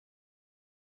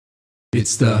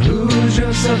It's the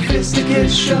Hoosier Sophisticate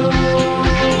Show.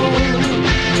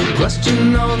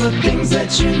 Question all the things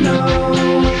that you know.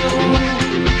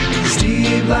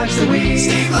 Steve likes the weed.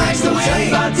 Steve likes the weed. Tell you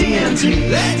about DMT.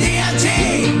 Let DMT.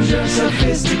 Hoosier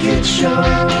Sophisticate Show.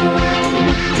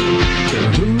 The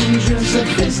Hoosier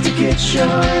Sophisticate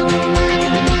Show.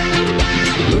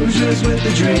 Hoosiers with the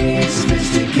dream,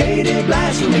 sophisticated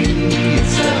blasphemy.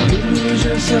 It's the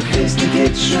Hoosier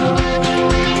Sophisticate Show.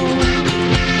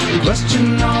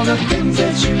 Question all the things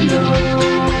that you know.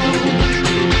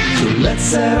 So let's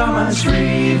set our minds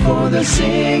free for the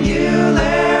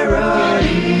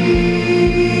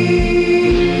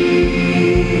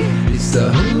singularity. It's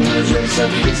the Hoosier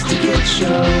Sophisticate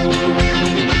Show.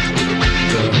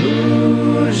 The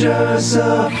Hoosier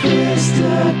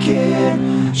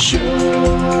Sophisticate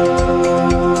Show.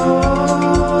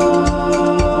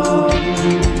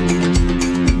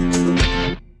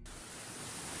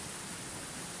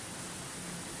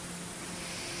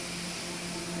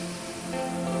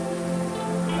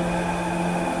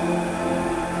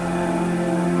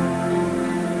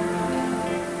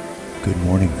 Good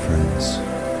morning, friends.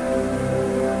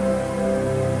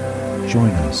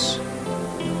 Join us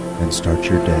and start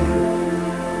your day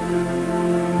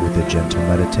with a gentle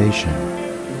meditation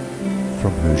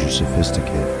from Hoosier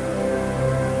Sophisticate.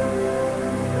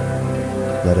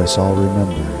 Let us all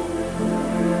remember,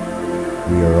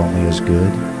 we are only as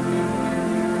good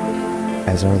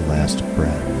as our last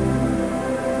breath.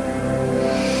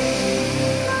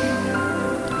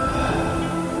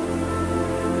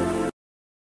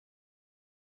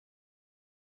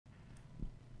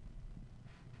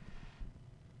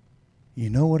 You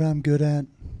know what I'm good at?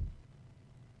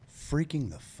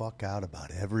 Freaking the fuck out about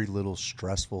every little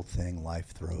stressful thing life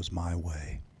throws my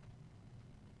way.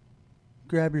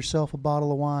 Grab yourself a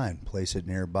bottle of wine, place it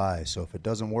nearby, so if it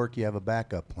doesn't work, you have a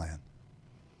backup plan.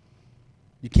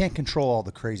 You can't control all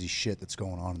the crazy shit that's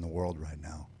going on in the world right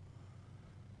now,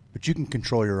 but you can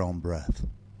control your own breath.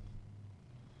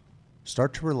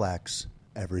 Start to relax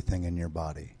everything in your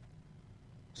body,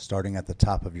 starting at the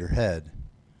top of your head,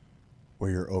 where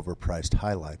your overpriced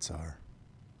highlights are.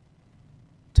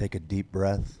 Take a deep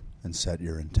breath and set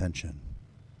your intention.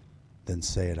 Then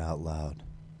say it out loud.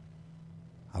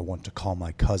 I want to call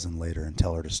my cousin later and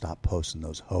tell her to stop posting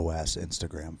those hoe-ass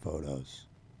Instagram photos.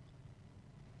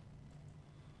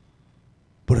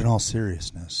 But in all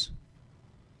seriousness,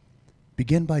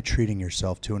 begin by treating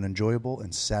yourself to an enjoyable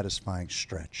and satisfying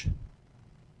stretch.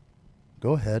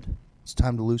 Go ahead. It's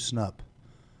time to loosen up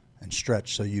and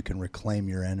stretch so you can reclaim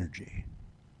your energy.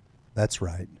 That's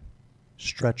right.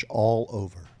 Stretch all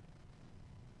over.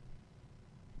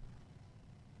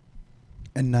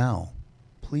 And now,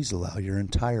 please allow your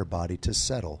entire body to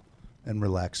settle and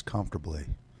relax comfortably.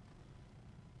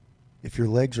 If your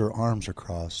legs or arms are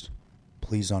crossed,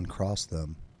 please uncross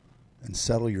them and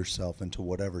settle yourself into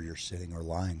whatever you're sitting or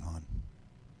lying on.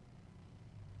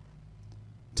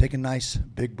 Take a nice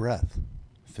big breath.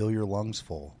 Fill your lungs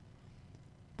full.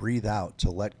 Breathe out to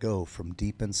let go from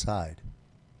deep inside.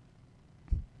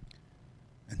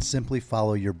 And simply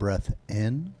follow your breath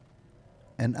in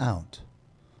and out,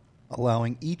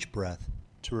 allowing each breath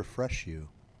to refresh you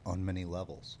on many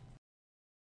levels.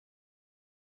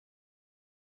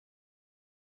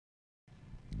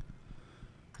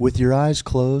 With your eyes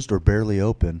closed or barely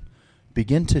open,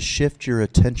 begin to shift your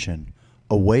attention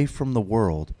away from the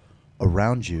world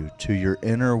around you to your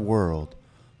inner world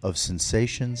of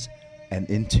sensations and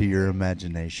into your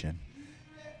imagination.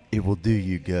 It will do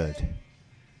you good.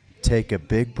 Take a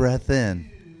big breath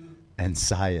in and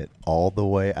sigh it all the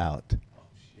way out.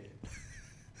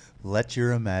 Let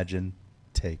your imagination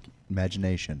take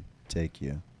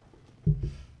you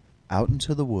out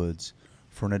into the woods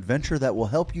for an adventure that will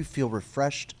help you feel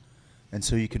refreshed and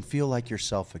so you can feel like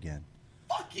yourself again.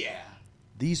 Fuck yeah!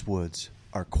 These woods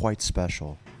are quite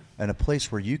special and a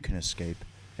place where you can escape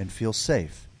and feel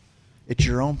safe. It's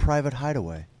your own private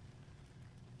hideaway.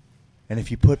 And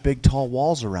if you put big tall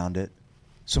walls around it,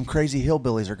 some crazy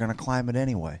hillbillies are going to climb it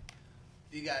anyway.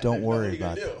 Don't worry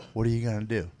about it. What are you going to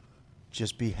do?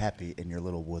 Just be happy in your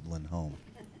little woodland home.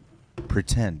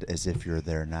 Pretend as if you're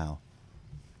there now.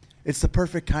 It's the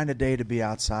perfect kind of day to be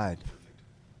outside.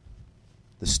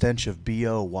 The stench of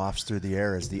BO wafts through the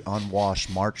air as the unwashed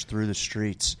march through the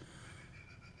streets,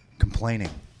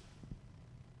 complaining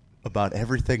about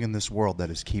everything in this world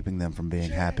that is keeping them from being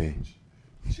happy.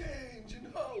 Change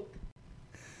and hope.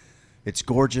 It's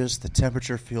gorgeous, the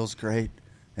temperature feels great,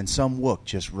 and some wook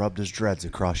just rubbed his dreads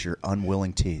across your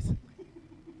unwilling teeth.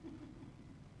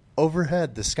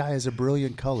 Overhead, the sky is a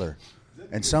brilliant color,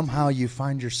 and somehow you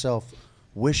find yourself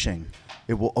wishing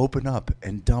it will open up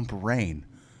and dump rain,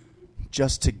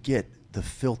 just to get the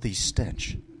filthy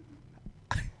stench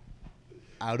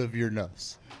out of your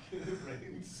nose.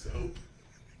 Rain soap.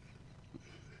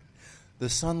 The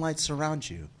sunlight surrounds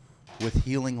you with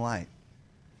healing light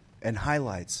and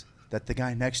highlights that the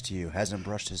guy next to you hasn't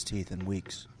brushed his teeth in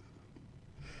weeks.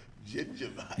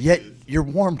 Gingivitis. Yet you're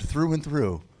warmed through and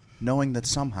through, knowing that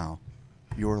somehow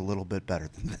you're a little bit better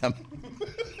than them.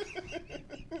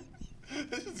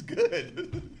 This is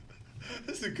good.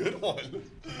 This is a good one.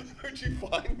 Where'd you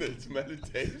find this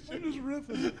meditation? I'm just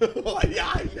riffing. Oh,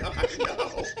 yeah, I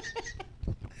know.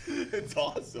 It's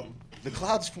awesome. The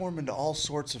clouds form into all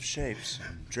sorts of shapes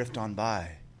and drift on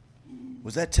by.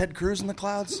 Was that Ted Cruz in the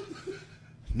clouds?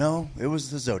 No, it was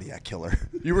the Zodiac Killer.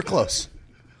 You were close.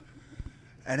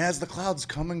 And as the clouds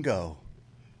come and go,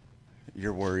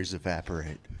 your worries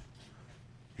evaporate.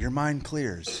 Your mind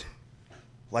clears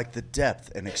like the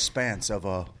depth and expanse of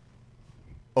a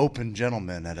open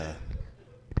gentleman at a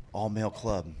all-male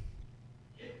club.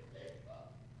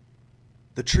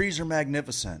 The trees are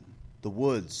magnificent, the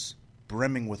woods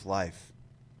brimming with life,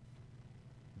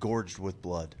 gorged with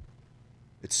blood.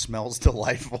 It smells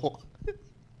delightful.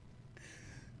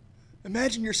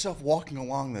 Imagine yourself walking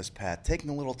along this path, taking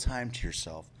a little time to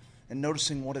yourself and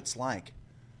noticing what it's like,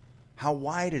 how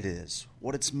wide it is,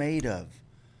 what it's made of.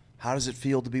 How does it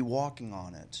feel to be walking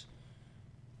on it?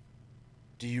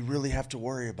 Do you really have to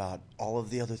worry about all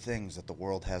of the other things that the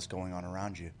world has going on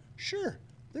around you? Sure,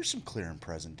 there's some clear and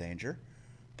present danger,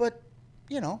 but,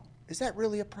 is that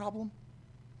really a problem?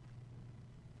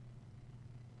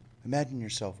 Imagine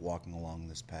yourself walking along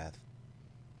this path.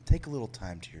 Take a little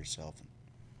time to yourself and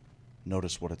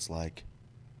notice what it's like,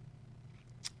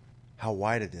 how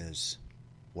wide it is,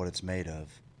 what it's made of.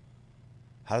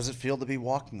 How does it feel to be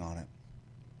walking on it?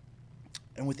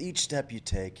 And with each step you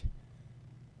take,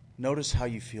 notice how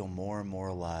you feel more and more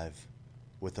alive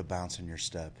with a bounce in your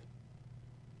step.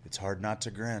 It's hard not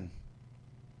to grin.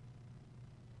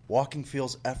 Walking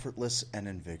feels effortless and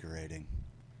invigorating,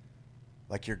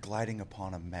 like you're gliding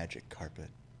upon a magic carpet.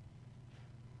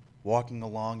 Walking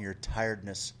along, your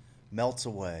tiredness melts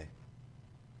away,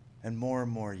 and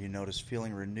more you notice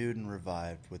feeling renewed and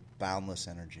revived with boundless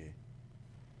energy.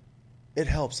 It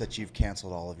helps that you've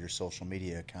canceled all of your social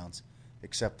media accounts,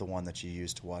 except the one that you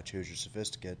use to watch Who's Your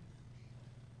Sophisticate.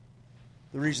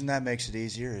 The reason that makes it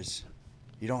easier is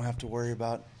you don't have to worry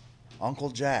about Uncle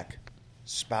Jack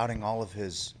spouting all of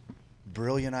his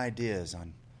brilliant ideas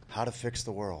on how to fix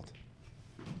the world.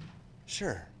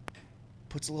 Sure,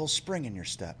 puts a little spring in your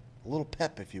step, a little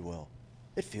pep, if you will.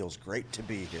 It feels great to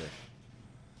be here.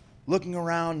 Looking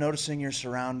around, noticing your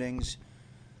surroundings,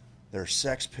 there are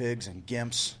sex pigs and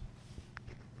gimps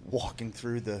walking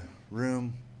through the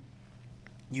room.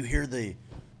 You hear the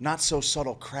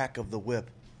not-so-subtle crack of the whip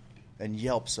and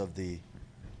yelps of the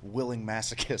willing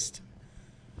masochist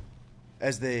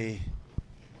as they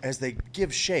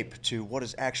give shape to what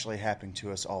is actually happening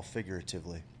to us all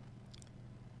figuratively.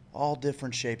 All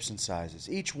different shapes and sizes.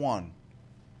 Each one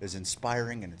is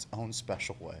inspiring in its own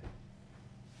special way.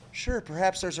 Sure,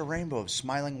 perhaps there's a rainbow of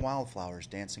smiling wildflowers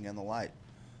dancing in the light.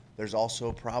 There's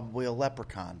also probably a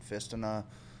leprechaun fisting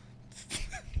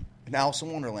an Alice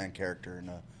in Wonderland character in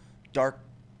a dark,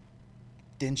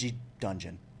 dingy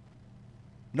dungeon.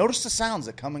 Notice the sounds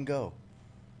that come and go.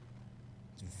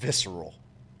 It's visceral.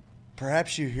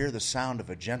 Perhaps you hear the sound of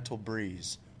a gentle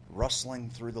breeze rustling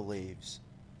through the leaves,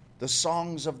 the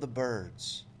songs of the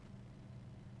birds.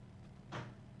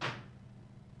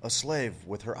 A slave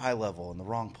with her eye level in the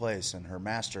wrong place and her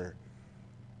master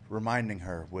reminding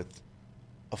her with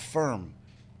a firm,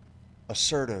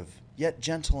 assertive, yet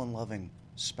gentle and loving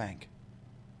spank.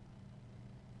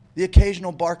 The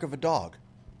occasional bark of a dog.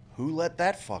 Who let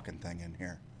that fucking thing in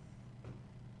here?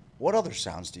 What other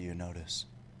sounds do you notice?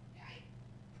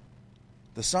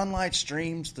 The sunlight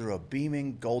streams through a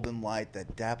beaming golden light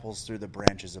that dapples through the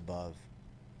branches above,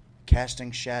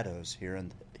 casting shadows here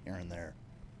and there.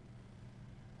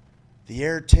 The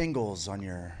air tingles on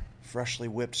your freshly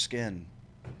whipped skin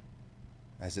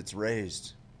as it's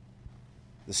raised.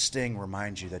 The sting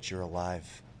reminds you that you're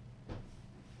alive.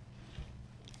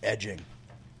 Edging,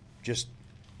 just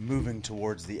moving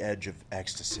towards the edge of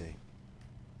ecstasy,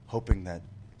 hoping that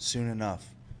soon enough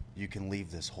you can leave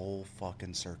this whole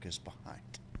fucking circus behind.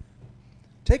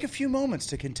 Take a few moments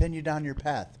to continue down your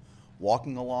path,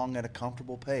 walking along at a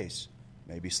comfortable pace,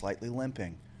 maybe slightly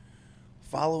limping,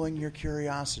 following your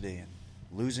curiosity and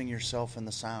losing yourself in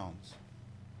the sounds,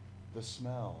 the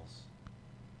smells,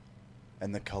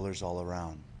 and the colors all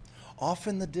around. Off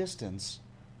in the distance,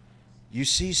 you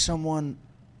see someone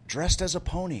dressed as a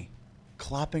pony,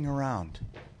 clopping around.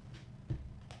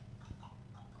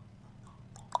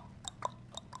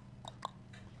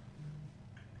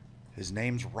 His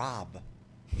name's Rob.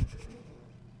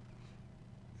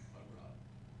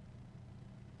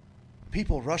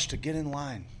 People rush to get in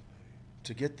line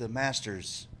to get the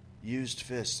master's used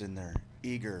fists in their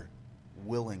eager,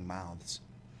 willing mouths.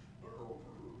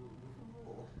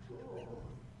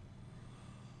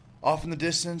 Off in the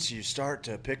distance, you start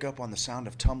to pick up on the sound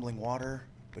of tumbling water,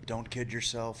 but don't kid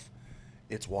yourself,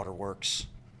 it's waterworks.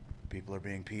 People are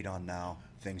being peed on now.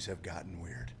 Things have gotten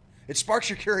weird. It sparks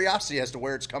your curiosity as to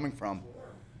where it's coming from.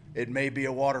 It may be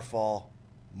a waterfall,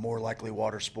 more likely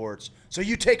water sports. So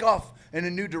you take off in a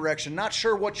new direction, not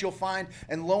sure what you'll find,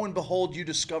 and lo and behold, you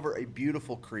discover a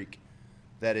beautiful creek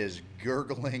that is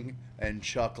gurgling and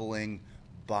chuckling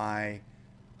by.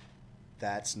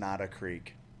 That's not a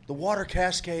creek. The water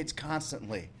cascades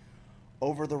constantly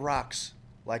over the rocks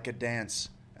like a dance,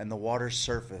 and the water's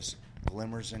surface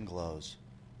glimmers and glows.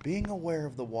 Being aware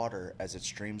of the water as it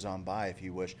streams on by, if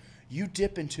you wish, you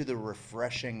dip into the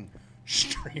refreshing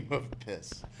stream of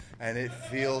piss, and it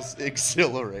feels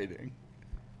exhilarating.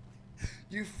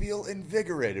 You feel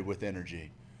invigorated with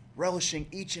energy, relishing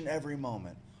each and every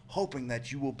moment, hoping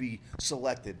that you will be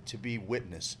selected to be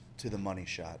witness to the money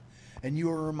shot. And you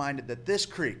are reminded that this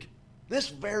creek, this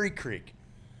very creek,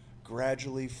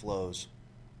 gradually flows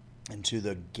into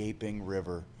the gaping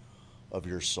river of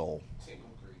your soul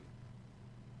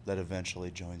that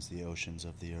eventually joins the oceans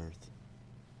of the earth.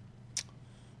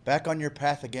 Back on your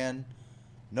path again,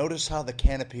 notice how the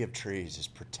canopy of trees is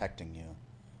protecting you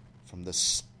from the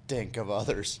stink of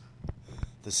others,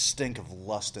 the stink of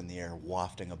lust in the air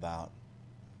wafting about,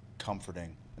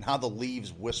 comforting, and how the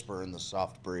leaves whisper in the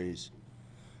soft breeze,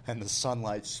 and the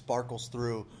sunlight sparkles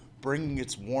through, bringing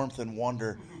its warmth and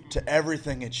wonder to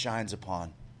everything it shines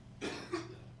upon.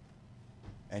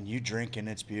 And you drink in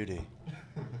its beauty,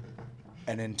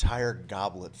 an entire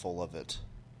goblet full of it,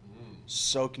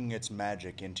 soaking its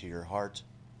magic into your heart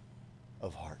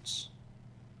of hearts.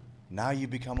 Now you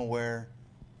become aware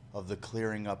of the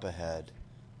clearing up ahead,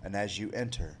 and as you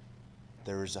enter,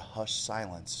 there is a hushed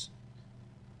silence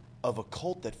of a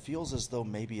cult that feels as though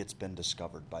maybe it's been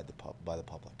discovered by the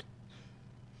public.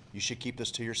 You should keep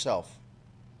this to yourself.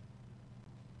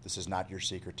 This is not your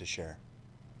secret to share.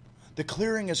 The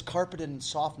clearing is carpeted in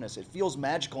softness. It feels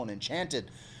magical and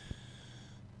enchanted.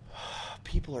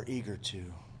 People are eager to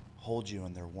hold you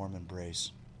in their warm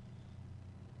embrace,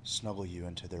 snuggle you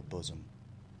into their bosom.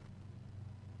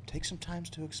 Take some time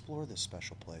to explore this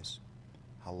special place.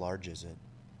 How large is it?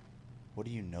 What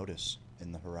do you notice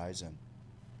in the horizon?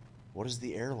 What is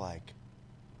the air like?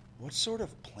 What sort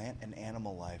of plant and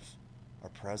animal life are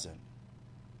present?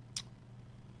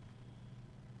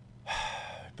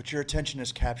 But your attention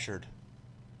is captured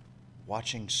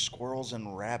watching squirrels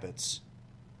and rabbits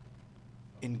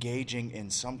engaging in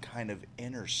some kind of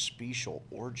interspecial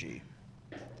orgy.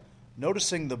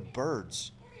 Noticing the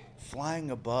birds flying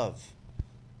above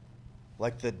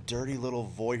like the dirty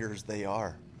little voyeurs they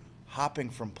are,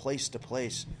 hopping from place to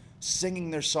place,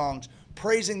 singing their songs,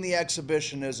 praising the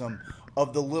exhibitionism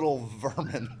of the little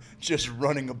vermin just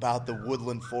running about the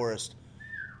woodland forest,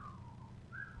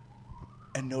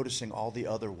 and noticing all the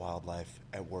other wildlife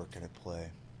at work and at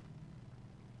play.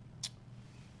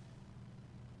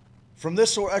 From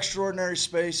this extraordinary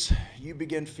space, you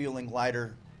begin feeling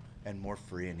lighter and more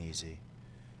free and easy,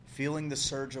 feeling the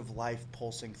surge of life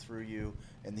pulsing through you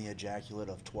in the ejaculate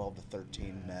of 12 to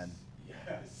 13 men,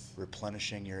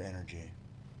 replenishing your energy.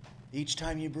 Each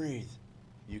time you breathe,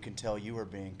 you can tell you are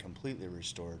being completely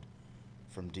restored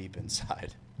from deep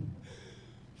inside,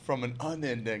 from an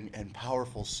unending and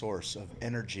powerful source of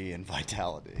energy and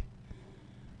vitality.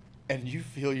 And you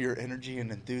feel your energy and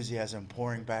enthusiasm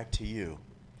pouring back to you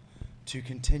to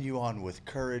continue on with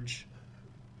courage,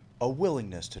 a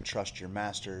willingness to trust your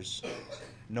masters,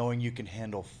 knowing you can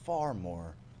handle far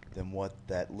more than what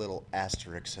that little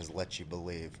asterisk has let you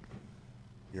believe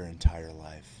your entire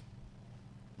life.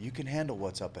 You can handle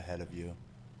what's up ahead of you.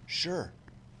 Sure,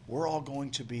 we're all going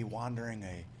to be wandering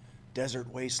a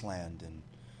desert wasteland in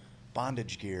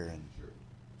bondage gear and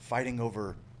fighting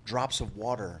over drops of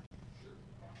water.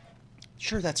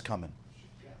 Sure, that's coming.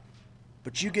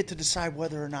 But you get to decide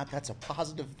whether or not that's a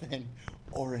positive thing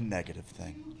or a negative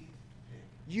thing.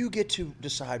 You get to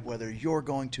decide whether you're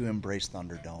going to embrace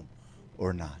Thunderdome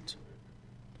or not.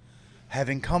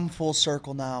 Having come full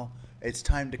circle now, it's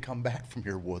time to come back from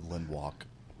your woodland walk.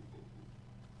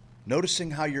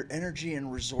 Noticing how your energy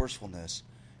and resourcefulness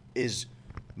is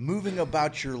moving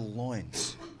about your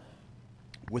loins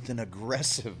with an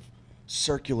aggressive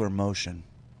circular motion.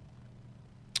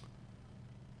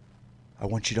 I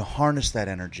want you to harness that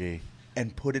energy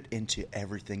and put it into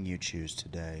everything you choose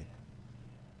today.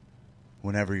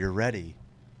 Whenever you're ready,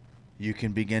 you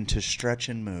can begin to stretch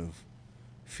and move,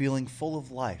 feeling full of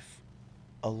life,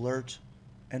 alert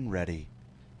and ready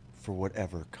for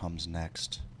whatever comes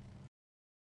next.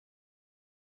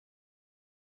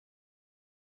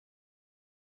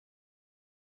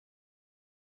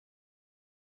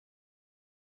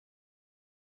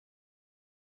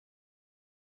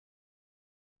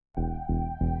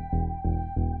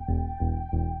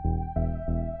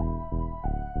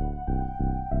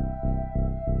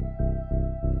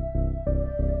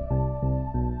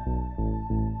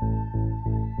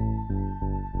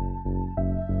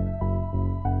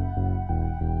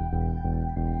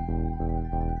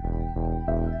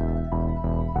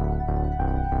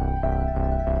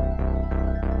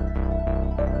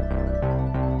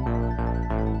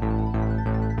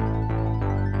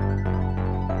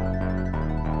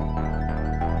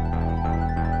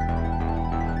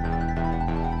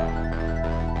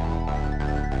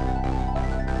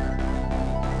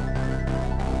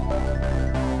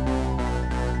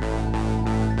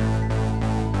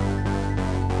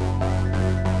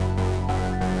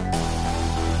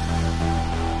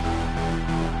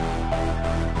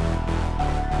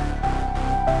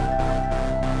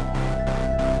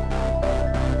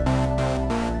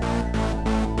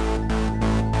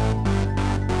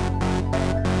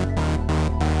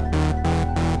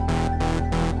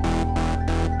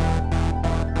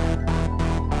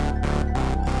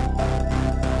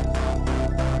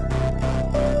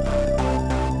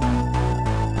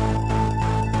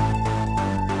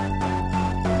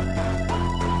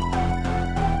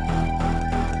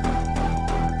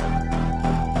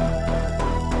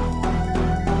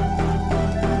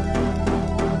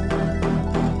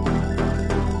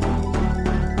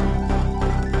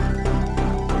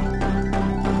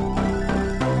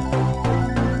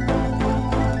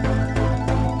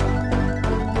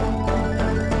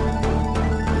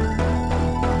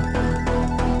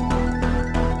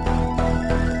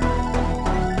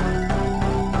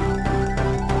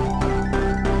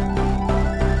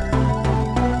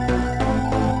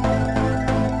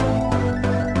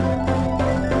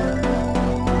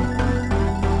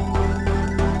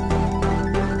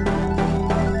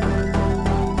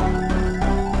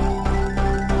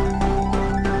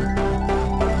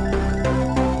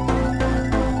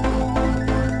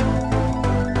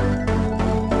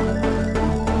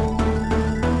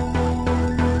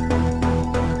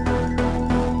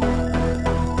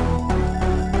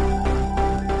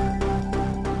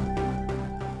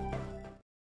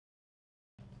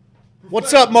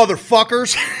 What's up,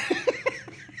 motherfuckers?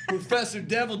 Professor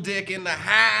Devil Dick in the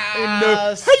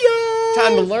house. Hiya!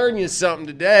 Time to learn you something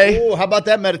today. Oh, how about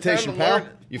that Time meditation, to pal? learn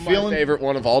You my feeling? favorite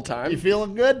one of all time. You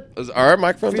feeling good? All right,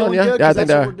 microphone's on. Feeling Yeah, good? yeah, I 'Cause think that's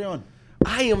that. what we're doing.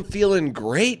 I am feeling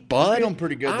great, bud. feeling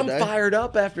pretty good I'm today. fired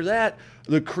up after that.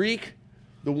 The creek,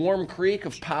 the warm creek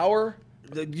of power.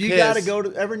 You Piss. got to go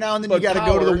to every now and then. You But got to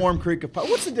go to power. the warm creek of power.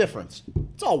 What's the difference?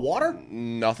 It's all water.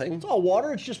 Nothing. It's all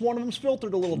water. It's just one of them's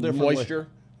filtered a little differently. Moisture.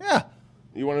 Yeah.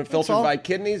 You want it filtered all. by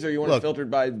kidneys, or you want Look, it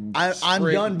filtered by? I'm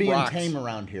straight done being rocks? tame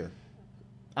around here.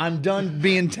 I'm done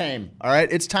being tame. All right,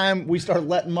 it's time we start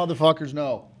letting motherfuckers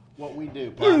know what we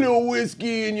do. Put a little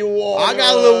whiskey in your water. I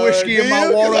got a little whiskey in my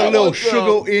dude, 'cause water, I a little want some.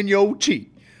 sugar in your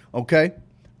tea. Okay.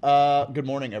 Good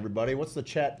morning, everybody. What's the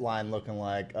chat line looking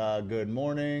like? Good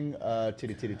morning.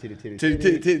 Titty, titty, titty, titty,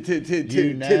 titty.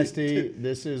 You nasty.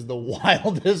 This is the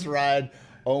wildest ride.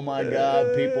 Oh my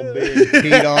God, people being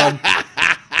peed on.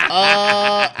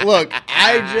 Look,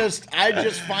 I just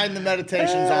find the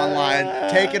meditations online.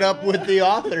 Take it up with the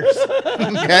authors.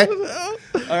 Okay.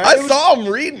 All right. I saw him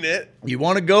reading it. You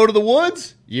want to go to the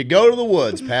woods? You go to the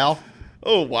woods, pal.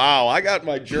 Oh wow! I got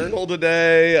my journal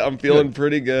today. I'm feeling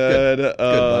pretty good.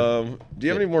 bud. Do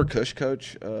you have any more Kush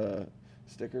Coach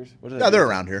stickers? What did I No, do? they're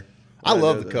around here. I What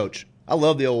love I the do? coach. I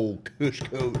love the old Kush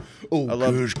coach. Oh, I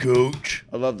love- Kush coach.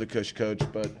 I love the Kush Coach,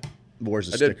 but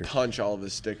Where's the I did sticker? punch all of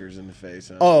his stickers in the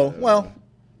face. Oh, well,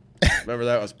 remember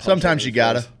that was punching sometimes in you the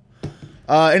gotta. face.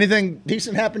 Anything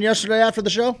decent happened yesterday after the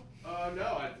show? No,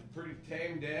 a pretty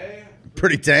tame day.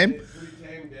 Pretty tame? Pretty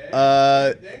tame day.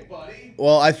 Uh, buddy.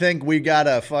 Well, I think we got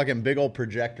a fucking big old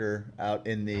projector out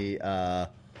in the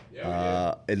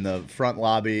front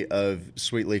lobby of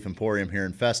Sweet Leaf Emporium here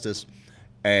in Festus,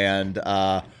 and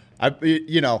I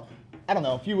don't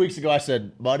know. A few weeks ago, I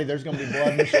said, "Buddy, there's going to be blood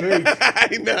in the streets." I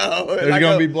know. There's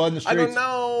gonna be blood in the I don't streets.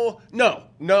 know.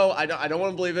 No, I don't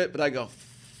want to believe it, but I go,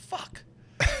 fuck.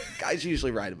 Guys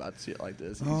usually write about shit like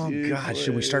this. He's Oh, God,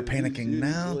 should we start usually- panicking he's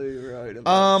now? usually right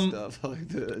about stuff like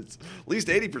this. At least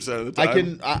 80% of the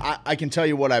time. I can tell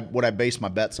you what I base my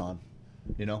bets on.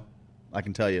 You know, I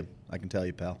can tell you,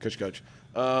 pal. Coach.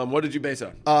 What did you base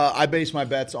on? I base my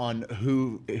bets on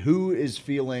who is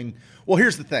feeling. Well,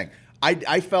 here's the thing.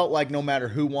 I felt like no matter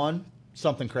who won,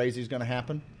 something crazy is going to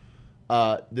happen.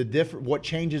 What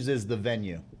changes is the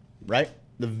venue, right?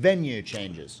 The venue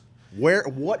changes.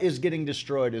 What is getting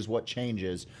destroyed is what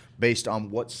changes based on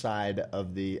what side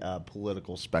of the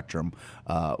political spectrum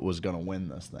was going to win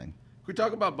this thing. Can we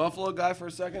talk about Buffalo Guy for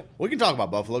a second? We can talk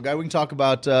about Buffalo Guy. We can talk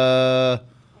about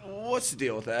what's the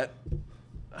deal with that?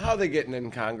 How are they getting in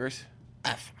Congress?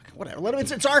 Whatever. Let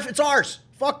them. It's ours.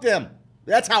 Fuck them.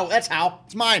 That's how.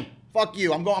 It's mine. Fuck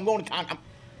you. I'm going to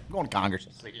Congress.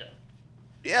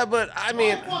 Yeah, but I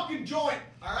mean, fucking joint.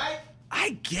 All right.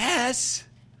 I guess.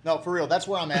 No, for real. That's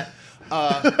where I'm at.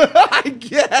 I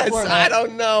guess. I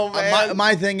don't know, man.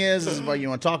 My thing is well, you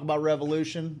want to talk about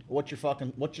revolution? What's your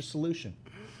solution?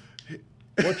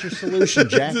 What's your solution,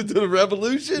 Jack? To the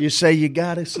revolution? You say you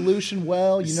got a solution?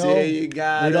 Well, we'd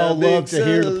all love to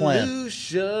hear the plan.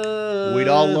 We'd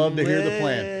all love to hear the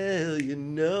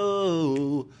plan.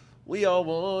 Well, we all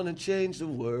want to change the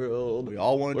world. We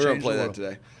all want to change the world. We're going to play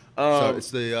that today. So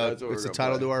it's the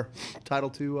title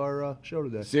to our show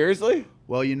today. Seriously?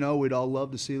 Well, we'd all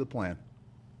love to see the plan.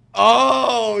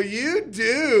 Oh, you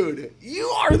dude. You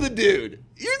are the dude.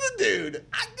 You're the dude.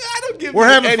 I don't give We're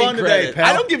you having any fun credit. today, pal.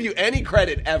 I don't give you any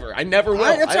credit ever. I never will.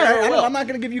 That's all right. Will. I'm not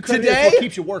going to give you credit. Today? It's what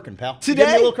keeps you working, pal. Today? You give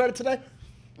me a little credit today?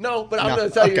 No, but I'm going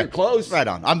to tell you you're close. Right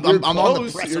on. I'm You're on the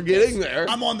close. precipice. You're getting there.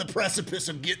 I'm on the precipice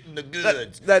of getting the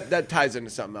goods. That ties into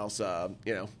something else.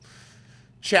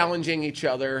 Challenging each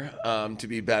other to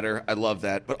be better. I love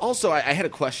that. But also, I had a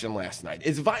question last night.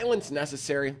 Is violence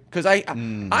necessary? Because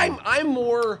I'm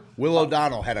more. Will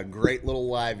O'Donnell had a great little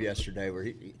live yesterday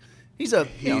where he's a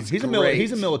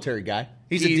military guy.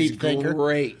 He's a deep thinker.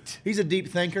 Great. He's a deep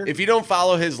thinker. If you don't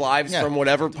follow his lives from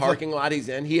whatever parking lot he's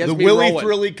in, he has the me Willie rolling.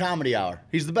 Thrilly Comedy Hour.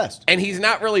 He's the best. And he's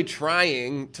not really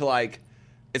trying to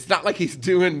it's not like he's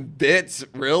doing bits,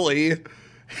 really.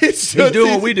 He's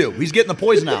doing what we do. He's getting the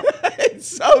poison out.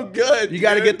 It's so good. You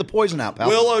got to get the poison out, pal.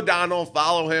 Will O'Donnell,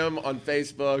 follow him on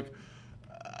Facebook.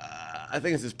 I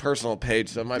think it's his personal page,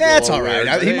 so it might be That's a all little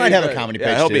right. weird. He might have a comedy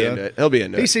page, he'll too. be into it. He'll be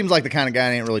into it. He seems like the kind of guy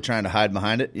that ain't really trying to hide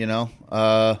behind it,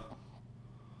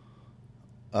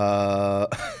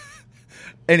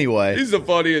 Anyway. He's the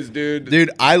funniest dude.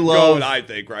 Dude, I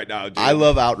think, right now, dude. I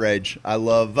love outrage. I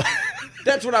love...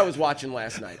 That's what I was watching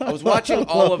last night. I was watching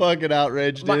all of fucking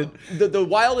outrage, dude. The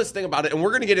wildest thing about it, and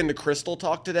we're going to get into crystal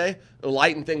talk today,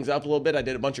 lighten things up a little bit. I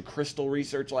did a bunch of crystal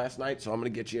research last night, so I'm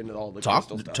going to get you into all the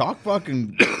crystal stuff. Talk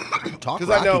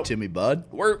Rocky to me, bud.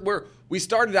 We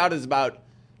started out as about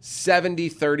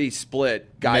 70-30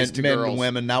 split, guys to men girls. And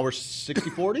women. Now we're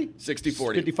 60-40?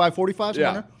 60-40. 55-45?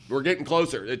 Yeah, we're getting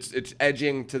closer. It's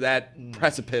edging to that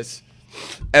precipice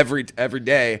every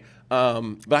day.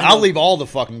 But I'll leave all the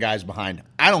fucking guys behind.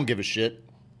 I don't give a shit.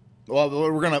 Well,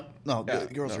 we're gonna. No,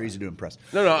 girls are easy to impress.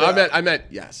 No. I meant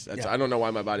yes. I don't know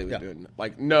why my body was doing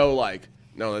no.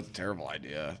 That's a terrible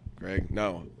idea, Greg.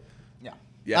 No. Yeah.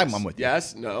 Yes. I'm with you.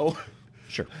 Yes. No.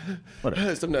 Sure.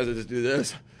 Whatever. Sometimes I just do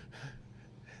this.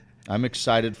 I'm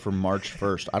excited for March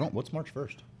 1st. What's March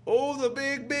 1st? Oh, the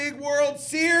big World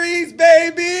Series,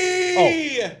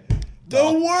 baby! Oh.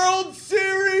 The World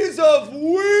Series of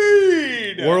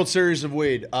Weed! World Series of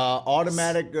Weed.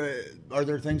 Automatic, are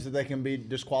there things that they can be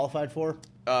disqualified for?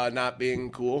 Not being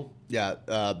cool. Yeah,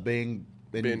 being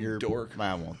your dork.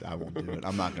 I won't do it.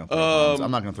 I'm not going to throw bombs.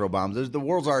 I'm not going to throw bombs. The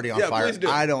world's already on fire. Please do.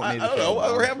 I don't need to throw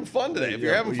bombs. We're having fun today. If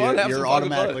you're having fun, have some fun. You're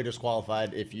automatically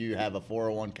disqualified if you have a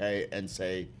 401k and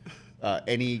say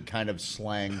any kind of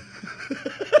slang.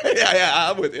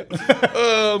 Yeah, I'm with you.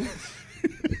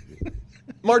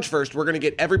 March 1st, we're going to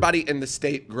get everybody in the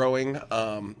state growing.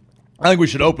 I think we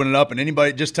should open it up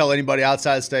and just tell anybody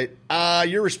outside the state,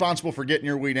 you're responsible for getting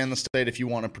your weed in the state if you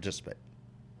want to participate.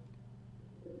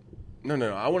 No.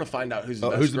 I want to find out who's the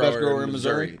best grower in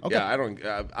Missouri. Okay. Yeah, I don't.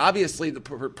 Obviously, the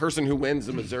person who wins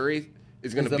the Missouri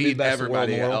is going to beat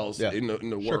everybody else in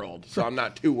the world. So I'm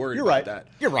not too worried about that.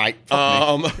 You're right.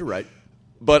 You're right.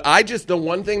 But the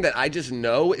one thing that I just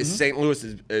know is St. Louis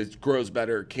grows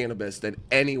better cannabis than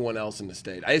anyone else in the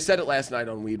state. I said it last night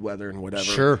on Weed Weather and whatever.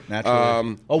 Sure,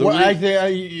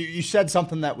 naturally. You said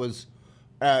something that was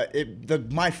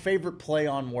my favorite play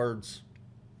on words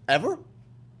ever.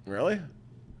 Really?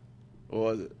 What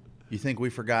was it? You think we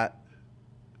forgot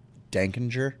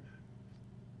Dankinger?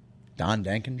 Don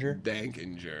Dankinger?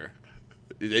 Dankinger.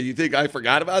 You think I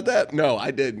forgot about that? No,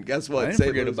 I didn't. Guess what? I didn't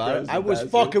forget about it. I was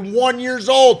fucking 1 year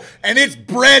old, and it's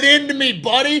bred into me,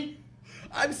 buddy.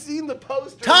 I've seen the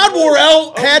poster. Todd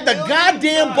Worrell had the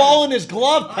goddamn ball in his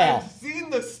glove, pal. I've seen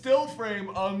the still frame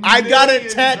a I got it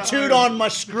million tattooed times. on my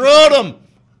scrotum.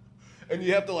 And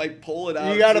you have to like pull it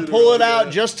out. You got to to pull it really out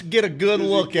get just to get a good 'Cause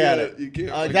you look at can't- it. you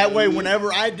can't That way, forget it.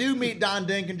 whenever I do meet Don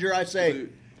Dinkinger, I say,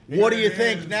 Dude, "What do here you it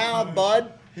think is, now, bud.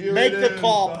 bud? Here Make it the is,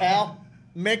 call, bud." pal.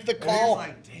 Make the And call." he's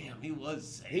like, damn, he was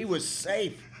safe. He was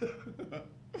safe.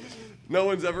 No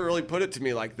one's ever really put it to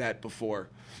me like that before.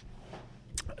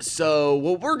 So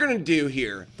what we're gonna do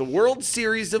here, the World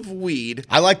Series of Weed.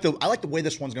 I like the way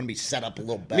this one's going to be set up a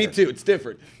little better. Me too. It's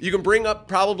different. You can bring up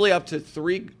probably up to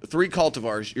three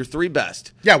cultivars, your three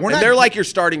best. Yeah, we're and not- they're like your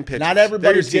starting pitchers. Not They're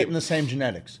everybody's your team. getting the same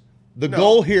genetics. The No,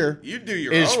 goal here you do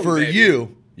your is own, for baby.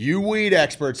 you weed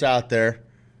experts out there,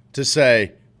 to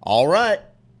say, all right,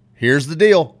 here's the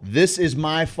deal. This is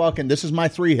my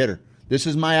 3-hitter. This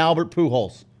is my Albert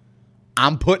Pujols.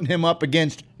 I'm putting him up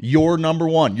against your number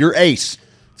one, your ace.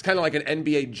 It's kind of like an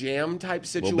NBA Jam type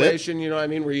situation, you know what I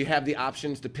mean, where you have the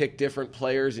options to pick different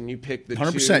players and you pick the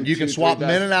 100%. You can swap them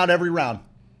in and out every round.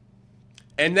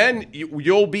 And then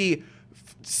you'll be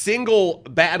single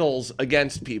battles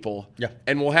against people. Yeah.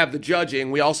 And we'll have the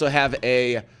judging. We also have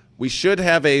we should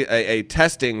have a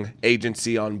testing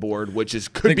agency on board,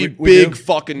 which could be big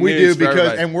fucking we news do for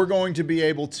everybody. and we're going to be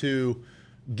able to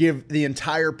give the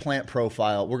entire plant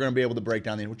profile. We're going to be able to break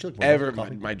down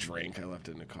my drink, I left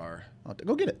it in the car.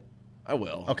 Go get it. I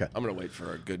will. Okay. I'm going to wait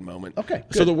for a good moment. Okay,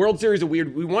 So good. the World Series of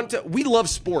Weird, we love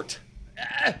sport.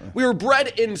 We were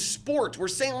bred in sport. We're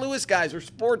St. Louis guys. We're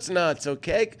sports nuts,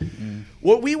 okay?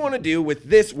 What we want to do with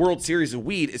this World Series of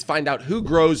Weed is find out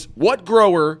what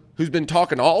grower who's been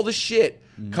talking all the shit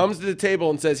comes to the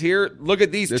table and says, here, look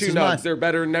at these This two is nuts. mine. They're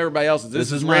better than everybody else's.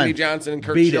 This is mine. Randy Johnson and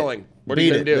Kurt Beat Schilling. It. What are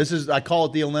you going to do? This is, I call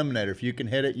it the eliminator. If you can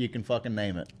hit it, you can fucking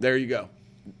name it. There you go.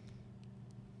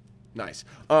 Nice.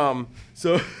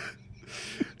 So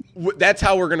that's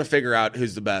how we're gonna figure out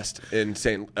who's the best in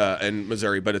in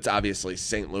Missouri. But it's obviously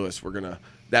St. Louis.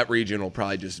 That region will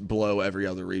probably just blow every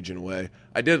other region away.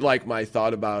 I did like my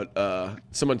thought about.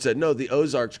 Someone said no, the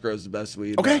Ozarks grows the best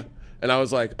weed. Okay. And I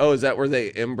was like, oh, is that where they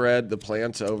inbred the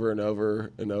plants over and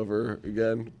over and over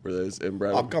again? Where there's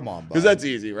inbred? Oh, come on, bud. Because that's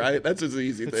easy, right? That's just an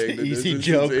easy thing. It's an easy It's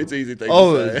joke. It's an easy thing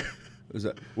Oh, to say. is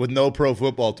that with no pro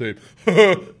football team?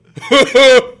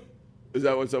 Is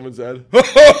that what someone said?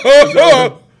 Is that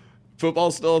what-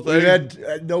 football's still a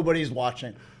thing? Nobody's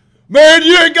watching. Man,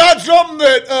 you ain't got something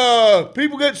that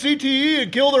people get CTE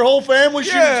and kill their whole family,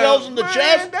 shoot themselves in the man,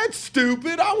 chest. That's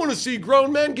stupid. I want to see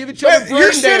grown men give each other Man, your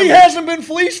brain city damage. hasn't been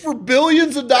fleeced for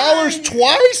billions of dollars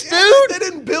twice, Yeah, dude. They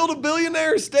didn't build a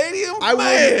billionaire stadium. I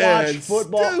wouldn't watch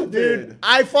football, stupid. dude.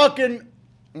 I fucking.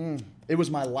 It was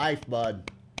my life, bud.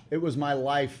 It was my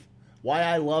life. Why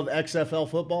I love XFL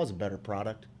football is a better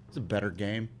product. It's a better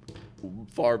game.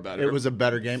 Far better. It was a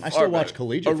better game. I Far still watch better.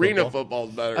 collegiate Arena football.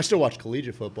 football's better. I still watch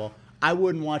collegiate football. I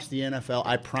wouldn't watch the NFL.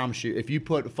 I promise you. If you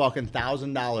put fucking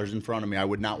 $1,000 in front of me, I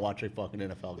would not watch a fucking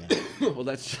NFL game. Well,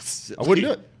 that's just silly. I wouldn't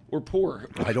do it. We're poor.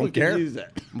 I don't We can care. Use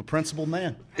that. I'm a principled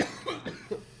man.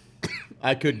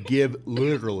 I could give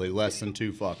literally less than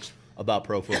 2 fucks about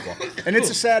pro football. And it's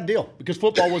a sad deal because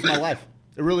football was my life.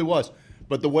 It really was.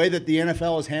 But the way that the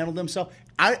NFL has handled themselves,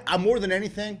 I more than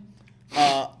anything,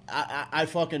 I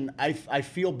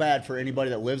feel bad for anybody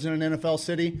that lives in an NFL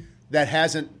city that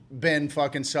hasn't been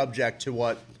fucking subject to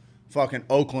what fucking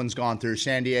Oakland's gone through,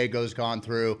 San Diego's gone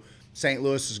through, St.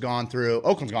 Louis has gone through.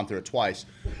 Oakland's gone through it twice.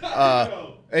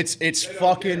 It's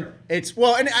fucking it's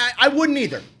well, and I wouldn't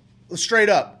either. Straight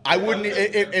up, I wouldn't.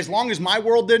 As long as my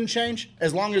world didn't change,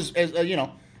 as long as you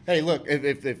know. Hey, look,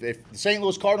 if the St.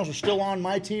 Louis Cardinals were still on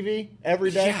my TV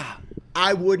every day, Yeah.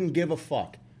 I wouldn't give a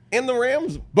fuck. And the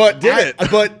Rams But did it.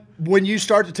 But when you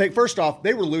start to take, first off,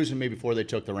 they were losing me before they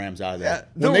took the Rams out of there. Yeah,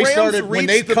 When the they Rams started, when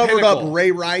they reached the covered up pinnacle.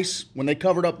 Ray Rice, when they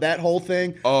covered up that whole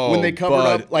thing, Oh, when they covered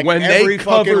bud. up like When they every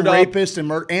fucking covered up- rapist and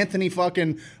Anthony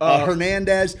fucking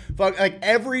Hernandez, like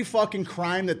every fucking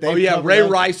crime that they. Oh yeah, covered Ray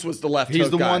up, Rice was the left. He's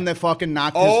hook the guy. one that fucking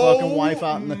knocked his Oh, fucking wife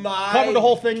out and my covered the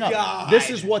whole thing up. God. This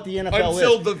is what the NFL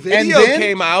Until is. the video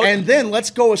came out. And then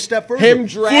let's go a step further. Him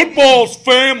dragging- Football's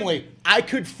family.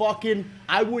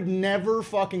 I would never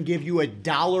fucking give you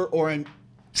 $1 or a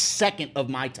second of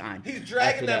my time. He's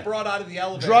dragging after that broad out of the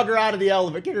elevator. Drug her out of the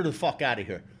elevator. Get her the fuck out of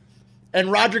here. And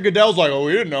Roger Goodell's like, oh,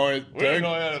 we didn't know anything. We didn't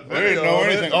know you had a We didn't video know of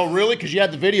it." anything. Oh, really? Because you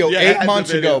had the video Yeah, I had 8 the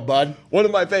months video. ago, bud. One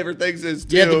of my favorite things is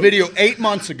too. You had the video 8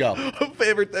 months ago.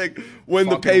 favorite thing when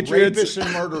the Fucking Patriots. rapists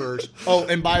and murderers. Oh,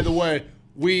 and by the way,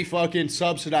 we fucking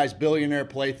subsidize billionaire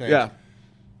playthings. Yeah.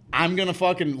 I'm gonna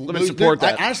fucking Let me support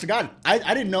that. Honest to God, I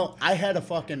didn't know I had a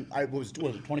fucking. Was it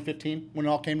 2015 when it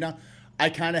all came down? I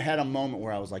kind of had a moment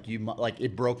where I was like,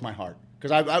 it broke my heart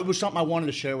because I was something I wanted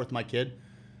to share with my kid.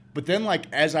 But then, like,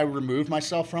 as I removed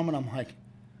myself from it, I'm like,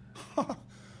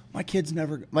 My kid's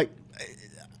never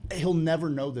he'll never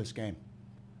know this game.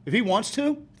 If he wants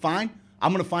to, fine.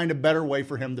 I'm gonna find a better way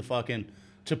for him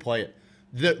to play it.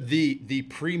 The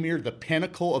premier, the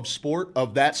pinnacle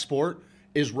of that sport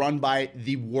is run by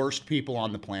the worst people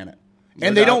on the planet,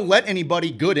 and they don't let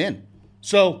anybody good in.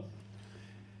 So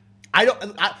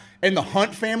and the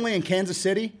Hunt family in Kansas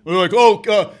City, we're like,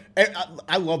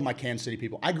 I love my Kansas City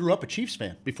people. I grew up a Chiefs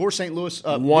fan before St. Louis.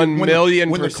 1,000,000%.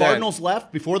 When the Cardinals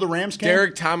left, before the Rams came.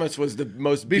 Derek Thomas was the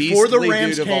most before the beastly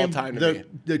Rams dude came, of all time to me.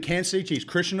 the Kansas City Chiefs.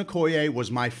 Christian Okoye was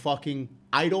my fucking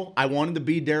idol. I wanted to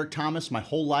be Derek Thomas my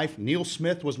whole life. Neil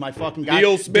Smith was my fucking guy.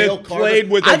 Neil Smith Dale Carter. played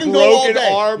with I a can go all broken day.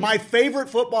 arm. My favorite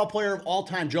football player of all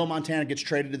time, Joe Montana, gets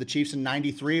traded to the Chiefs in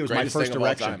 '93. It was Greatest my first thing of all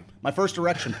erection. time. My first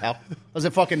erection, pal. I was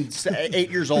at fucking 8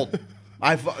 years old.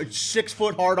 I 6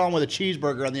 foot hard on with a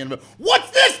cheeseburger on the end of it.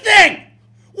 What's this thing?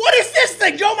 What is this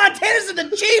thing? Joe Montana's in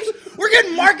the Chiefs. We're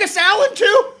getting Marcus Allen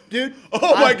too, dude.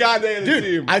 Oh my God, they had a dude,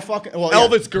 team. I fucking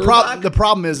Elvis Gerbach? The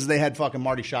problem is they had fucking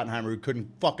Marty Schottenheimer who couldn't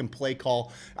fucking play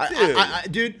call.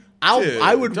 Dude,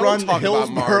 I would don't run talk about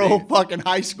Hillsborough Marty. fucking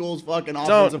high school's fucking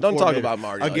offensive don't talk coordinator about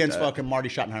Marty like against that. fucking Marty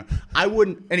Schottenheimer. I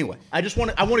wouldn't. Anyway, I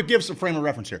want to give some frame of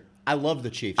reference here. I love the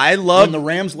Chiefs. I love- when the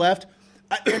Rams left.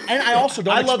 And I also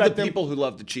don't I love expect the them, people who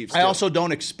love the Chiefs. I too. also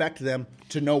don't expect them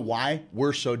to know why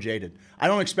we're so jaded. I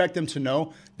don't expect them to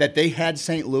know that they had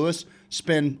St. Louis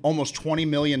spend almost $20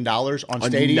 million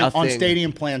on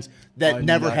stadium plans that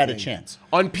never had a nothing. chance.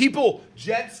 On people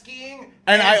jet skiing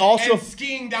And I also- and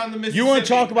skiing down the Mississippi. You want to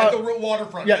talk about at the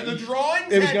waterfront? Yeah, and the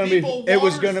drawings it was had gonna people be. It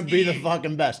was water going to be the skiing.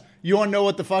 fucking best. You want to know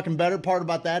what the fucking better part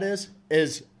about that is?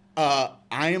 I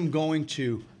am going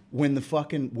to when the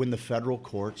federal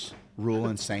courts rule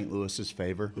in St. Louis's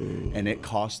favor, and it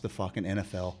costs the fucking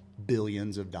NFL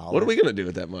billions of dollars. What are we gonna do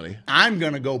with that money? I'm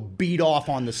gonna go beat off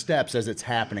on the steps as it's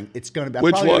happening. It's gonna be I'm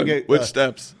Which probably gonna one? get, Which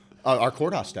steps? Our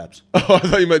courthouse steps. Oh, I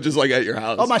thought you meant just like at your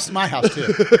house. Oh, my house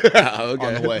too. Yeah,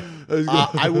 okay. On the way.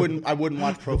 I wouldn't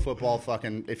watch pro football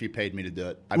fucking if you paid me to do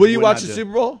it. Will you watch the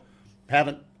Super Bowl?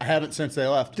 I haven't since they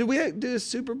left. Did we do a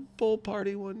Super Bowl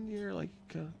party one year?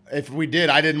 If we did,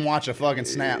 I didn't watch a fucking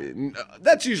snap.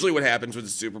 That's usually what happens with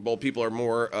the Super Bowl. People are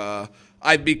more.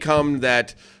 I've become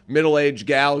that middle-aged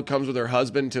gal who comes with her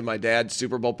husband to my dad's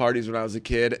Super Bowl parties when I was a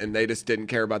kid, and they just didn't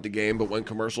care about the game. But when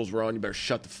commercials were on, you better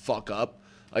shut the fuck up.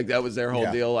 Like that was their whole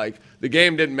Yeah. deal. Like the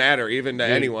game didn't matter even to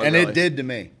anyone. And really. it did to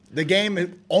me. The game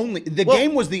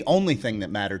game was the only thing that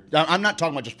mattered. I'm not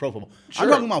talking about just pro football. Sure. I'm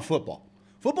talking about football.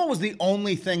 Football was the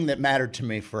only thing that mattered to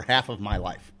me for half of my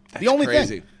life. That's the only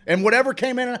crazy. thing. And whatever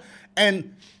came in,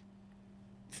 and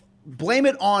blame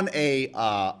it on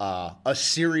a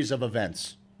series of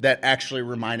events that actually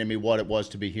reminded me what it was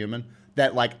to be human.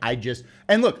 That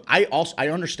and look, I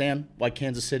understand why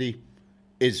Kansas City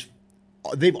is.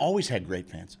 They've always had great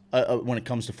fans when it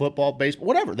comes to football, baseball,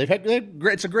 whatever. They've had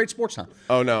great. It's a great sports town.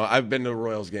 Oh no, I've been to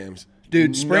Royals games.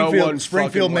 Dude, No one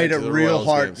Springfield fucking made it went to the real Royals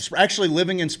hard. games. Actually,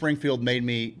 living in Springfield made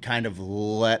me kind of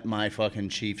let my fucking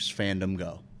Chiefs fandom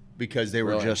go because they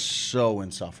were Really? just so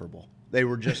insufferable. They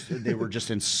were just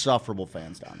insufferable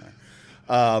fans down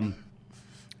there.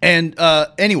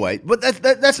 Anyway, but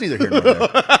that's neither here nor there.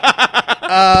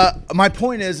 My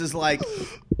point is like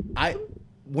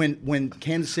when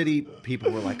Kansas City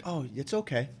people were like, "Oh, it's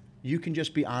okay. You can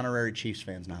just be honorary Chiefs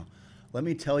fans now." Let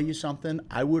me tell you something.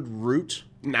 I would root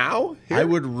Now? Here? I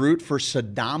would root for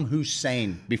Saddam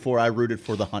Hussein before I rooted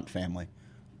for the Hunt family.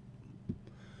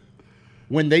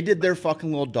 When they did their fucking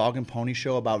little dog and pony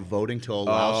show about voting to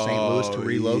allow St. Louis to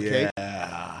relocate,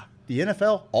 the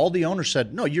NFL, all the owners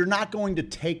said, no, you're not going to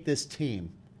take this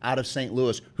team out of St.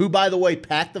 Louis, who, by the way,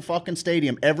 packed the fucking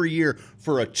stadium every year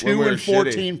for a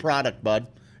 2-14 product, bud.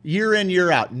 Year in,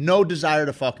 year out. No desire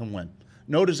to fucking win.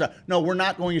 No desire. No, we're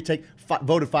not going to take,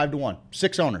 voted 5-1.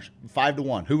 6 owners,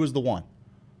 5-1. Who was the one?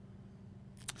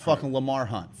 Fucking Lamar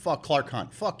Hunt. Fuck Clark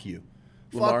Hunt. Fuck you.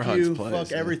 Lamar Fuck Hunt's you. place,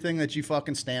 Fuck yeah. everything that you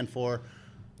fucking stand for.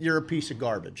 You're a piece of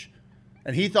garbage.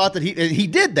 And he thought that he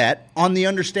did that on the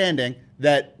understanding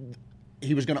that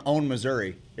he was going to own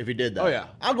Missouri if he did that. Oh, yeah.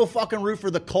 I'll go fucking root for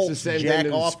the Colts. It's the same jack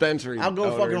thing the off. dispensary I'll go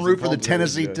owners fucking root for the and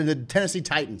Colts always do. Tennessee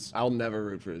Titans. I'll never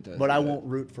root for the Tennessee. But I won't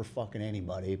root for fucking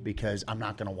anybody because I'm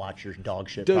not going to watch your dog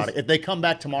shit Does- product. If they come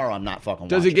back tomorrow, I'm not fucking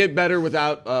Does watching. it get better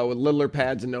without with littler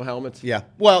pads and no helmets? Yeah.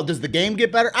 Well, does the game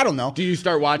get better? I don't know. Do you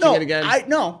start watching it again?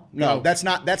 No. No. That's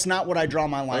not what I draw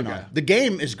my line Okay. on. The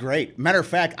game is great. Matter of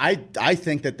fact, I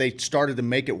think that they started to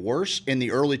make it worse in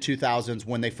the early 2000s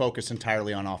when they focused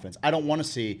entirely on offense. I don't want to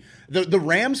see the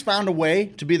Rams Rams found a way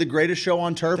to be the greatest show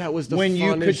on turf That was the when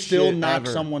you funnest could still shit knock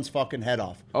ever. someone's fucking head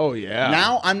off. Oh yeah.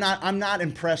 Now I'm not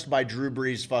impressed by Drew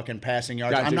Brees' fucking passing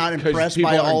yards. Gotcha, I'm not 'cause impressed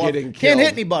people by are all of getting can't hit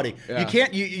killed. anybody. Yeah. You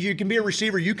can't you can be a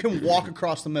receiver, you can walk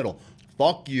across the middle.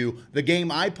 Fuck you. The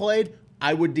game I played,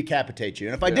 I would decapitate you.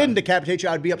 And if I didn't decapitate you,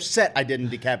 I'd be upset I didn't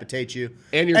decapitate you.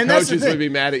 And your that's the coaches thing. would be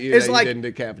mad at you It's that you like, didn't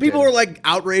decapitate people them. are like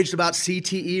outraged about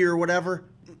CTE or whatever.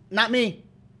 Not me.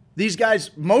 These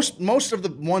guys, most of the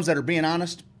ones that are being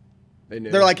honest, They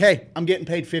knew. they're like, hey, I'm getting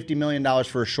paid $50 million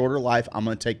for a shorter life. I'm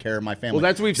going to take care of my family. well,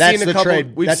 that's we've seen a the couple.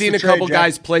 trade. We've That's seen the a couple trade, Jack.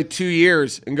 guys play 2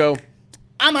 years and go.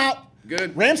 I'm out.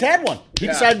 Good. Rams had one. He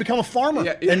Yeah. decided to become a farmer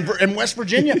in West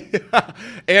Virginia.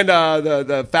 And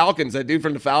the Falcons, that dude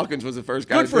from the Falcons was the first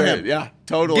guy. Good for to do him. it. Yeah,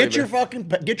 totally.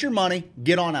 Get your money.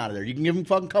 Get on out of there. You can give him a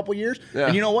fucking couple years. Yeah.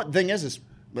 And you know what? The thing is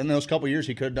in those couple years,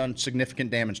 he could have done significant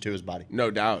damage to his body.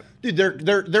 No doubt. Dude,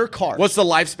 they're cars. What's the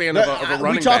lifespan of a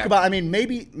running we talk back? about? I mean,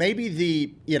 maybe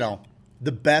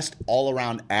the best all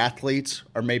around athletes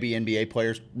or maybe NBA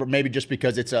players, or maybe just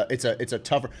because it's a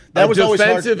tougher. That was always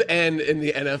hard. defensive end in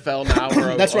the NFL now.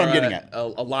 Or That's what I'm or getting at.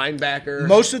 A linebacker.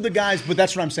 Most of the guys, but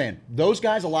that's what I'm saying. Those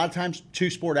guys, a lot of times,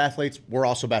 two-sport athletes were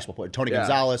also basketball players. Tony Yeah.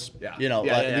 Gonzalez, Yeah.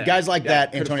 the guys like Yeah.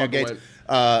 that, Could've Antonio fucking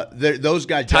Gates. Those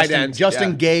guys, Tight ends, Justin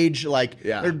yeah. Gage,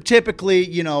 Yeah. they're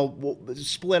typically,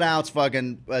 split outs,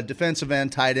 fucking defensive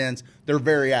end, tight ends. They're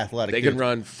very athletic. They dudes. can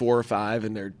run 4 or 5,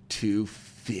 and they're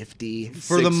 250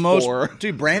 For the most, 6'4".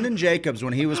 dude, Brandon Jacobs,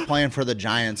 when he was playing for the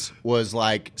Giants, was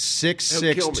like 6'6",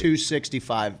 He'll kill me.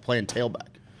 265 playing tailback.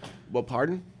 Well,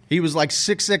 pardon? He was like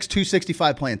 6'6",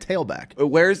 265 playing tailback.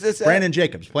 Where is this at? Brandon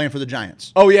Jacobs playing for the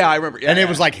Giants. Oh yeah, I remember. Yeah, And it yeah.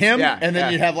 was like him, Yeah, and then yeah.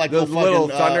 you'd have like the the little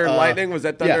fucking, Thunder and Lightning. Was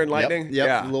that Thunder yeah, and Lightning? Yep.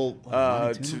 Yeah.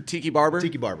 Little Tiki Barber.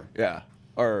 Tiki Barber. Yeah.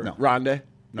 Or No. Rondé.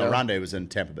 No, Rondé was in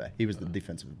Tampa Bay. He was the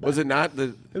defensive back. Was it not the?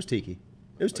 It was Tiki.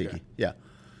 It was Tiki. Yeah.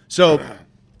 So,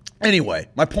 anyway,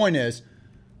 my point is,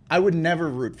 I would never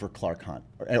root for Clark Hunt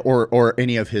or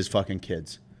any of his fucking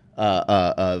kids.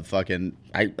 I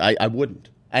wouldn't.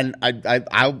 And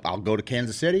I'll go to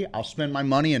Kansas City. I'll spend my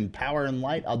money in power and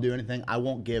light. I'll do anything. I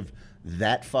won't give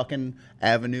that fucking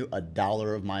avenue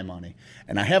 $1 of my money.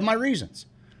 And I have my reasons.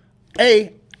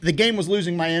 A, the game was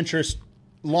losing my interest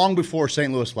long before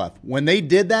St. Louis left. When they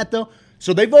did that, though,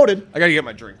 so they voted. I gotta get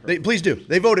my drink. Please do.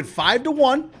 They voted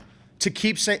 5-1 to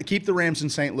keep the Rams in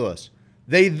St. Louis.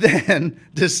 They then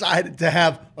decided to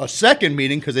have a second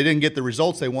meeting because they didn't get the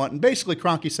results they want. And basically,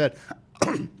 Kroenke said,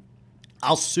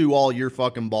 I'll sue all your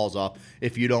fucking balls off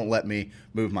if you don't let me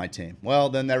move my team. Well,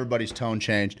 then everybody's tone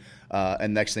changed.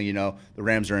 And next thing you know, the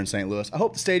Rams are in St. Louis. I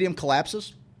hope the stadium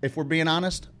collapses, if we're being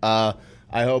honest. I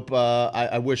hope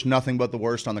I wish nothing but the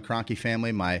worst on the Kroenke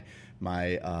family. My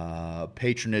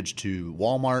patronage to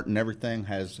Walmart and everything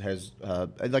has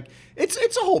like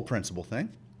it's a whole principle thing.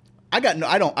 I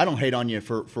don't hate on you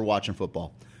for watching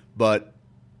football, but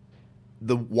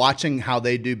the watching how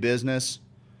they do business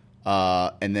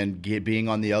and then being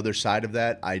on the other side of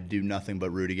that, I do nothing but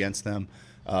root against them.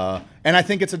 And I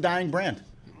think it's a dying brand.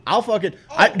 I'll fucking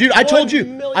I told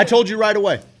you right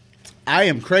away. I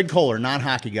am Craig Kohler,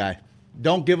 non-hockey guy.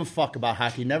 Don't give a fuck about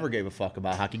hockey. Never gave a fuck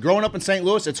about hockey. Growing up in St.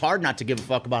 Louis, it's hard not to give a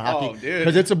fuck about hockey. Oh, dude.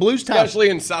 Because it's a blues town. Especially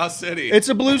in South City. It's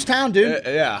a blues town, dude.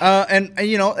 Yeah. And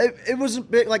you know, it was a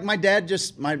bit like my dad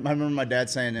I remember my dad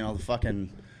saying, you know, the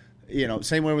fucking, you know,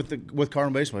 same way with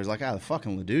Cardinal baseball. He's like, the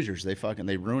fucking Ledugers,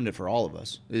 they ruined it for all of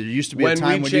us. There used to be when a time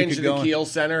we when you changed could to go the Kiel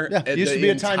Center. yeah, it used to be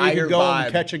a time you could go vibe.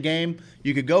 and catch a game.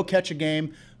 You could go catch a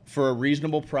game for a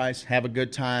reasonable price, have a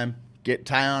good time,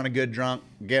 tie on a good drunk,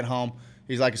 get home.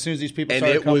 He's like, as soon as these people And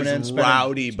started it coming was in, spending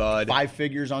rowdy, bud. 5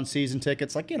 figures on season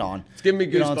tickets, like, get on. It's giving me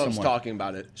Get on goosebumps somewhere. talking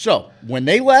about it. So when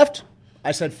they left,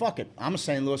 I said, fuck it. I'm a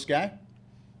St. Louis guy.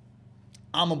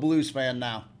 I'm a Blues fan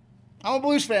now.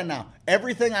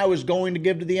 Everything I was going to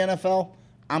give to the NFL,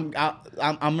 I'm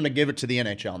going to give it to the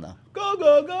NHL now. Go,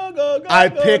 go, go, go, go. I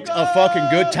go, picked go. a fucking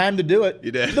good time to do it.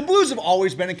 You did. The Blues have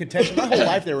always been in contention. My whole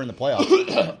life they were in the playoffs.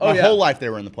 My yeah. whole life they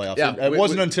were in the playoffs. Yeah, It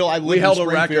wasn't until I we lived held in a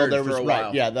Springfield record there was for a right.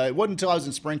 while. Yeah, it wasn't until I was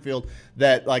in Springfield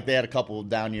that like they had a couple of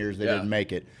down years they Yeah. didn't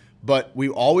make it. But we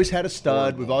always had a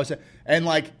stud. We've always had, and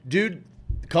like, dude,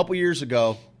 a couple years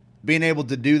ago, being able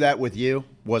to do that with you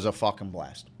was a fucking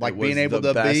blast. Like It was being able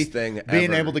the to best thing being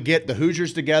ever. able to get the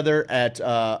Hoosiers together at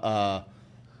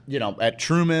at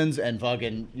Truman's and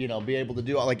fucking, be able to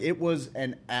do all, like, it was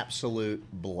an absolute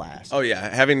blast. Oh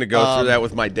yeah, having to go through that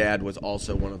with my dad was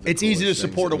also one of the. It's easy to coolest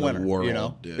support a things in the winner,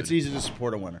 world, dude. It's easy to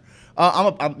support a winner.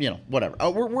 I'm whatever.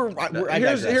 I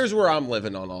digress. Here's where I'm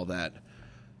living on all that.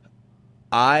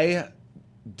 I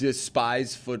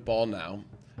despise football now.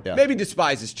 Yeah. Maybe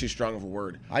despise is too strong of a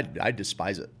word. I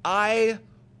despise it. I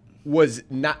was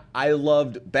not. I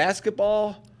loved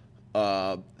basketball,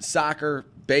 soccer,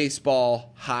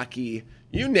 baseball, hockey.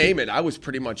 You name it, I was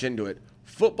pretty much into it.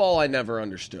 Football, I never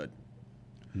understood.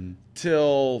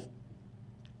 Till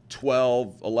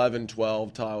 11,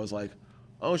 12, till I was like,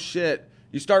 oh shit.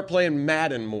 You start playing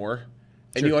Madden more,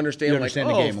 and you understand, the game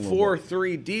a little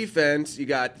 4-3 defense, you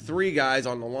got 3 guys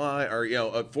on the line,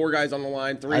 or 4 guys on the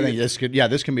line, 3. I think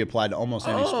this can be applied to almost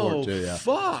any sport too. Yeah.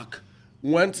 Fuck.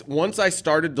 Once I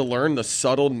started to learn the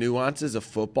subtle nuances of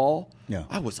football,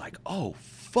 I was like, oh,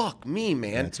 fuck me,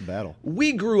 man. Yeah, it's a battle.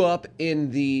 We grew up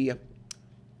in the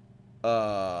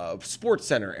Sports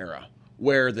Center era,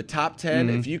 where the top 10,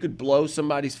 if you could blow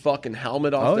somebody's fucking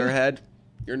helmet off their head,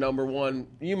 you're number one.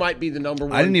 You might be the number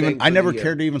one. I never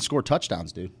cared to even score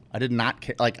touchdowns, dude. I did not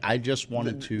care. Like, I just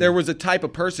wanted to. There was a type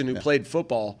of person who played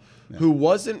football who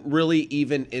wasn't really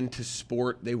even into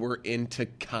sport. They were into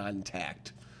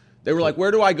contact. They were like, where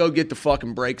do I go get to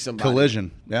fucking break somebody? Collision.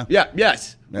 Yeah. Yeah.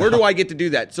 Yes. Where do I get to do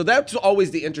that? So that's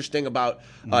always the interesting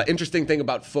thing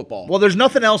about football. Well, there's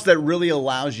nothing else that really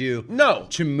allows you No.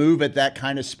 to move at that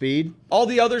kind of speed. All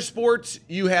the other sports,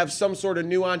 you have some sort of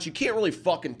nuance. You can't really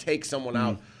fucking take someone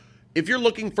out. If you're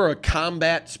looking for a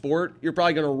combat sport, you're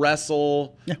probably going to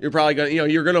wrestle. Yeah. You're probably going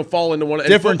to, you're going to fall into one.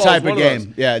 Different type of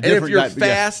game. Yeah. And if you're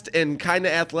fast and kind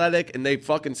of athletic, and they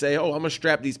fucking say, "Oh, I'm going to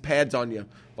strap these pads on you,"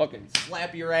 fucking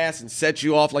slap your ass and set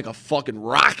you off like a fucking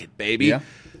rocket, baby. Yeah.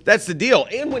 That's the deal.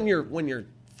 And when you're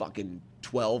fucking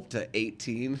 12 to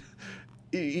 18.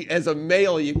 As a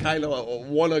male, you kind of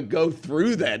want to go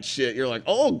through that shit. You're like,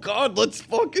 oh, God, let's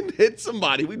fucking hit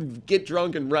somebody. We'd get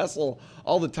drunk and wrestle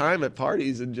all the time at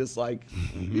parties and just like,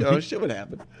 shit would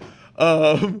happen.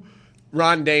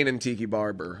 Ron Dane and Tiki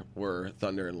Barber were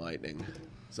Thunder and Lightning.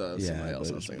 So somebody else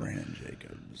I was thinking. Brandon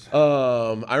Jacobs.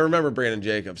 I remember Brandon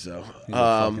Jacobs, though.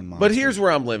 But here's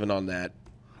where I'm living on that.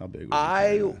 How big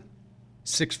was he?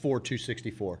 6'4",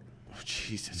 264. Oh,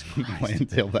 Jesus Christ. Playing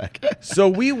tailback. So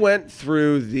we went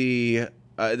through the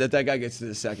that guy gets to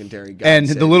the secondary. And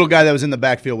the little guy that was in the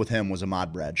backfield with him was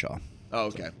Ahmad Bradshaw. Oh,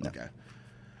 okay. Yeah. Okay.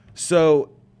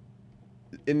 So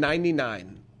in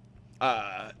 99,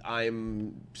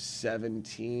 I'm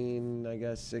 17, I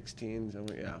guess, 16. So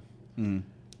yeah.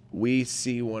 We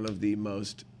see one of the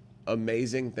most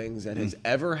amazing things that has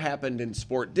ever happened in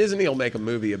sport. Disney will make a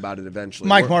movie about it eventually.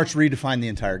 Mike Martz redefined the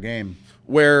entire game.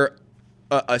 Where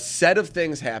a set of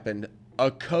things happened.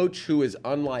 A coach who is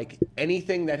unlike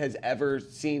anything that has ever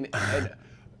seen, and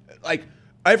like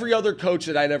every other coach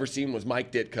that I'd ever seen was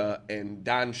Mike Ditka and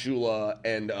Don Shula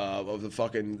and of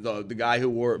the guy who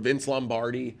wore Vince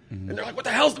Lombardi, and they're like, "What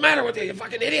the hell's the matter with you, you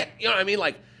fucking idiot?" You know what I mean?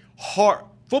 Like, hard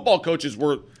football coaches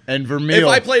were. And Vermeil. If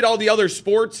I played all the other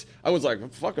sports, I was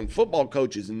like, "Fucking football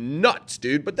coach is nuts,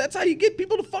 dude." But that's how you get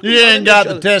people to fucking. You ain't got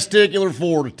the testicular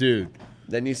fortitude.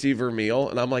 Then you see Vermeil,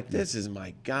 and I'm like, this is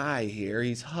my guy here.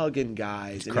 He's hugging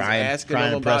guys. And crying, he's asking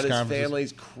them about his family.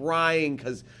 He's crying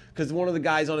because one of the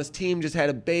guys on his team just had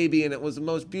a baby, and it was the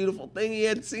most beautiful thing he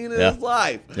had seen in his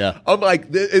life. Yeah. I'm like,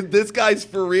 this guy's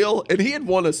for real. And he had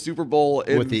won a Super Bowl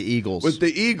with the Eagles.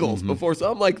 Before.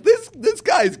 So I'm like, this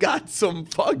guy's got some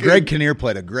fucking... Greg Kinnear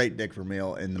played a great Dick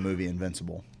Vermeil in the movie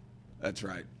Invincible. That's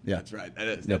right. Yeah. That's right.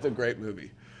 That's a great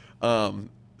movie.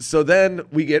 So then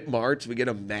we get March. We get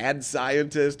a mad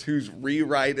scientist who's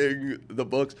rewriting the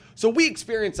books. So we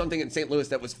experienced something in St. Louis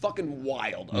that was fucking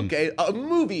wild, okay? A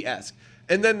movie-esque.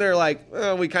 And then they're like,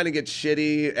 well, we kind of get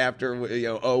shitty after,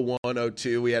 01,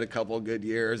 02. We had a couple of good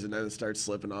years, and then it starts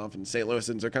slipping off. And St.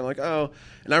 Louisans are kind of like, oh.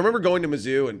 And I remember going to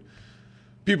Mizzou, and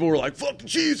people were like, fuck the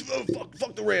Chiefs,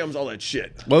 fuck the Rams, all that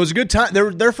shit. Well, it was a good time. They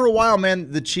were there for a while,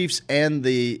 man. The Chiefs and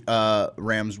the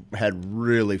Rams had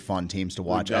really fun teams to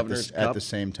watch at the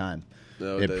same time.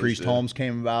 Priest Holmes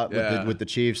came about with the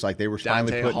Chiefs. Like, they were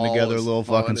finally putting together a little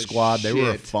fucking squad. They were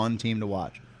a fun team to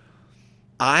watch.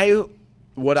 And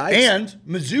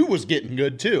Mizzou was getting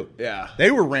good, too. Yeah.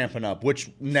 They were ramping up,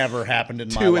 which never happened in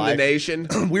my life. Two in the nation.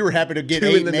 We were happy to get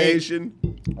 8 in the nation.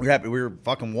 We were happy. We were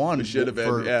fucking one. We should have been.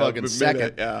 For fucking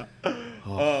second. Yeah.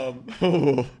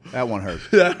 That one hurt.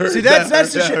 That hurt. See,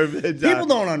 that's the shit. People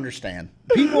don't understand.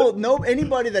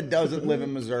 Anybody that doesn't live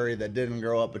in Missouri that didn't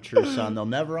grow up a true son, they'll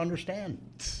never understand.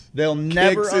 They'll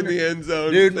never Kicks in the end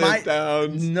zone. Dude,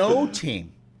 downs. No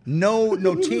team,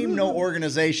 no team, no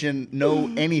organization, no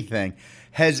anything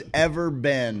has ever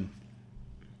been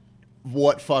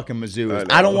what fucking Mizzou is.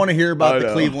 I don't want to hear about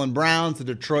the Cleveland Browns, the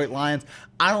Detroit Lions.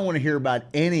 I don't want to hear about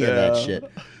any of that shit.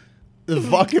 The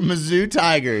fucking Mizzou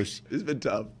Tigers. It's been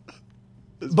tough.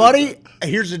 Buddy,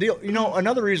 here's the deal.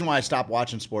 Another reason why I stopped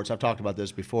watching sports, I've talked about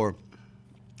this before.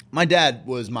 My dad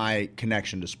was my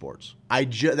connection to sports.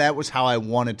 That was how I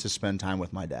wanted to spend time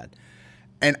with my dad.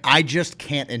 And I just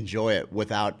can't enjoy it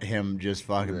without him just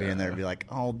fucking being there and be like,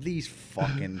 oh, these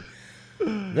fucking...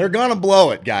 They're going to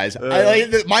blow it, guys.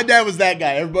 My dad was that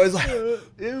guy. Everybody's like,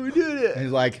 yeah, we did it. And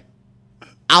he's like,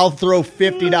 I'll throw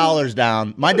 $50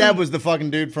 down. My dad was the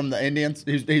fucking dude from the Indians.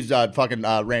 He's fucking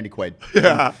Randy Quaid.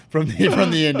 Yeah. From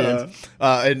the Indians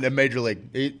in Major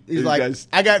League. He's like, guys-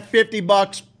 I got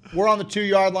 $50. We're on the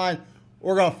 2-yard line.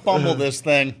 We're going to fumble this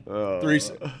thing.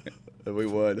 We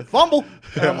would. Fumble.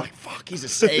 And I'm like, fuck, he's a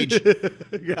sage.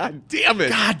 God damn it.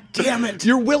 God damn it.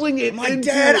 You're willing it. My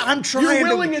dad, I'm trying You're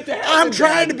willing it to happen. I'm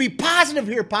trying Dad. to be positive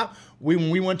here, Pop.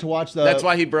 When we went to watch the... That's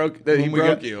why he broke. He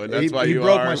broke you, and that's why he you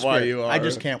broke are. my Why spirit. you are. I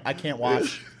just can't. I can't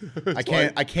watch. I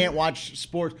can't watch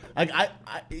sports. I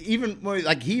even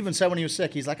like he even said when he was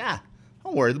sick, he's like,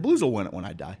 don't worry, the Blues will win it when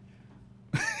I die.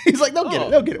 He's like, they'll get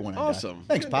it. They'll get it when I die. Awesome.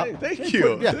 Thanks, Pop. Thank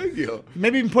you. Yeah. Thank you.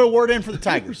 Maybe even put a word in for the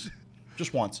Tigers,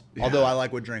 just once. Although I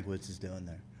like what Drinkwitz is doing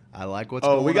there. I like what's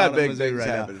going on. We got at big Mizzou things right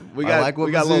now. happening. We I got like what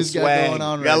we got a little Mizzou's got swag. going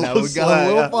on We got right a now. little We got a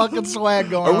little swag. fucking swag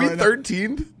going Are on. we right now.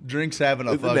 13th? Drink's having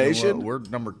a in the fucking. nation? We're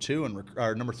number 2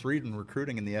 or number 3 in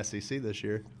recruiting in the SEC this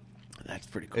year. That's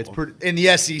pretty cool. It's pretty in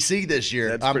the SEC this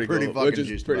year. That's I'm pretty pretty cool, fucking which is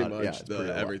juiced pretty about it. much Yeah, it's pretty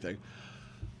wild. everything.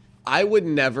 I would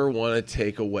never want to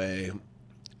take away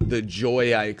the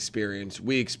joy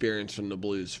we experience from the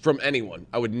Blues, from anyone.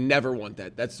 I would never want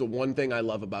that. That's the one thing I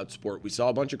love about sport. We saw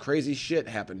a bunch of crazy shit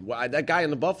happen. That guy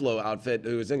in the Buffalo outfit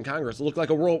who was in Congress looked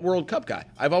like a World Cup guy.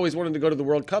 I've always wanted to go to the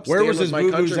World Cup. Where stand was with his my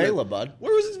countrymen. vuvuzela, bud?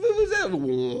 Where was his vuvuzela?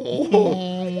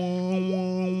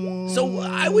 So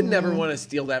I would never want to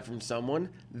steal that from someone.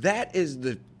 That is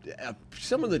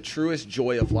some of the truest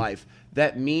joy of life.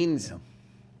 That means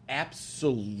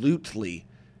absolutely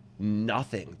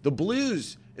nothing. The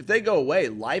Blues, if they go away,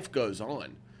 life goes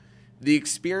on. The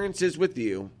experiences with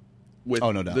you, with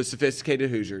no doubt. the sophisticated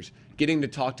Hoosiers, getting to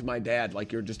talk to my dad,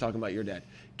 like you were just talking about your dad,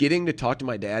 getting to talk to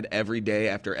my dad every day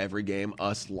after every game,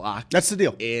 us locked That's the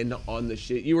deal. in on the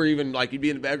shit. You were even like, you'd be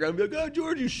in the background and be like, oh,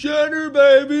 George, you Shanner,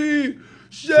 baby.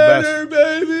 Shanner,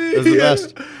 baby. It's the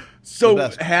best. So The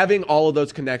best. having all of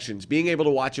those connections, being able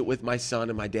to watch it with my son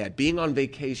and my dad, being on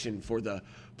vacation for the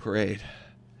parade.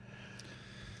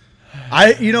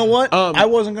 You know what? I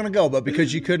wasn't gonna go, but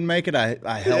because you couldn't make it, I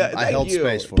held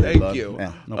space for you. Thank bud. you.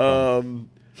 Yeah, no problem.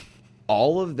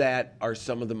 All of that are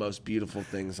some of the most beautiful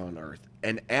things on earth.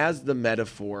 And as the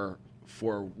metaphor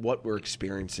for what we're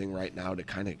experiencing right now, to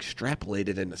kind of extrapolate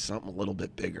it into something a little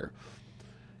bit bigger,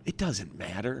 it doesn't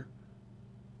matter.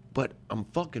 But I'm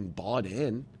fucking bought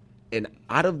in. And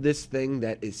out of this thing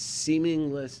that is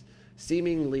seemingly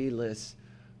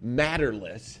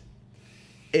matterless,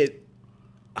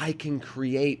 I can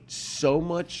create so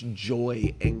much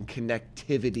joy and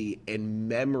connectivity and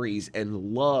memories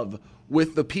and love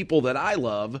with the people that I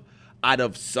love out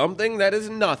of something that is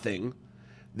nothing,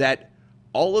 that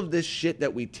all of this shit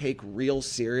that we take real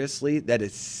seriously that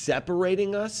is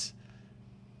separating us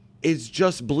is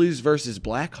just Blues versus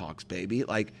Blackhawks, baby.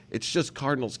 Like, it's just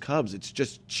Cardinals Cubs. It's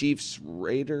just Chiefs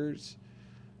Raiders,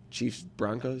 Chiefs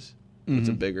Broncos. It's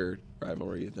a bigger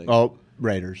rivalry, you think? Oh,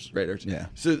 Raiders. Yeah.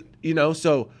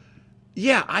 Yeah.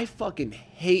 Yeah, I fucking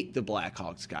hate the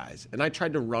Blackhawks guys. And I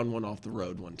tried to run one off the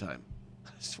road one time.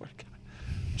 I swear to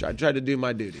God. Tried to do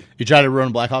my duty. You tried to run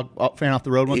a Blackhawk fan off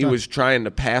the road one He time? was trying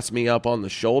to pass me up on the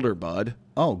shoulder, bud.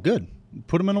 Oh, good.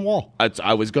 Put him in a wall.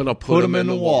 I was going to put him in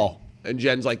the wall. wall. And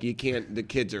Jen's like, you can't, the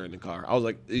kids are in the car. I was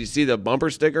like, you see the bumper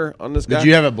sticker on this guy? Did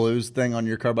you have a Blues thing on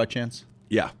your car by chance?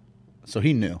 Yeah. So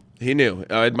he knew. He knew.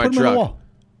 I had my Put him in truck. the wall.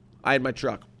 I had my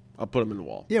truck. I'll put him in the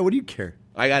wall. Yeah, what do you care?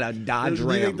 I got a Dodge You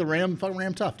Ram. think the Ram fucking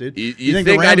Ram tough, dude? You the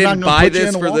think I Ram's didn't not gonna buy put you in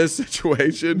this the for wall? this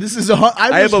situation? This is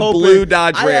I have a blue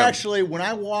Dodge I Ram. actually, when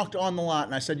I walked on the lot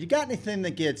and I said, "You got anything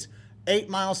that gets 8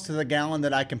 miles to the gallon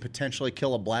that I can potentially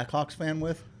kill a Blackhawks fan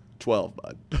with?" 12,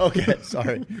 bud. Okay,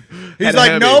 sorry. Had He's a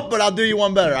like, heavy. "Nope, but I'll do you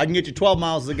one better. I can get you 12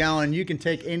 miles to the gallon, and you can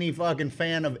take any fucking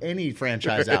fan of any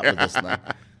franchise out with this thing."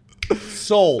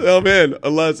 Sold. Oh man,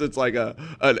 unless it's like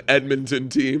an Edmonton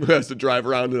team who has to drive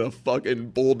around in a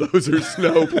fucking bulldozer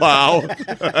snowplow.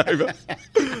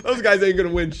 Those guys ain't gonna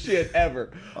win shit ever.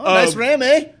 Oh, nice Ram,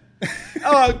 eh?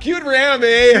 Oh, cute Ram,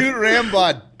 eh? Cute Ram,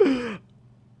 bud.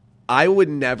 I would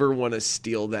never want to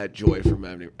steal that joy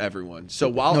from everyone. So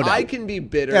while No doubt. I can be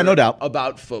bitter Yeah, no doubt.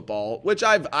 about football, which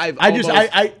I'm I'm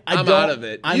out of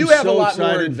it. You have a lot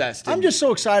more invested. I'm just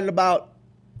so excited about.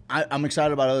 I'm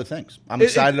excited about other things. I'm It-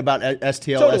 excited about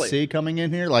STLSC Totally. coming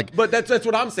in here. Like, But that's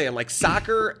what I'm saying. Like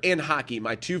soccer and hockey,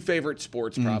 my two favorite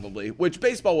sports probably. Which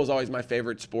baseball was always my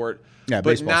favorite sport. yeah,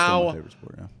 but baseball's now still my favorite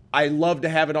sport. Yeah. I love to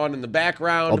have it on in the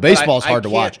background. Oh, but baseball's I hard to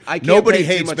can't- watch. I can't Nobody pay too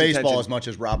hates much baseball attention. as much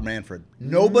as Rob Manfred.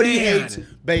 Nobody Man. hates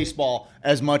baseball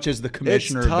as much as the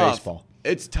commissioner It's tough. of baseball.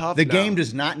 It's tough. The now. game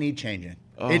does not need changing.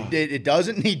 It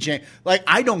doesn't need change. Like,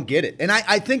 I don't get it. And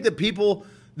I think that people,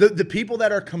 the people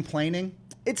that are complaining,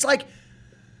 it's like,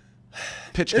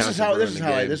 pitch this counts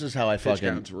is how I pitch fucking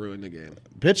counts ruin the game.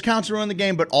 pitch counts ruin the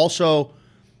game, but also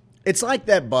it's like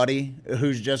that buddy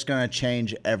who's just going to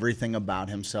change everything about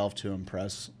himself to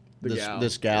impress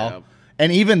this gal. Yeah.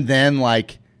 And even then,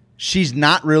 like, she's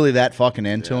not really that fucking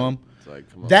into him. It's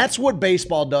like, come on. That's what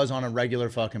baseball does on a regular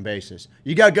fucking basis.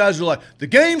 You got guys who are like, the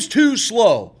game's too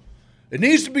slow. It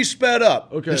needs to be sped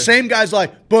up. Okay. The same guy's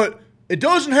like, but it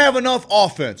doesn't have enough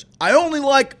offense. I only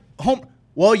like home.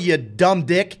 Well, you dumb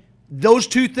dick. Those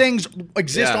two things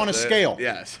exist on a scale.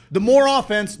 Yes. The more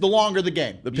offense, the longer the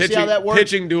game. You see how that works?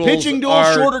 Pitching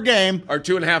duels shorter game. Are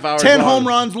 2.5 hours 10 long. home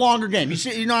runs, longer game.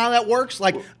 You know how that works?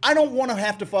 Like, I don't want to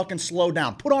have to fucking slow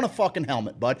down. Put on a fucking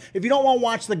helmet, bud. If you don't want to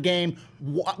watch the game,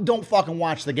 don't fucking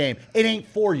watch the game. It ain't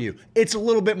for you. It's a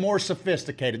little bit more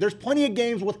sophisticated. There's plenty of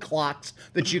games with clocks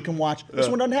that you can watch. This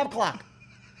one doesn't have a clock.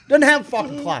 Doesn't have a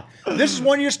fucking clock. This is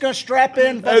one you're just going to strap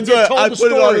in. That's Get what told I the put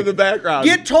story. it on in the background.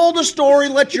 Get told the story.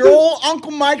 Let your old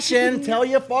Uncle Mike Shannon tell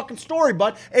you a fucking story,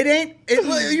 bud. It ain't.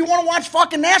 You want to watch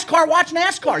fucking NASCAR? Watch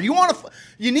NASCAR.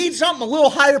 You need something a little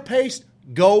higher paced?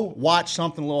 Go watch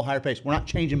something a little higher paced. We're not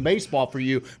changing baseball for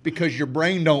you because your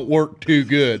brain don't work too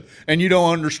good and you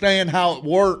don't understand how it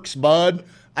works, bud.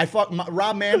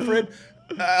 Rob Manfred.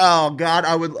 Oh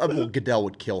God, Goodell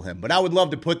would kill him, but I would love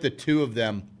to put the two of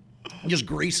them. Just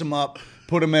grease them up,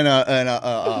 put them in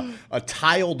a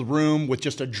tiled room with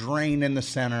just a drain in the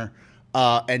center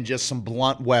and just some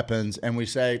blunt weapons, and we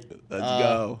say, Let's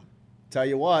go. Tell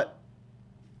you what,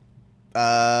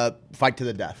 fight to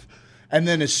the death. And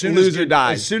then as soon Loser as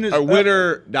dies. A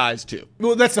winner dies too.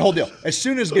 well, that's the whole deal. As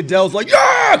soon as Goodell's like,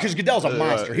 yeah, because Goodell's a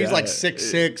monster. He's like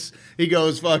 6'6". He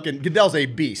goes fucking. Goodell's a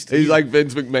beast. He's like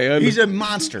Vince McMahon. He's a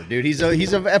monster, dude. He's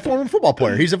a former football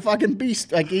player. He's a fucking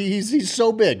beast. Like he's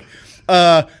so big.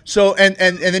 So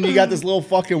then you got this little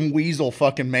fucking weasel,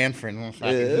 fucking Manfred. He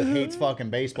hates fucking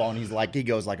baseball, and he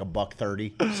goes like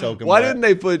 $1.30. Soaking Why wet. didn't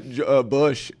they put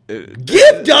Bush?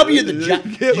 Give W the job?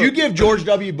 You give George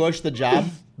W. Bush the job,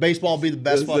 baseball will be the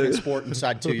best fucking sport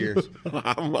inside 2 years.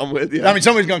 I'm with you. I mean,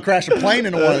 somebody's gonna crash a plane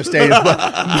into one of the stadiums,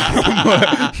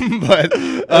 but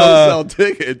sell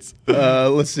tickets.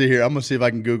 let's see here. I'm gonna see if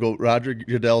I can Google Roger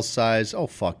Goodell's size. Oh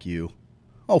fuck you.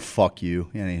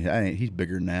 Yeah, he's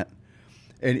bigger than that.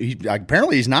 And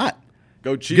apparently he's not.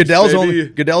 Go Chiefs, Goodell's baby.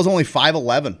 Goodell's only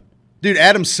 5'11". Dude,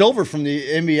 Adam Silver from the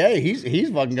NBA, he's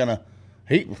fucking gonna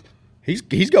he's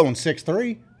going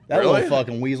 6'3". That Really? little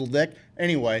fucking weasel dick.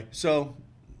 Anyway, so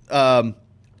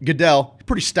Goodell,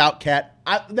 pretty stout cat.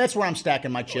 That's where I'm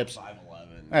stacking my chips. 5'11".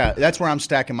 Yeah, that's where I'm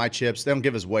stacking my chips. They don't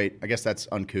give his weight. I guess that's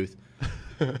uncouth.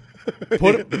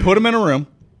 Put him in a room.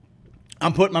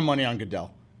 I'm putting my money on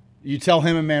Goodell. You tell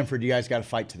him and Manfred, you guys got to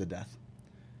fight to the death.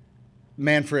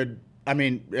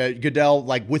 Goodell,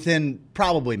 like within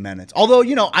probably minutes. Although,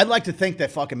 I'd like to think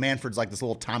that fucking Manfred's like this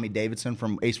little Tommy Davidson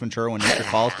from Ace Ventura when Nature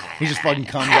Calls. He just fucking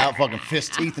comes out, fucking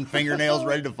fist, teeth, and fingernails,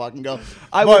 ready to fucking go.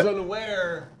 I was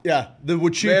unaware. Yeah, the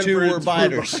two were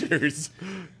biters.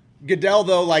 Goodell,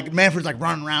 though, like Manfred's like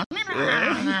running around,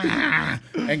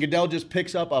 and Goodell just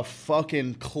picks up a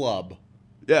fucking club.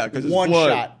 Yeah, because it's One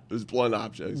blunt. shot. It's blunt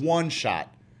objects. One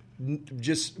shot,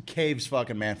 just caves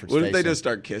fucking Manfred's What face. if they in. just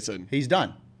start kissing? He's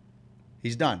done.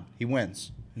 He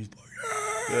wins. He's like,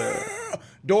 yeah.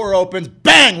 Door opens,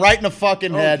 bang, right in the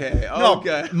fucking head.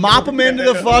 Okay. Mop him into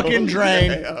the fucking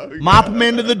drain. Okay. Mop him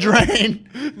into the drain.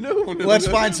 No. Let's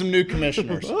find some new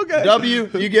commissioners. Okay.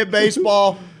 W, you get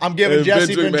baseball. I'm giving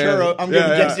Jesse Vince McMahon. Ventura. I'm giving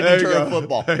Jesse there you Ventura go.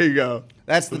 football. There you go.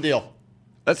 That's the deal.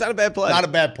 That's not a bad play. Not a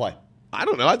bad play. I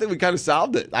don't know. I think we kind of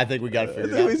solved it. I think we got to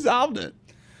figure we it solved it.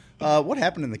 out. What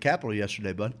happened in the Capitol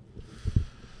yesterday, bud?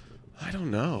 I don't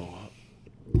know.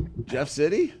 Jeff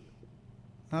City?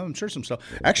 I'm sure some stuff.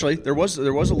 Actually, there was a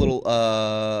little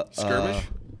Skirmish?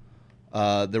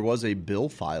 There was a bill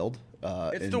filed.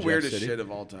 It's in the Jeff weirdest City. shit of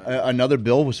all time. Another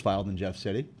bill was filed in Jeff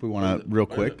City. If we want to, real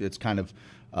quick, What is it? it's kind of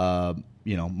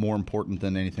more important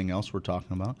than anything else we're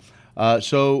talking about.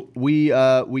 So we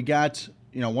got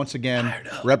once again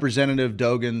Representative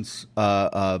Dogan's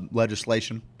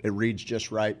legislation. It reads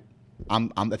just right. I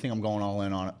think I'm going all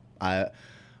in on it.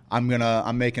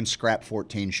 I'm making scrap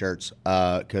 14 shirts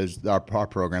because our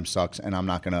program sucks, and I'm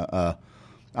not gonna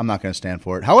stand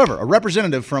for it. However, a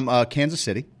representative from Kansas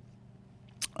City,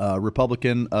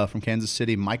 Republican from Kansas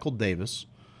City, Michael Davis,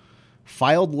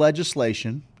 filed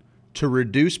legislation to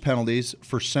reduce penalties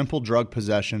for simple drug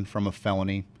possession from a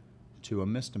felony to a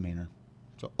misdemeanor.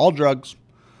 So all drugs.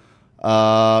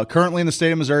 Currently in the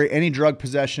state of Missouri, any drug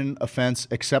possession offense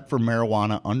except for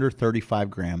marijuana under 35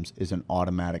 grams is an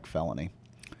automatic felony.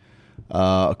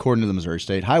 According to the Missouri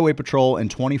State Highway Patrol, in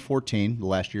 2014, the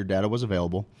last year data was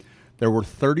available, there were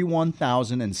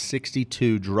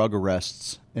 31,062 drug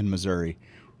arrests in Missouri,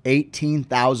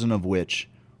 18,000 of which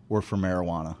were for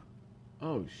marijuana.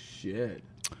 Oh, shit.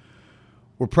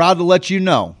 We're proud to let you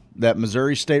know that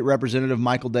Missouri State Representative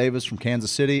Michael Davis from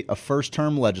Kansas City, a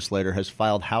first-term legislator, has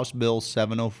filed House Bill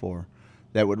 704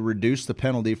 that would reduce the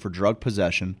penalty for drug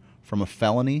possession from a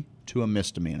felony to a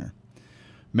misdemeanor.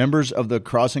 Members of the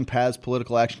Crossing Paths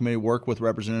Political Action Committee work with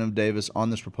Representative Davis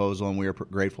on this proposal, and we are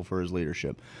grateful for his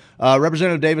leadership.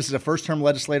 Representative Davis is a first-term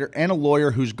legislator and a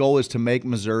lawyer whose goal is to make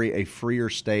Missouri a freer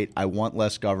state. I want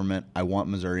less government. I want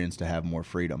Missourians to have more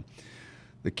freedom.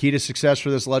 The key to success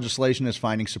for this legislation is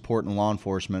finding support in law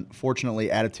enforcement.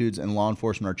 Fortunately, attitudes in law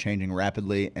enforcement are changing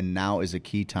rapidly, and now is a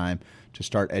key time to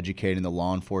start educating the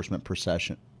law enforcement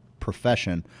profession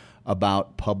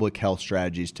about public health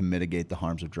strategies to mitigate the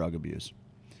harms of drug abuse.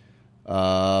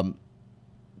 Okay,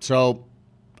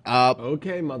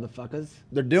 motherfuckers.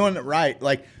 They're doing it right.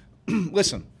 Like,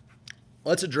 listen,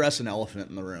 let's address an elephant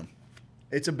in the room.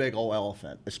 It's a big old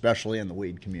elephant, especially in the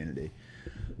weed community.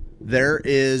 There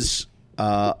is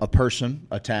a person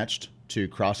attached to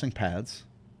Crossing Paths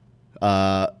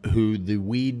who the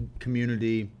weed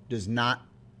community does not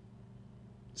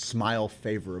smile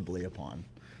favorably upon.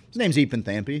 His name's Ethan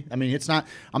Thampy. I mean,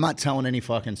 I'm not telling any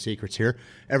fucking secrets here.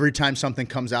 Every time something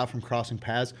comes out from Crossing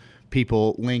Paths,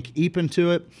 people link Ethan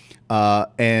to it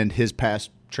and his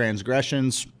past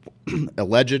transgressions,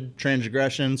 alleged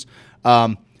transgressions.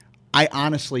 I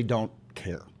honestly don't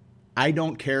care. I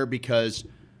don't care because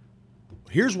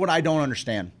here's what I don't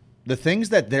understand. The things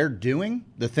that they're doing,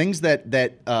 the things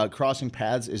that Crossing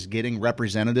Paths is getting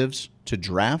representatives to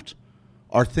draft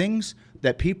are things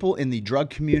that people in the drug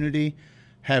community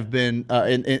have been,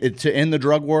 to end the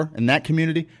drug war in that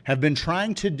community, have been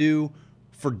trying to do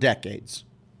for decades.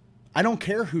 I don't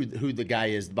care who the guy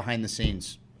is behind the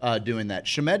scenes doing that.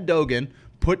 Shamed Dogan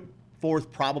put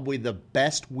forth probably the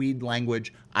best weed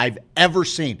language I've ever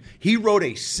seen. He wrote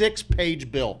a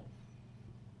 6-page bill.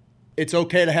 It's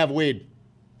okay to have weed.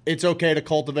 It's okay to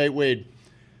cultivate weed.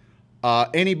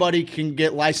 Anybody can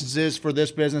get licenses for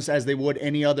this business as they would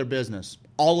any other business.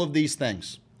 All of these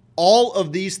things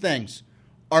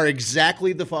are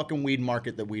exactly the fucking weed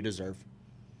market that we deserve.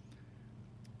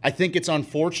 I think it's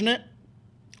unfortunate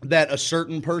that a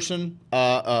certain person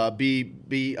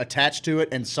be attached to it,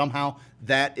 and somehow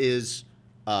that is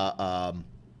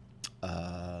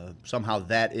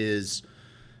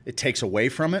it takes away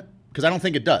from it, because I don't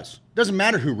think it does. It doesn't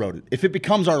matter who wrote it. If it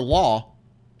becomes our law,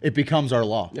 it becomes our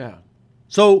law. Yeah.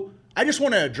 So I just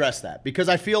want to address that, because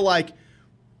I feel like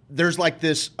there's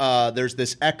this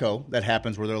echo that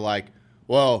happens where they're like,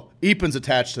 well, Epan's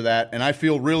attached to that, and I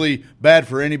feel really bad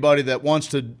for anybody that wants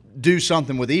to do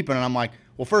something with Epan. And I'm like,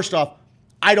 well, first off,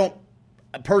 I don't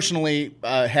personally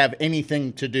have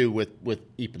anything to do with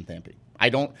Ethan Thampy. I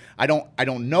don't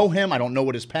know him. I don't know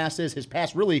what his past is. His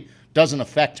past really doesn't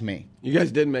affect me. You guys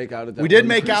did make out at that. We did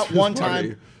make out one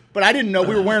time, but I didn't know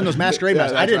we were wearing those masquerade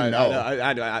masks. I didn't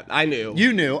know. I knew.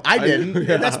 You knew. I didn't.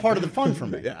 Yeah. That's part of the fun for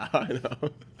me. Yeah, I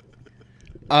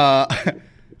know.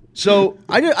 So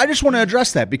I just want to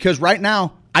address that, because right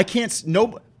now I can't.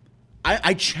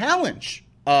 I challenge.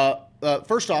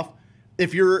 First off,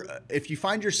 if you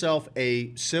find yourself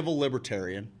a civil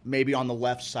libertarian, maybe on the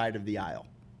left side of the aisle,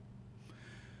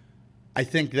 I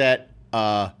think that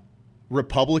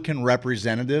Republican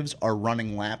representatives are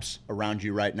running laps around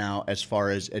you right now as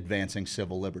far as advancing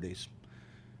civil liberties.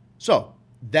 So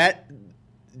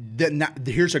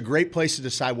here's a great place to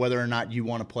decide whether or not you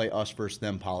want to play us versus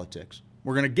them politics.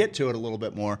 We're going to get to it a little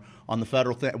bit more on the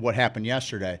federal what happened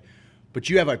yesterday. But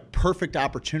you have a perfect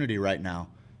opportunity right now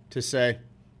to say,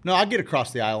 no, I'll get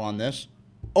across the aisle on this.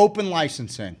 Open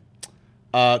licensing.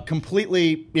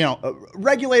 Completely,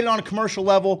 regulated on a commercial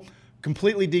level,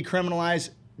 completely decriminalized,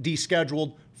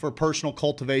 descheduled for personal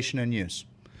cultivation and use.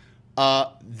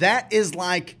 That is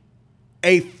like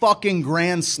a fucking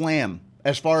grand slam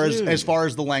as far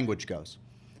as the language goes.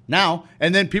 Now,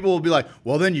 and then people will be like,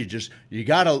 well, then you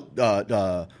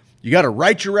gotta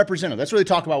write your representative. That's what they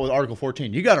talk about with Article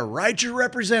 14. You gotta write your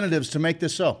representatives to make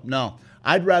this so. No,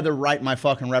 I'd rather write my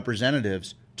fucking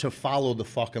representatives to follow the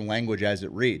fucking language as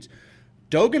it reads.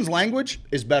 Dogan's language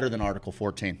is better than Article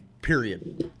 14,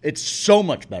 period. It's so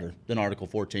much better than Article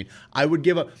 14. I would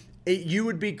give you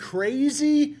would be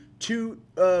crazy to,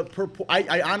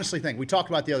 I honestly think, we talked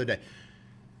about it the other day,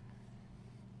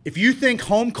 if you think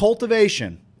home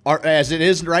cultivation, as it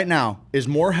is right now, is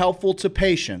more helpful to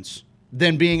patients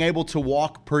than being able to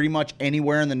walk pretty much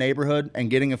anywhere in the neighborhood and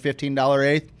getting a $15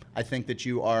 eighth, I think that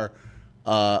you are.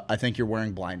 I think you're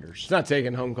wearing blinders. It's not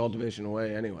taking home cultivation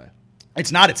away anyway.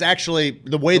 It's not. It's actually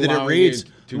the way that it Allowing reads. you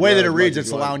The to way grow that it as much reads, as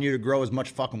it's you want. allowing you to grow as much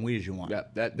fucking weed as you want.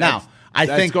 Yeah, Now, I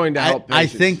that's think going to help I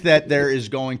patients. think that there is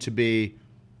going to be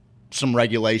some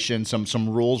regulation, some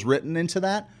rules written into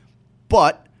that.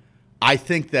 But I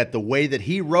think that the way that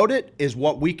he wrote it is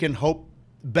what we can hope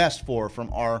best for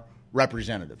from our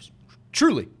representatives.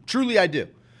 Truly, I do.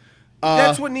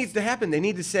 That's what needs to happen. They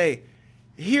need to say,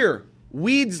 here,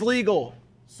 weed's legal.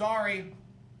 Sorry.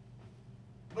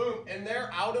 Boom. And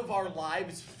they're out of our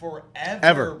lives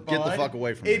forever. Get the bud. fuck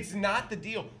away from me. It's not the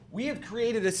deal. We have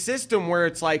created a system where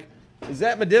it's like, is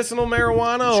that medicinal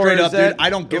marijuana? Straight or up, is that, dude, I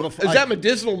don't give a fuck. Is that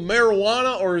medicinal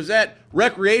marijuana or is that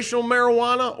recreational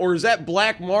marijuana or is that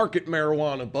black market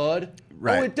marijuana, bud?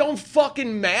 Right. Oh, it don't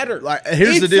fucking matter.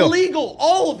 Here's the deal. It's legal.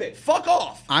 All of it. Fuck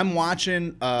off. I'm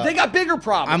watching. They got bigger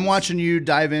problems. I'm watching you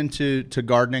dive into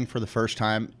gardening for the first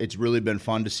time. It's really been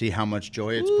fun to see how much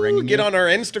joy it's bringing. Get you. on our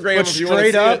Instagram But if you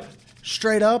want to see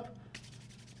straight up,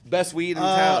 Best weed in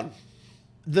town.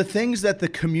 the things that the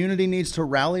community needs to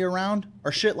rally around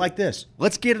are shit like this.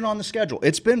 Let's get it on the schedule.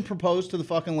 It's been proposed to the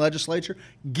fucking legislature.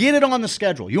 Get it on the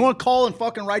schedule. You want to call and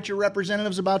fucking write your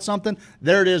representatives about something?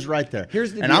 There it is right there.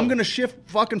 Here's the and deal. I'm going to shift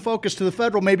fucking focus to the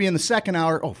federal maybe in the second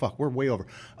hour. Oh, fuck, we're way over.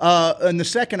 In the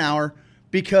second hour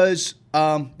because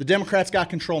the Democrats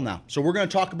got control now. So we're going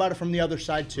to talk about it from the other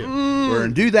side too. We're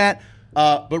going to do that.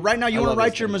 But right now, you want to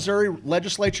write your Missouri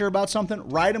legislature about something?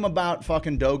 Write them about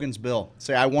fucking Dogan's bill.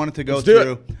 Say, I want it to go do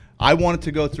through. I want it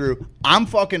to go through. I'm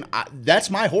fucking. That's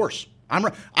my horse.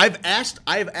 I've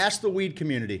asked the weed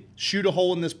community, shoot a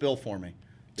hole in this bill for me.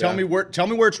 Tell me where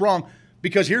it's wrong.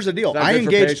 Because here's the deal. Not I good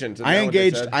for engaged. patients, isn't I that what they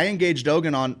engaged. said? I engaged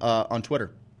Dogan on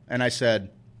Twitter, and I said,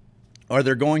 "Are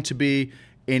there going to be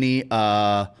any?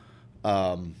 Are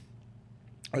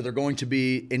there going to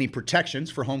be any protections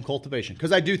for home cultivation?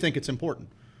 Because I do think it's important."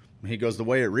 He goes, "The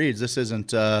way it reads, this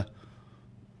isn't.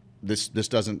 This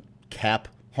doesn't cap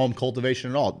home cultivation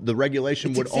at all. The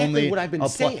regulation It's would exactly only what I've been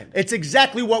apply." saying. It's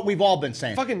exactly what we've all been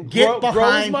saying. Fucking get grow as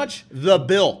behind much? the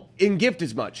bill. In gift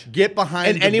as much. Get behind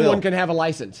And the anyone bill. can have a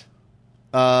license.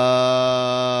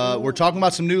 We're talking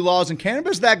about some new laws in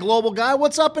cannabis. That global guy,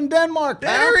 what's up in Denmark,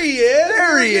 pal? There he is.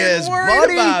 There he We're is, getting worried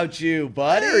buddy. about you,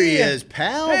 buddy. There he is,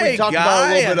 pal. Hey, We talked guy. about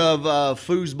a little bit of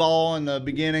foosball in the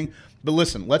beginning, but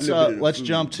listen, let's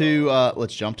jump to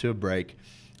a break.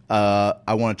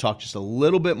 I want to talk just a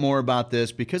little bit more about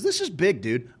this because this is big,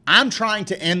 dude. I'm trying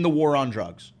to end the war on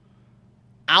drugs.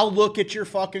 I'll look at your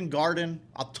fucking garden.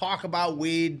 I'll talk about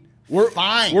weed.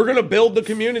 Fine. We're gonna build the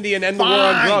community and end the war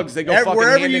on Fine. drugs. They go fucking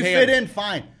wherever hand you in fit hand. in.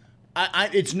 Fine.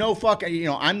 It's no fucking. You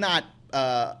know, I'm not.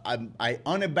 I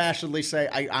unabashedly say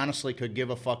I honestly could give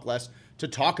a fuck less to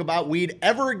talk about weed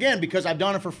ever again because I've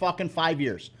done it for fucking 5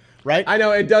 years. Right? I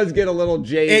know it does get a little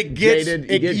jaded.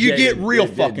 You get real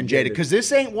fucking jaded because this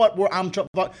ain't what I'm talking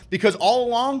about. Because all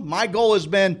along, my goal has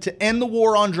been to end the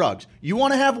war on drugs. You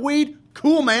want to have weed?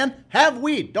 Cool, man. Have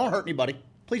weed. Don't hurt anybody.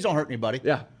 Please don't hurt anybody.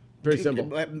 Yeah, very simple.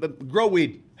 Grow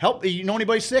weed. Help. You know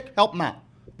anybody sick? Help them out.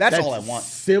 That's all I want.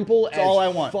 Simple That's as all I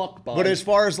want. fuck, bud. But as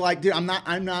far as like, dude, I'm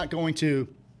not going to.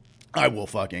 I will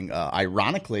fucking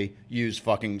ironically use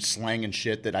fucking slang and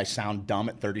shit that I sound dumb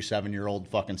at 37-year-old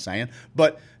fucking saying.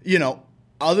 But you know,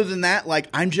 other than that, like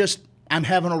I'm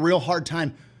having a real hard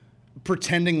time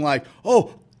pretending like,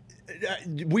 oh,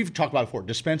 we've talked about it before.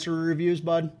 Dispensary reviews,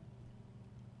 bud.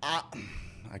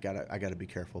 I gotta be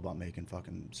careful about making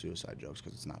fucking suicide jokes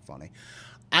because it's not funny.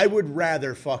 I would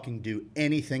rather fucking do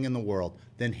anything in the world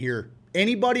than hear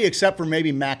anybody except for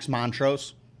maybe Max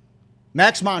Montrose.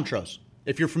 Max Montrose,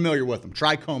 if you're familiar with him,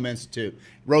 Trichome Institute,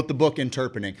 wrote the book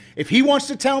Interpreting. If he wants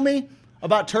to tell me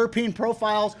about terpene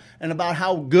profiles and about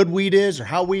how good weed is or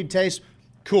how weed tastes,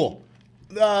 cool.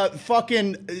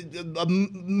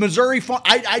 Missouri Farm.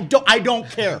 I don't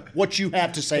care what you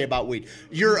have to say about weed.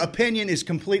 Your opinion is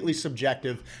completely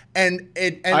subjective, and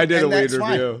I did a weed that's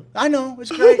fine. review. I know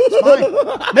it's great. It's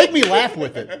fine. Make me laugh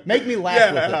with it. Make me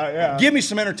laugh with it. Yeah. Give me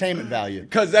some entertainment value.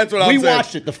 Because that's what I'm We saying.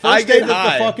 watched it the I first day get that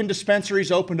high. the fucking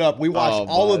dispensaries opened up. We watched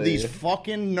Oh, all of buddy. these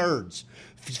fucking nerds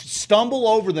stumble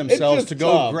over themselves just to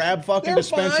go tough. grab fucking They're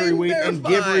dispensary fine. weed They're and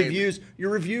give fine. reviews.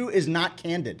 Your review is not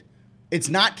candid. It's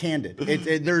not candid.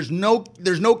 There's no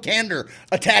candor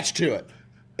attached to it.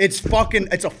 It's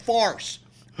a farce.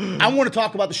 I want to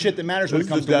talk about the shit that matters when This it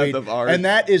comes is to the death weed, of art. and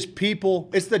that is people.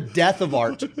 It's the death of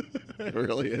art. It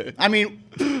really is. I mean,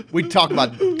 we talk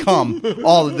about cum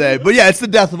all the day, but yeah, it's the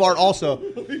death of art also.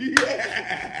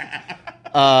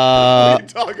 We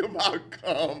talk about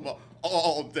cum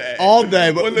all day. All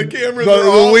day, but when the cameras but are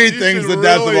the off, weed you thing's should the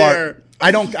death of really art. hear.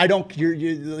 I don't.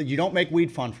 You don't make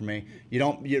weed fun for me. You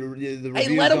don't. The Hey, reviews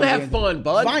let them don't have do it. fun,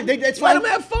 bud. Fine, it's Let fine.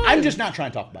 them have fun. I'm just not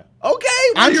trying to talk about it. Okay,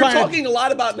 well, I'm you're trying to- talking a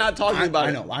lot about not talking about I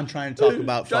it. know. I'm trying to talk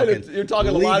about Trying to- fucking. you're talking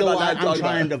a lot about not I'm talking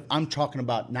trying about to. I'm talking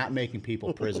about not making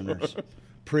people prisoners.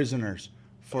 Prisoners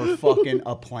for fucking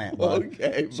a plant. Bud.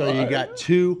 Okay, So you bud. got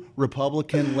 2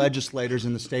 Republican legislators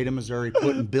in the state of Missouri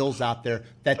putting bills out there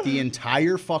that the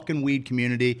entire fucking weed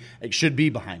community should be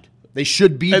behind. They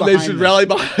should be And behind they should this. rally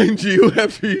behind you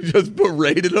after you just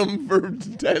berated them for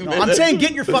 10 minutes. I'm saying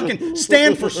get your fucking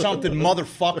stand for something,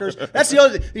 motherfuckers. That's the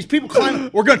other thing. These people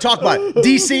climbing. We're going to talk about it.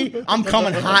 DC, I'm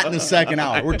coming hot in the second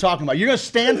hour. We're talking about it. You're going to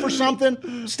stand for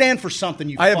something? Stand for something,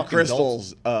 you I have fucking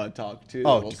Crystal's talk too.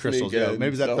 Oh, We'll Crystal's, sneak yeah. in Maybe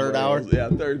it's that third somewhere hour? else. Yeah,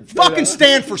 third. Fucking hour.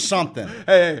 stand for something.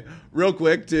 Hey, real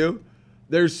quick too.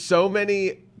 There's so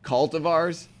many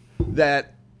cultivars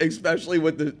that, especially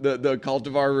with the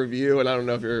cultivar review, and I don't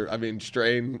know if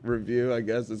strain review, I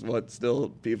guess is what still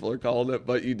people are calling it,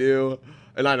 but you do,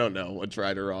 and I don't know what's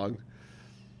right or wrong.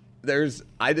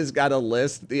 I just got a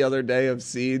list the other day of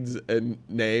seeds and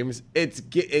names.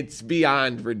 It's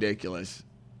beyond ridiculous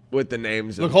with the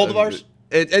names. The cultivars?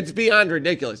 It's beyond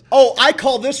ridiculous. Oh, I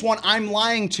call this one I'm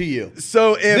lying to you.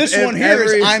 So This one here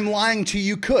is I'm lying to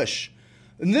you Kush.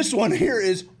 And this one here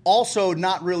is also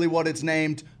not really what it's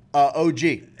named, OG.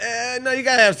 No, you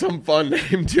gotta have some fun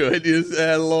name to it. You just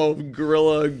add a little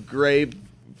gorilla, grape,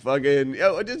 fucking.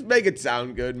 Just make it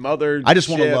sound good. Mother. I just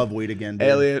want to Chip, love weed again, dude.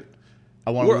 Elliot.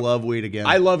 I want to love weed again.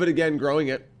 I love it again growing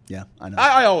it. Yeah, I know.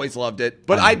 I always loved it,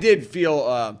 but I know. I did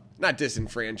feel not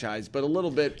disenfranchised, but a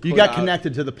little bit. You put got out.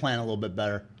 connected to the plant a little bit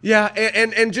better. Yeah,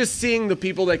 and just seeing the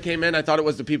people that came in, I thought it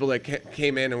was the people that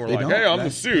came in and were They like, don't. "Hey, I'm the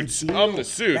That's suits. deal. I'm the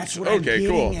suits." That's what I'm Okay, getting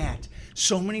cool. at.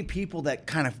 So many people that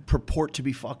kind of purport to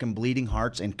be fucking bleeding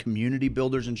hearts and community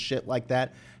builders and shit like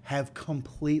that have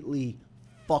completely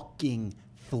fucking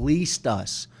fleeced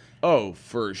us. Oh,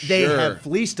 for sure. They have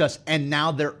fleeced us, and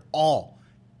now they're all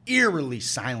eerily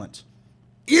silent.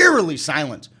 Eerily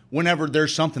silent whenever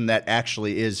there's something that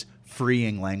actually is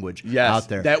freeing language Yes, out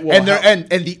there. that will and, help.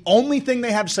 and the only thing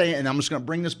they have to say, and I'm just going to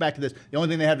bring this back to this, the only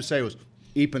thing they had to say was,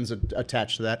 EPIN's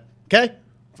attached to that. Okay?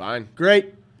 Fine.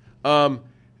 Great.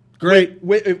 Great.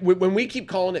 When we keep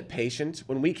calling it patience,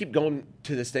 when we keep going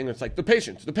to this thing, it's like the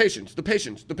patience, the patience, the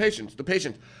patience, the patience, the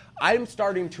patience. I'm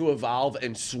starting to evolve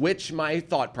and switch my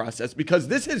thought process because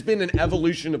this has been an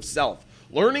evolution of self.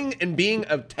 Learning and being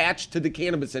attached to the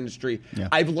cannabis industry, Yeah.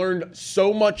 I've learned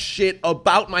so much shit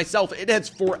about myself. It has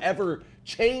forever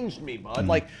changed me, bud.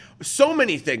 Like so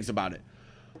many things about it.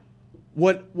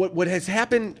 What has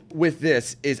happened with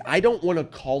this is I don't want to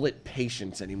call it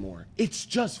patience anymore. It's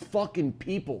just fucking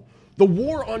people. The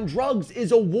war on drugs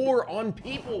is a war on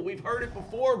people. We've heard it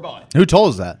before, bud. Who told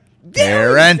us that?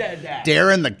 Darren said that.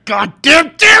 Darren, the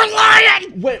goddamn Darren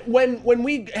lion. When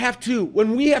we have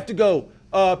to go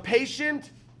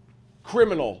patient,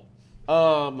 criminal,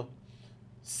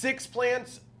 6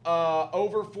 plants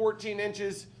over 14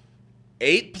 inches,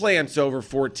 8 plants over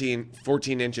 14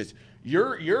 inches.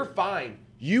 You're fine.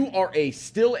 You are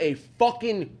still a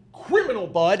fucking criminal,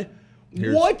 bud.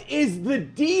 What is the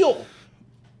deal?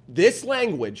 This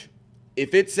language,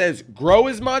 if it says grow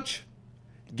as much,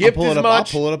 gift pull it as up. I'll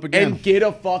much, pull it up again. and get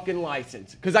a fucking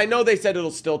license. Because I know they said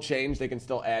it'll still change. They can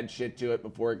still add shit to it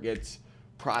before it gets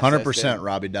processed. 100%,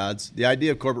 Robbie Dodds. The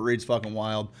idea of corporate weed's fucking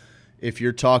wild. If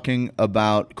you're talking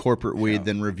about corporate weed,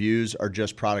 then reviews are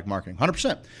just product marketing.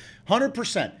 100%.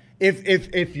 100%.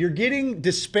 If you're getting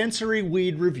dispensary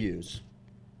weed reviews,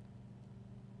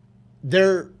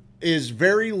 there is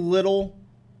very little.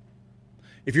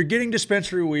 If you're getting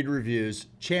dispensary weed reviews,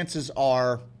 chances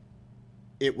are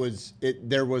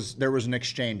there was an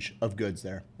exchange of goods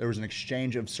there. There was an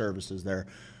exchange of services there.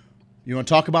 You want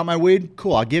to talk about my weed?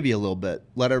 Cool, I'll give you a little bit.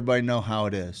 Let everybody know how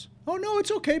it is. Oh no,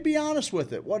 it's okay. Be honest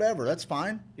with it. Whatever, that's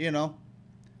fine.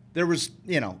 There was,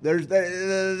 there's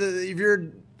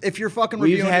if you're fucking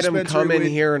We've reviewing had them dispensary come in weed,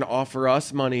 here and offer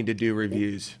us money to do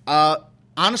reviews.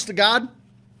 honest to God,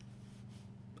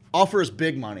 offer us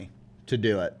big money to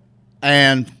do it,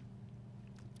 and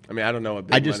I mean, I don't know what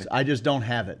big money. I just don't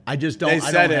have it. I just don't. They I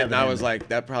don't said it, have and I in was me. like,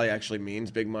 that probably actually means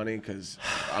big money because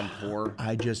I'm poor.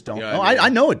 I just don't. You know know. what I mean? I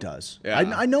know it does. Yeah.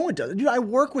 I know it does. Dude, I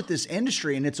work with this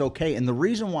industry, and it's okay. And the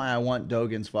reason why I want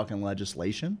Dogan's fucking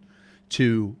legislation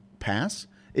to pass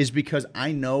is because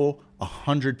I know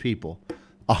 100 people,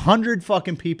 100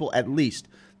 fucking people at least,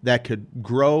 that could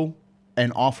grow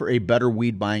and offer a better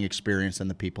weed buying experience than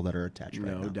the people that are attached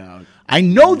right now. No doubt. I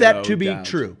know that to No be doubt.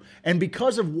 true. And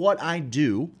because of what I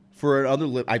do for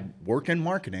I work in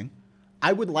marketing,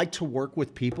 I would like to work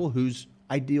with people whose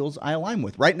ideals I align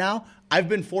with. Right now, I've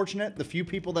been fortunate. The few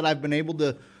people that I've been able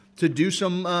to do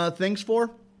some things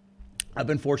for, I've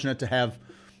been fortunate to have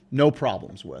no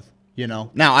problems with. You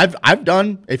know, now I've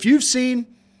done. If you've seen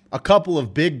a couple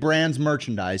of big brands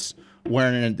merchandise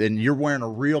wearing it, and you're wearing a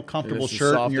real comfortable It's the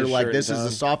shirt, and you're softest like, shirt "This in is the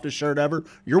town." softest shirt ever,"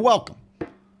 you're welcome.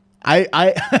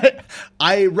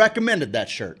 I recommended that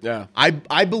shirt. Yeah.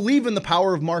 I believe in the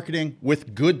power of marketing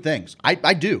with good things.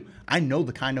 I do. I know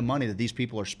the kind of money that these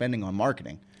people are spending on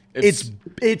marketing. It's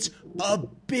a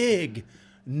big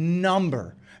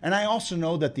number. And I also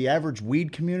know that the average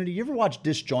weed community, you ever watch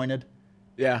Disjointed?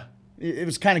 Yeah. It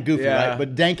was kind of goofy, Yeah. right?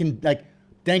 But Dank and Dabby,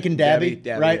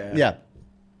 Dabby, right? yeah.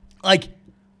 Like,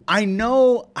 I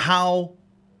know how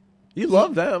You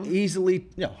love them. easily,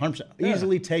 100%,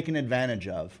 easily taken advantage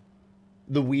of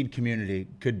the weed community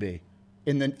could be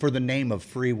for the name of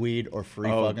free weed or free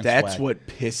fucking that's swag. what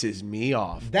pisses me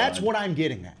off. That's bud. what I'm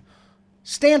getting at.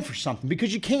 Stand for something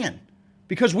because you can.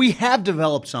 Because we have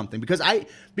developed something. Because I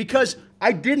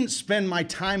didn't spend my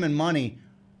time and money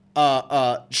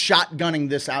shotgunning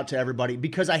this out to everybody,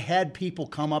 because I had people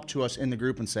come up to us in the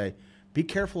group and say, be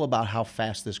careful about how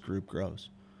fast this group grows.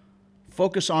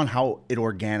 Focus on how it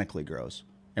organically grows.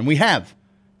 And we have.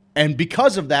 And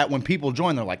because of that, when people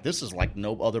join, they're like, this is like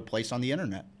no other place on the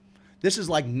internet. This is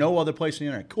like no other place on the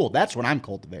internet. Cool. That's what I'm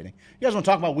cultivating. You guys want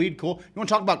to talk about weed? Cool. You want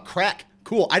to talk about crack?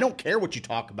 Cool. I don't care what you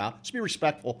talk about. Just be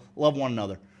respectful. Love one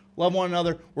another. Love one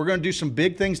another. We're going to do some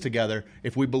big things together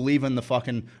if we believe in the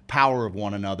fucking power of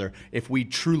one another, if we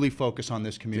truly focus on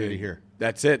this community here.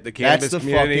 That's it. The That's cannabis the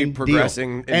community fucking progressing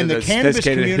deal. into And the the cannabis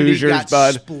sophisticated community Hoosiers, got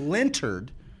bud.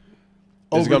 splintered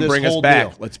This is over gonna this bring us whole back.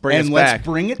 deal. Let's bring us and back. let's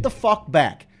bring it the fuck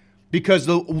back. Because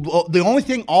the only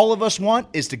thing all of us want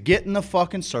is to get in the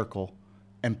fucking circle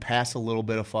and pass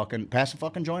a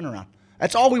fucking joint around.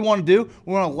 That's all we want to do.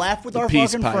 We want to laugh with our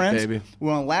peace fucking pipe, friends. baby. We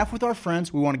want to laugh with our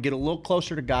friends. We want to get a little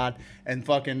closer to God and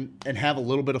have a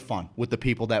little bit of fun with the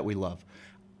people that we love.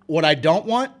 What I don't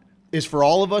want is for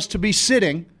all of us to be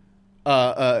sitting,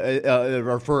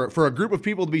 or for a group of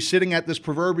people to be sitting at this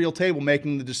proverbial table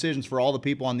making the decisions for all the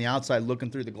people on the outside looking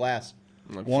through the glass,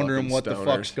 Like wondering fucking what the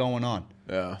fuck's stoners. going on.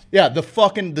 Yeah. The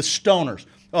stoners.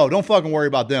 Oh, don't fucking worry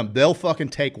about them. They'll fucking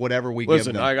take whatever we give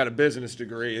Listen, them. I got a business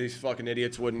degree. These fucking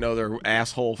idiots wouldn't know their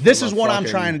asshole. From This a is what I'm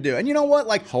fucking trying to do. And you know what?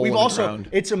 Like, hole we've in the also, ground.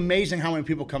 it's amazing how many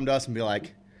people come to us and be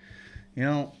like, you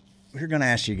know, we're going to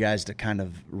ask you guys to kind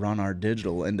of run our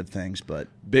digital end of things, but.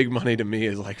 Big money to me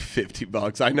is like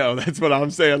 $50. I know. That's what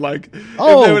I'm saying. Like, if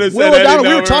Oh, they would've said Will any O'Donnell, we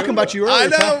were number- talking about you earlier. I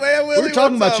know, man. Willie, we were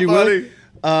talking what's about you, up, Willie.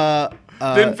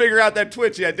 buddy? Didn't figure out that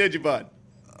Twitch yet, did you, bud?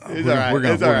 It's all right. We're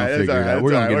going It's all right. to It's figure all it right. out. It's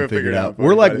We're all going right. to We're get it figured figure it out. for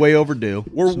We're like everybody. way overdue.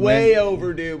 We're So way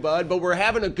overdue, bud, but we're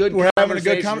having a good We're having a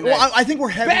good conversation. conversation. Well, I think we're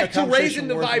having Back a to conversation raising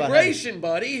the worth about having. vibration,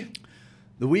 buddy.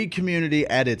 The weed community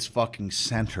at its fucking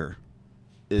center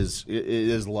is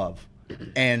love.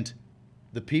 And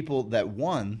the people that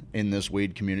won in this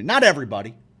weed community, not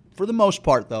everybody, for the most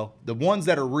part though, the ones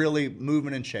that are really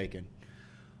moving and shaking,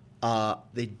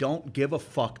 they don't give a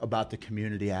fuck about the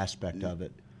community aspect of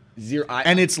it.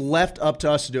 And it's left up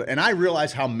to us to do it. And I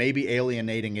realize how maybe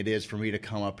alienating it is for me to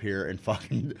come up here and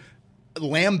fucking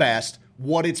lambast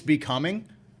what it's becoming.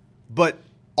 But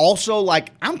also,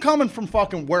 like, I'm coming from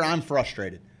fucking where I'm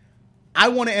frustrated. I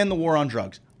want to end the war on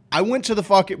drugs.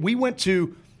 We went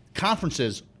to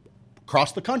conferences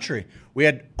across the country. We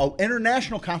had an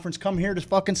international conference come here to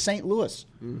fucking St. Louis.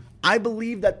 I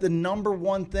believe that the number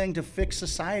one thing to fix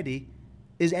society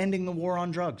is ending the war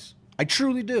on drugs. I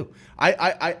truly do.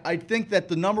 I think that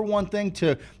the number one thing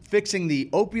to fixing the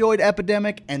opioid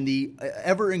epidemic and the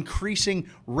ever-increasing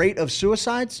rate of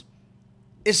suicides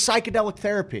is psychedelic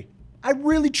therapy. I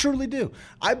really, truly do.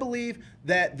 I believe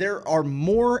that there are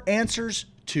more answers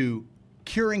to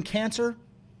curing cancer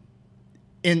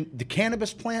in the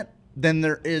cannabis plant than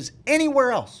there is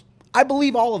anywhere else. I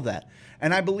believe all of that.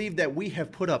 And I believe that we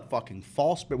have put up fucking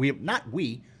false, but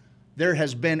there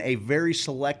has been a very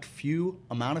select few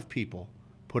amount of people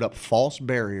put up false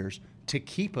barriers to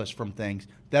keep us from things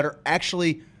that are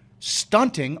actually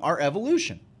stunting our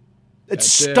evolution. It's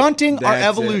That's it. stunting our That's it.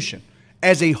 evolution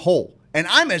as a whole. And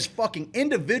I'm as fucking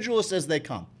individualist as they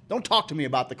come. Don't talk to me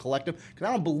about the collective because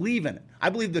I don't believe in it. I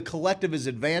believe the collective is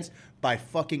advanced by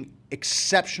fucking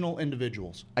exceptional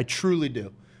individuals. I truly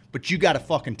do. But you got to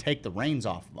fucking take the reins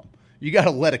off of them. You got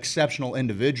to let exceptional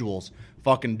individuals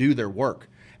fucking do their work.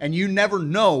 And you never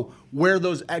know where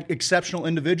those exceptional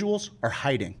individuals are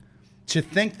hiding. To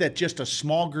think that just a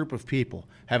small group of people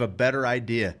have a better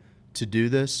idea to do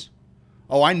this.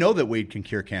 Oh, I know that weed can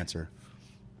cure cancer.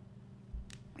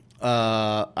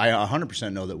 I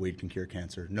 100% know that weed can cure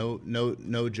cancer.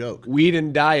 No joke. Weed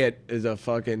and diet is a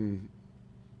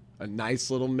nice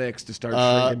little mix to start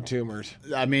shrinking tumors.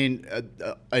 I mean,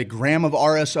 a gram of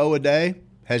RSO a day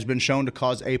has been shown to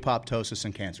cause apoptosis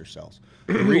in cancer cells.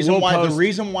 The reason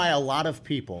why a lot of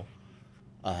people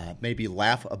maybe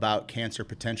laugh about cancer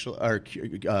potential or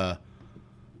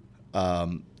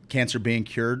cancer being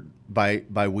cured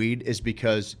by weed is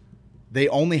because they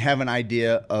only have an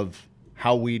idea of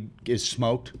how weed is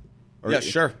smoked. Yeah,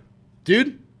 sure.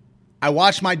 Dude, I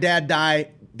watched my dad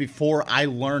die before I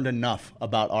learned enough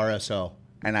about RSO,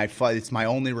 and it's my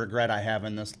only regret I have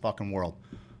in this fucking world.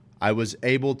 I was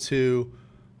able to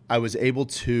I'm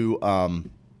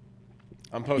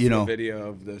posting a video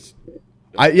of this.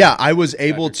 I was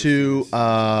able to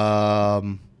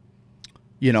offer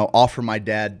my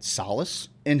dad solace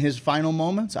in his final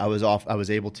moments. I was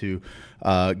able to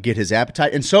get his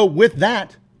appetite, and so with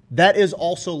that is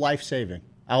also life saving,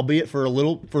 albeit for a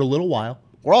little while.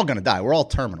 We're all gonna die. We're all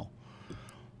terminal.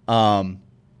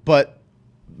 But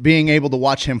being able to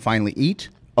watch him finally eat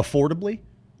affordably.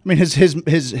 I mean,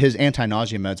 his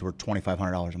anti-nausea meds were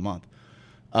 $2,500 a month.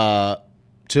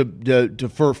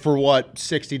 For what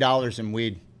 $60 in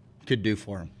weed could do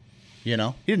for him. You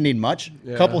know, he didn't need much.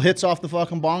 A couple hits off the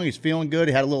fucking bong. He's feeling good.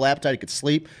 He had a little appetite. He could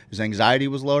sleep. His anxiety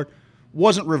was lowered.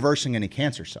 Wasn't reversing any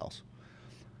cancer cells.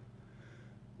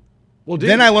 Well,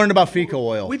 then I learned about fecal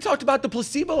oil. We talked about the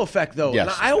placebo effect, though. Yes.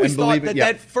 And I always thought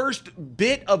that first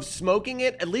bit of smoking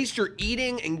it, at least you're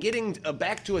eating and getting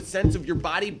back to a sense of your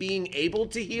body being able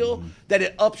to heal, that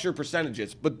it ups your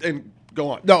percentages. But then go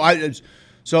on.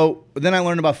 So then I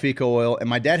learned about fecal oil, and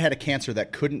my dad had a cancer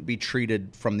that couldn't be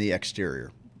treated from the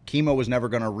exterior. Chemo was never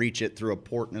going to reach it through a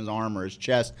port in his arm or his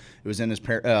chest. It was in his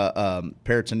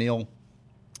peritoneal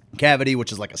cavity,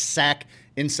 which is like a sac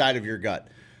inside of your gut.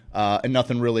 And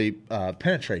nothing really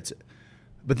penetrates it.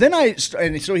 But then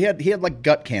so he had like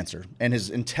gut cancer, and his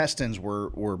intestines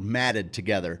were matted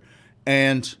together.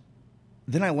 And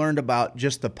then I learned about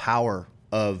just the power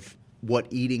of what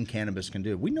eating cannabis can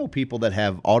do. We know people that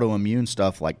have autoimmune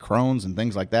stuff like Crohn's and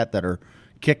things like that are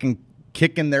kicking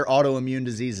their autoimmune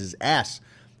diseases ass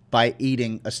by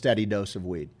eating a steady dose of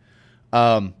weed.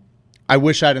 I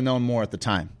wish I'd have known more at the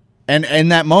time. And in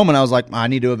that moment, I was like, I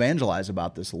need to evangelize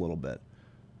about this a little bit.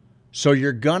 So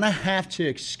you're going to have to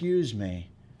excuse me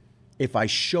if I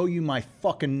show you my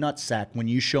fucking nutsack when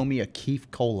you show me a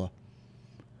Keef Cola.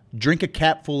 Drink a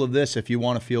cap full of this if you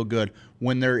want to feel good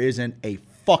when there isn't a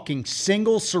fucking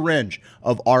single syringe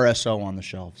of RSO on the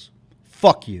shelves.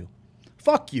 Fuck you.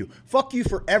 Fuck you. Fuck you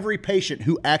for every patient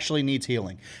who actually needs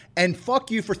healing. And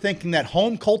fuck you for thinking that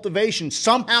home cultivation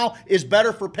somehow is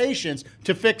better for patients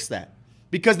to fix that.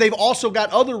 Because they've also got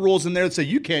other rules in there that say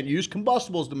you can't use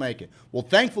combustibles to make it. Well,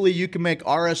 thankfully, you can make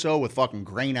RSO with fucking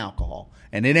grain alcohol,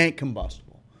 and it ain't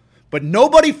combustible. But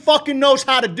nobody fucking knows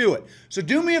how to do it. So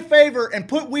do me a favor and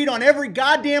put weed on every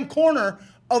goddamn corner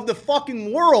of the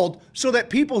fucking world so that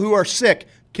people who are sick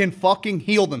can fucking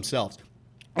heal themselves.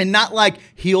 And not like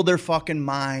heal their fucking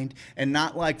mind and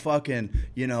not like fucking,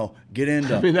 get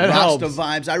into Rasta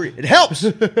vibes. It helps.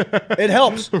 It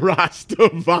helps. Rasta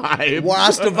vibes.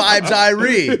 Rasta vibes I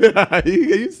read.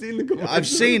 You've seen the commercial? I've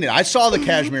seen it. I saw the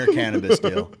cashmere cannabis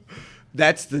deal.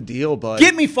 That's the deal, bud.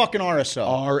 Give me fucking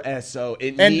RSO. RSO.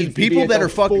 It and needs people to be that at are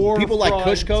fucking people like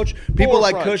Kush Coach,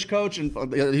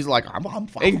 and he's like, I'm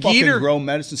fucking grow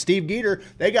medicine. Steve Geeter,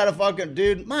 they got a fucking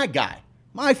dude.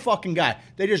 My fucking guy.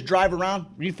 They just drive around.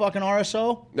 You fucking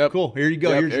RSO? Yep. Cool. Here you go.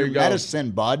 Yep, Here's your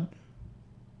medicine, bud.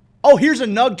 Oh, here's a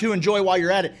nug to enjoy while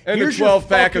you're at it. And here's a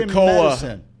 12-pack of cola.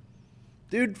 Medicine.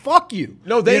 Dude, fuck you.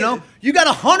 No, you got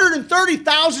a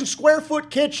 130,000 square foot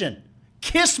kitchen.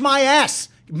 Kiss my ass.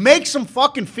 Make some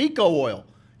fucking fecal oil.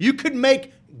 You could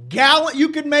make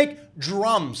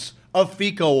drums of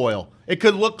fecal oil. It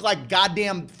could look like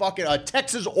goddamn fucking a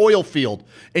Texas oil field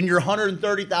in your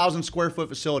 130,000 square foot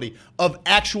facility of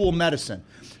actual medicine.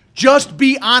 Just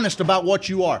be honest about what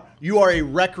you are. You are a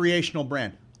recreational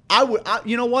brand.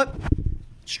 You know what?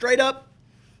 Straight up,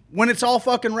 when it's all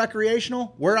fucking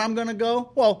recreational, where I'm going to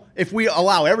go? Well, if we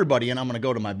allow everybody in, I'm going to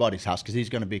go to my buddy's house because he's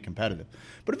going to be competitive.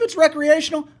 But if it's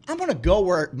recreational, I'm going to go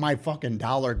where my fucking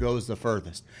dollar goes the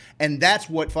furthest. And that's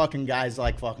what fucking guys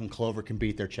like fucking Clover can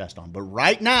beat their chest on. But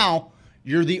right now,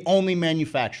 you're the only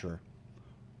manufacturer.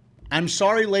 I'm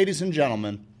sorry, ladies and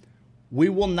gentlemen. We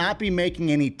will not be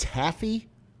making any taffy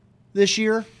this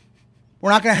year.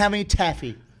 We're not going to have any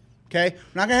taffy. Okay?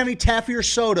 We're not going to have any taffy or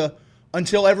soda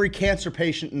until every cancer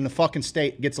patient in the fucking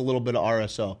state gets a little bit of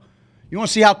RSO. You want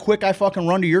to see how quick I fucking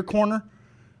run to your corner?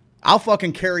 I'll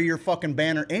fucking carry your fucking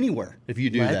banner anywhere if you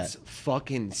do Let's that.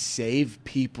 fucking save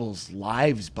people's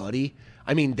lives, buddy.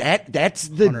 I mean, that's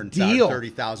the deal.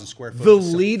 30,000 square foot. The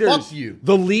facility. leaders, Fuck you.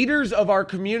 the leaders of our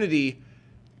community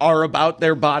are about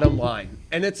their bottom line.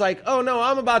 And it's like, oh no,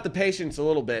 I'm about the patients a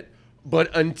little bit.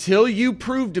 But until you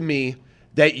prove to me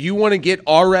that you want to get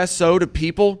RSO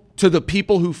to the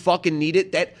people who fucking need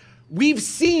it, that we've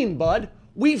seen, bud.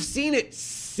 We've seen it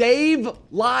save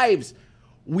lives.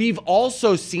 We've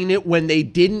also seen it when they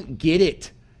didn't get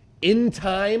it in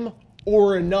time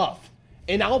or enough.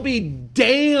 And I'll be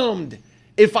damned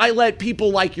if I let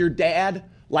people like your dad,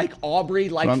 like Aubrey,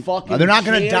 like fucking They're not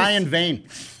going to Chance, die in vain.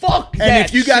 Fuck And that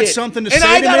if you got shit. something to and say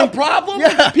I to got me- a problem,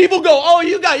 Yeah. people go, oh,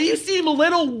 you seem a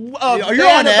little You're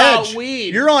mad on about edge.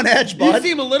 weed. You're on edge, bud. You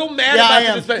seem a little mad Yeah, about I the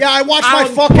am. dispensary. Yeah, I watched my I'm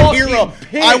fucking hero.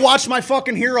 pissed. I watched my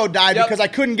fucking hero die Yep. because I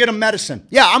couldn't get him medicine.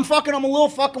 Yeah, I'm a little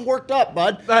fucking worked up,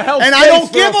 bud. The hell And I stinks don't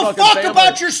for give a a fucking fuck family.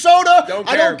 about your soda. Don't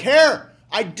I don't care.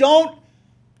 I don't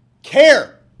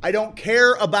care. I don't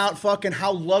care about fucking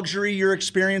how luxury your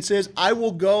experience is. I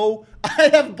will go. I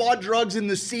have bought drugs in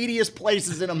the seediest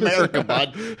places in America,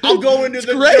 bud. I'll go into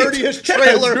the great. dirtiest Yeah,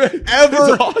 trailer it's great.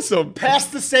 ever. It's awesome. Pass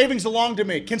the savings along to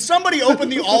me. Can somebody open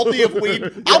the Aldi of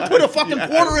weed? I'll put a fucking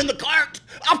quarter in the cart.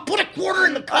 I'll put a quarter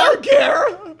in the I cart.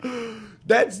 don't care.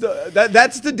 That's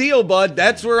the deal, bud.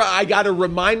 That's where I got to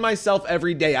remind myself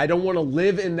every day. I don't want to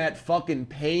live in that fucking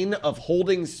pain of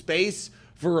holding space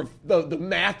for the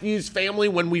Matthews family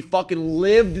when we fucking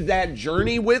lived that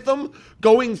journey with them,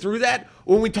 going through that.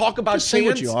 When we talk about Just say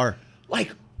what Chance, you are.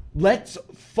 like, let's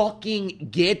fucking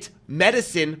get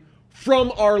medicine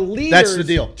from our leaders That's the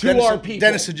deal. to our people.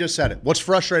 Dennis had just said it. What's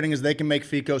frustrating is they can make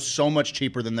FICO so much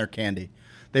cheaper than their candy.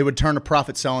 They would turn a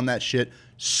profit selling that shit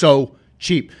so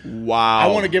cheap. Wow. I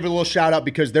want to give it a little shout out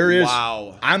because there is.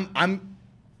 Wow. I'm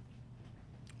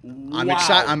Wow.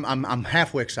 excited. I'm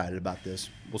halfway excited about this.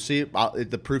 We'll see.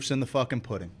 The proof's in the fucking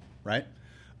pudding, right?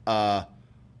 The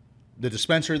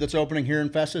dispensary that's opening here in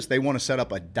Festus, they want to set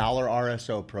up a $1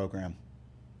 RSO program.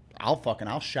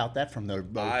 I'll shout that from the.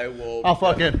 I will. I'll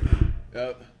fucking.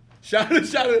 Shout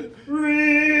it.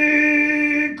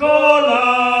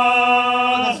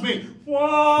 That's me.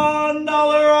 $1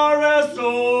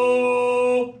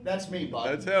 RSO. That's me, bud.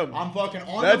 That's him. I'm fucking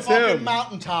on That's the fucking him.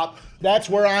 mountaintop. That's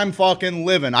where I'm fucking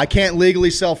living. I can't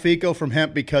legally sell FICO from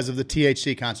hemp because of the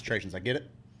THC concentrations. I get it.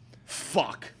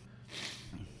 Fuck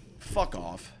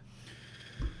off.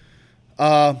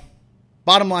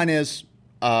 Bottom line is,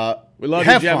 We love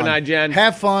have you, fun. Gemini Jen.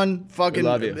 Have fun. Fucking We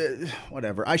love you.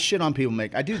 Whatever. I shit on people.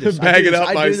 I do this. Bag it up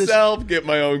I do this. myself, get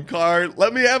my own card.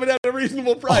 Let me have it at a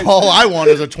reasonable price. All I want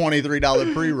is a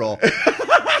 $23 pre-roll.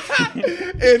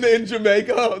 In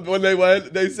Jamaica, when they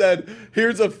went, they said,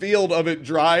 here's a field of it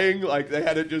drying. Like they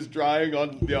had it just drying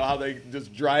on, how they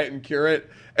just dry it and cure it.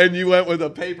 And you went with a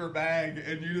paper bag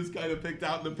and you just kind of picked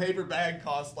out, and the paper bag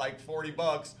cost like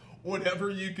 $40. Whatever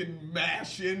you can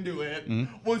mash into it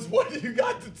was what you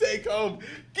got to take home.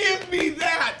 Give me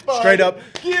that, bud. Straight up.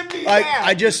 Give me that.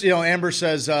 I just, Amber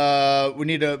says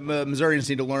Missourians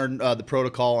need to learn the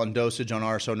protocol on dosage on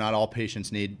RSO. Not all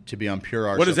patients need to be on pure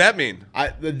RSO. What does that mean? I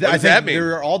does think that mean?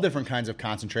 There are all different kinds of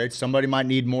concentrates. Somebody might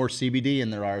need more CBD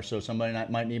in their RSO. Somebody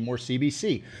might need more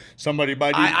CBC. Somebody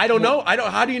might need I don't know.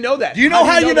 How do you know that? Do you know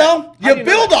how you know? How You do know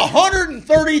build a that?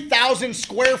 130,000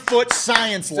 square foot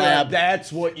science So lab.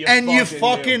 that's what you and you do.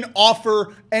 fucking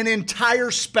offer an entire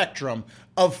spectrum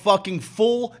of fucking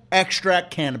full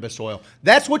extract cannabis oil.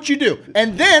 That's what you do.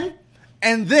 And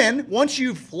then once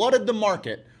you've flooded the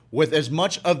market with as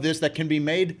much of this that can be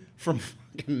made from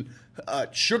fucking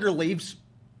sugar leaves,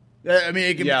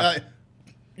 it can,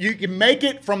 you can make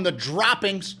it from the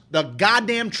droppings, the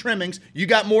goddamn trimmings. You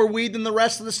got more weed than the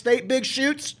rest of the state, big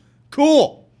shoots?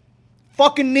 Cool.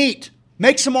 Fucking neat.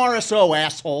 Make some RSO,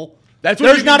 asshole. That's what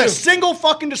There's you not can a do. single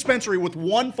fucking dispensary with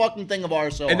one fucking thing of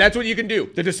RSO. And that's what you can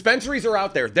do. The dispensaries are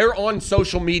out there. They're on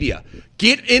social media.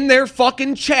 Get in their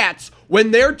fucking chats when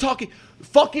they're talking.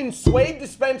 Fucking Suede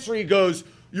Dispensary goes,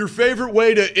 your favorite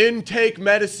way to intake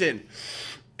medicine.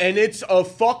 And it's a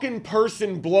fucking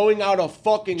person blowing out a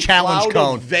fucking Challenge cloud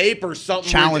cone. of vape or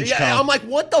something. Challenge cone. I'm like,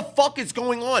 what the fuck is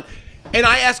going on? And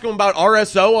I ask them about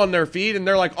RSO on their feed, and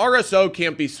they're like, RSO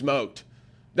can't be smoked.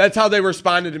 That's how they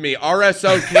responded to me.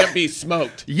 RSO can't be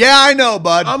smoked. Yeah, I know,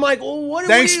 bud. I'm like, well, what are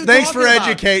Thanks you for talking about?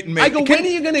 educating me. I go, when are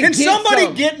you going to Can get somebody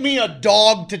some? get me a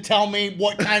dog to tell me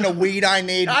what kind of weed I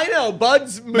need? I know,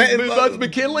 Buds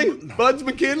McKinley. Buds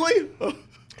McKinley.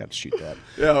 Got to shoot that.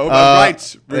 Yeah,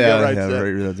 rights.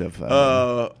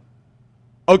 Yeah,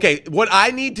 Okay, what I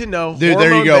need to know. Dude,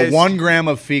 there you go. hormone-based- 1 gram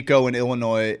of FICO in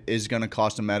Illinois is going to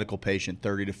cost a medical patient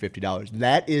 $30 to $50.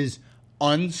 That is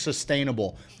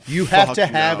unsustainable. You have Fuck to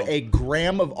have no. a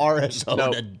gram of RSO No.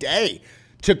 in a day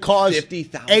to cause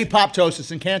 50,000.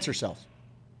 apoptosis in cancer cells.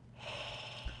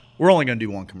 We're only going to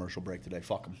do one commercial break today.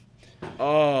 Fuck them.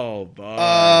 Oh,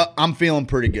 bud. I'm feeling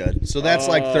pretty good. So that's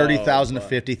like 30,000 to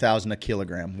 50,000 a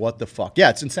kilogram. What the fuck? Yeah,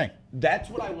 it's insane. That's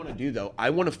what I want to do, though.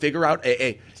 I want to figure out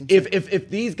if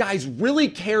these guys really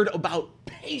cared about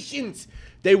patients,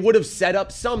 they would have set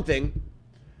up something.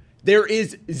 There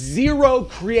is zero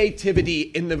creativity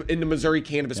in the Missouri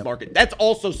cannabis market. That's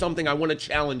also something I want to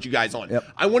challenge you guys on. Yep.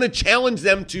 I want to challenge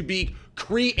them to be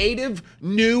creative,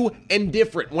 new, and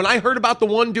different. When I heard about the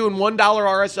one doing $1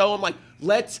 RSO, I'm like,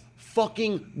 let's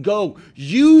fucking go.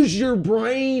 Use your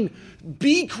brain.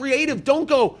 Be creative. Don't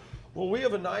go, well, we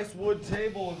have a nice wood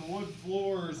table and wood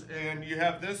floors, and you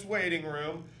have this waiting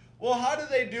room. Well, how do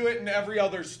they do it in every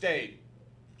other state?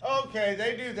 Okay,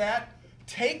 they do that.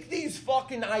 Take these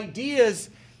fucking ideas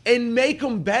and make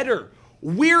them better.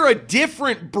 We're a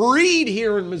different breed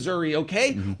here in Missouri,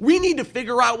 okay? We need to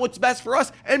figure out what's best for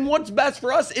us, and what's best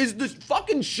for us is this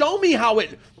fucking show me how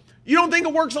it... You don't think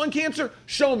it works on cancer?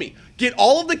 Show me. Get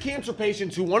all of the cancer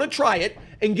patients who want to try it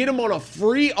and get them on a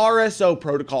free RSO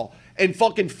protocol and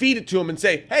fucking feed it to them and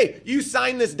say, hey, you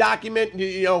sign this document,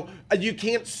 you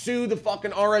can't sue the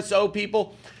fucking RSO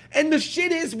people. And the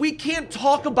shit is, we can't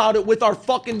talk about it with our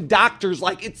fucking doctors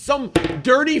like it's some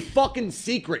dirty fucking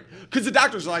secret. Because the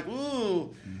doctors are like,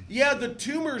 ooh, yeah, the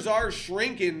tumors are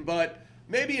shrinking, but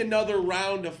maybe another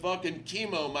round of fucking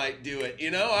chemo might do it.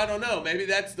 I don't know. Maybe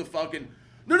that's the fucking...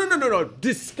 No.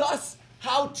 Discuss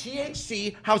how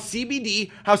THC, how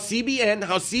CBD, how CBN,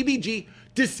 how CBG...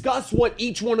 Discuss what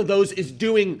each one of those is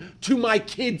doing to my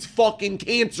kid's fucking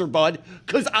cancer, bud.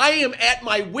 Because I am at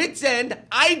my wit's end.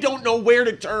 I don't know where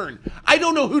to turn. I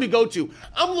don't know who to go to.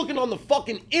 I'm looking on the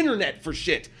fucking internet for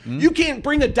shit. You can't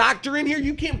bring a doctor in here.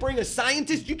 You can't bring a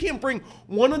scientist. You can't bring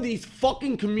one of these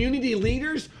fucking community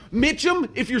leaders. Mitchum,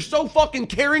 if you're so fucking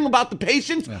caring about the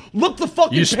patients, look the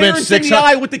fucking parents in the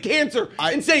eye with the cancer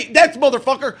and say, that's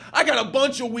motherfucker, I got a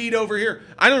bunch of weed over here.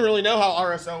 I don't really know how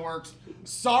RSO works.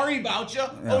 Sorry about you.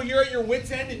 Oh, you're at your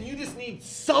wit's end and you just need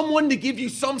someone to give you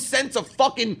some sense of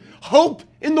fucking hope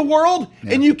in the world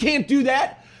and you can't do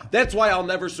that? That's why I'll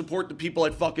never support the people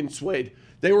at fucking Suede.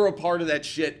 They were a part of that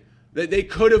shit. They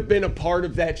could have been a part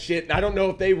of that shit. And I don't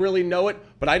know if they really know it,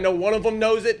 but I know one of them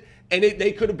knows it. And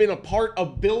they could have been a part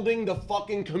of building the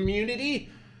fucking community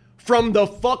from the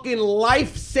fucking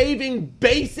life-saving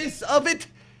basis of it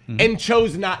and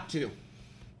chose not to.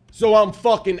 So I'm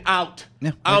fucking out.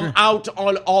 Yeah, I'm out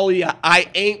on all of you. I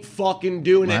ain't fucking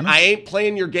doing it. I ain't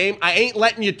playing your game. I ain't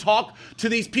letting you talk to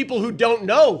these people who don't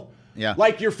know. Yeah.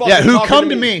 Like you're fucking who talking come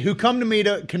to to me. Who come to me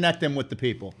to connect them with the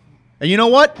people. And you know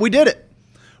what? We did it.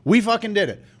 We fucking did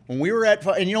it. When we were at,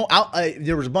 and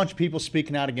there was a bunch of people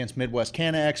speaking out against Midwest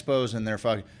Canna Expos and they're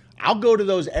fucking, I'll go to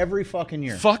those every fucking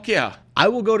year. Fuck yeah. I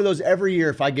will go to those every year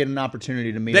if I get an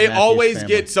opportunity to meet They Matthew's always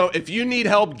family. get, so if you need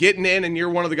help getting in and you're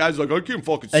one of the guys like, I can't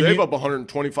fucking save up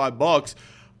 $125.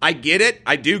 I get it.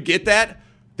 I do get that.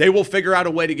 They will figure out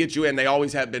a way to get you in. They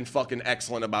always have been fucking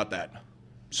excellent about that.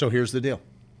 So here's the deal.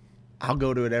 I'll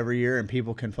go to it every year, and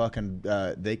people can fucking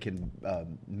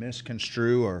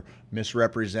misconstrue or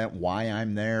misrepresent why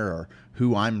I'm there or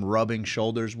who I'm rubbing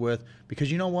shoulders with.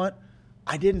 Because you know what?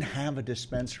 I didn't have a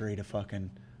dispensary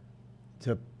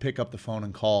to pick up the phone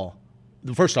and call.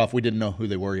 First off, we didn't know who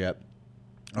they were yet,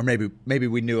 or maybe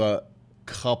we knew a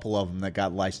couple of them that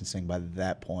got licensing by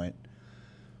that point.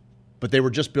 But they were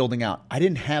just building out. I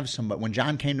didn't have somebody. When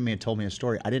John came to me and told me a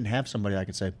story, I didn't have somebody I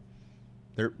could say,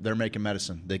 they're making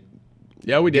medicine.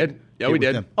 Yeah, we did. Yeah, we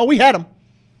did. Them. Oh, we had them.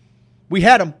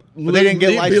 But they didn't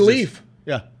get licenses. Belief.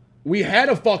 Yeah. We had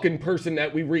a fucking person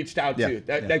that we reached out to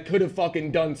Yeah. that could have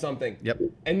fucking done something. Yep.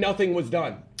 And nothing was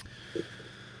done.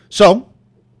 So,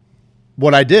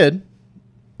 what I did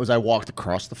was I walked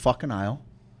across the fucking aisle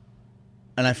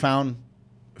and I found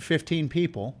 15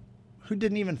 people who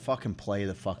didn't even fucking play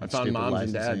the fucking stupid moms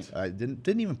and licensing. dads. I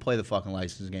didn't even play the fucking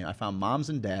licensing game. I found moms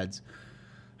and dads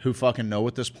who fucking know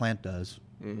what this plant does.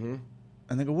 Mm-hmm.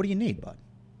 And they go, what do you need, bud?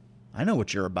 I know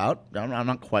what you're about. I'm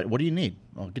not quite. What do you need?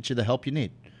 I'll get you the help you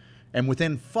need. And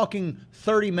within fucking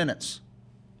 30 minutes,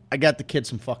 I got the kid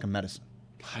some fucking medicine.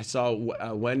 I saw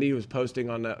Wendy was posting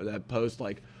on that post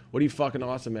like, what are you fucking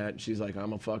awesome at? And she's like,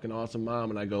 I'm a fucking awesome mom.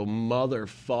 And I go,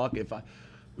 motherfuck,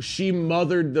 she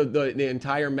mothered the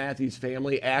entire Matthews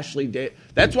family. Ashley did.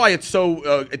 That's why it's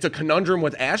so it's a conundrum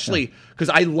with Ashley, because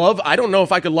I don't know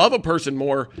if I could love a person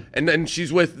more. And then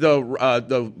she's with the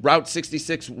Route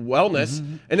 66 Wellness,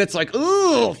 and it's like,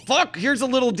 ooh, fuck, here's a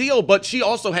little deal. But she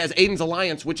also has Aiden's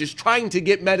Alliance, which is trying to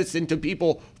get medicine to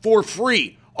people for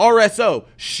free. RSO,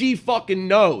 she fucking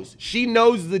knows. She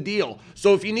knows the deal.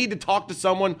 So if you need to talk to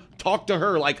someone, talk to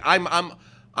her. Like I'm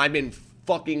in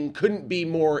fucking couldn't be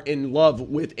more in love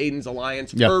with Aiden's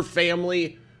alliance, her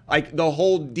family, like the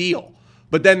whole deal.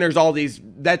 But then there's all these,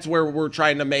 that's where we're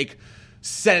trying to make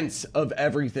sense of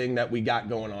everything that we got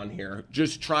going on here.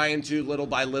 Just trying to, little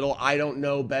by little, I don't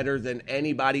know better than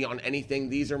anybody on anything.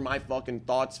 These are my fucking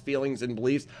thoughts, feelings, and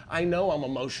beliefs. I know I'm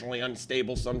emotionally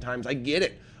unstable sometimes. I get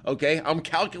it, okay? I'm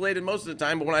calculated most of the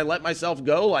time, but when I let myself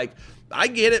go, like, I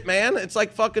get it, man. It's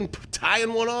like fucking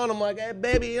tying one on. I'm like, hey,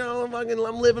 baby, you know,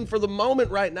 I'm living for the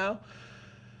moment right now.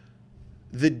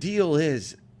 The deal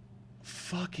is,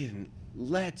 fucking,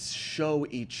 let's show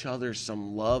each other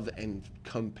some love and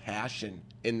compassion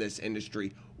in this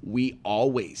industry. We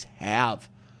always have.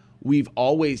 We've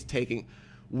always taken.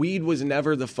 Weed was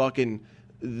never the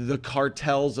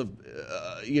cartels of,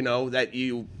 that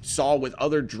you saw with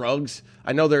other drugs.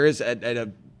 I know there is at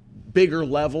a bigger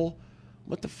level.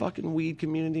 But the fucking weed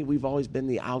community, we've always been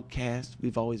the outcast.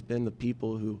 We've always been the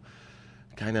people who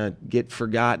kind of get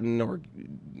forgotten, or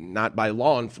not by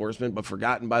law enforcement, but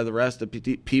forgotten by the rest of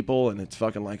people. And it's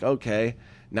fucking like, okay,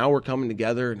 now we're coming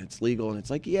together and it's legal. And it's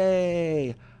like,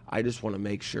 yay. I just want to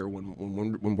make sure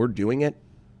when we're doing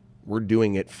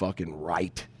it fucking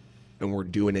right. And we're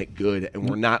doing it good. And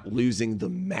we're not losing the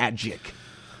magic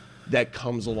that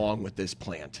comes along with this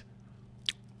plant.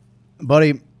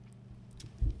 Buddy,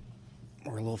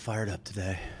 we're a little fired up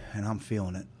today, and I'm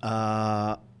feeling it.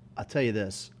 I'll tell you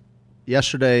this.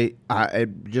 Yesterday, I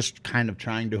just kind of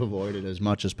trying to avoid it as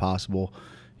much as possible.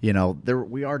 You know,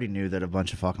 we already knew that a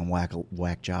bunch of fucking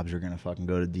whack jobs are going to fucking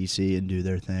go to D.C. and do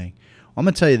their thing. I'm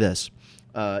going to tell you this.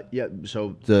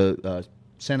 So the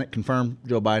Senate confirmed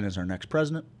Joe Biden as our next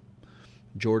president.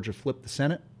 Georgia flipped the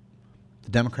Senate.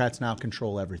 The Democrats now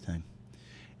control everything.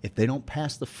 If they don't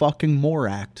pass the fucking MORE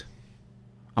Act,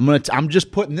 I'm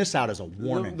just putting this out as a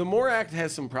warning. The MORE Act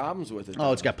has some problems with it.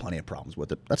 Oh, it's got plenty of problems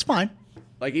with it. That's fine.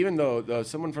 Like, even though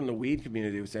someone from the weed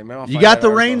community was saying, man, you got the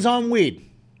reins on weed,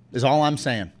 is all I'm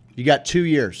saying. You got 2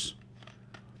 years.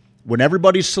 When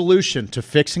everybody's solution to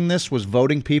fixing this was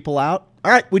voting people out,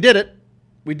 all right, we did it.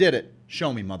 We did it.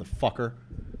 Show me, motherfucker.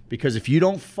 Because if you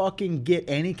don't fucking get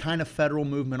any kind of federal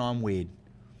movement on weed,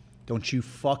 don't you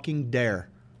fucking dare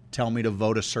tell me to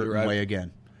vote a certain way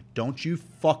again. Don't you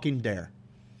fucking dare.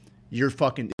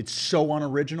 It's so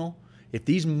unoriginal. If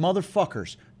these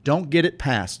motherfuckers don't get it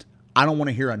passed, I don't want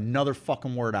to hear another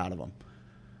fucking word out of them.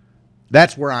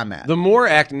 That's where I'm at. The MORE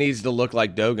Act needs to look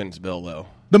like Dogan's bill, though.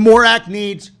 The MORE Act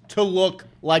needs to look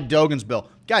like Dogan's bill.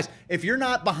 Guys, if you're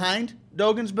not behind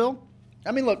Dogan's bill,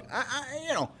 I mean, look,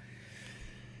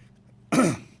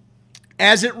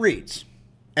 as it reads,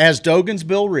 as Dogan's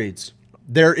bill reads,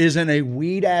 there isn't a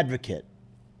weed advocate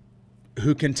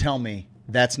who can tell me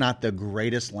that's not the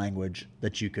greatest language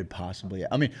that you could possibly.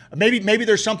 I mean, maybe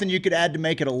there's something you could add to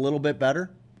make it a little bit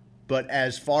better, but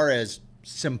as far as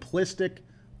simplistic,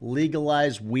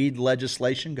 legalized weed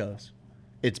legislation goes,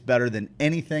 it's better than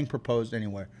anything proposed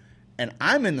anywhere. And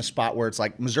I'm in the spot where it's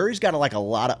like Missouri's got a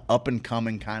lot of up and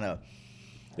coming kind of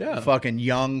fucking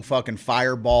young fucking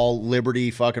fireball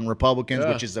liberty fucking Republicans,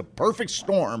 which is a perfect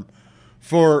storm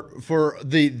for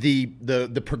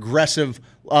the progressive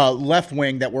left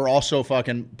wing that we're also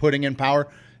fucking putting in power.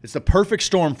 It's the perfect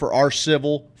storm for our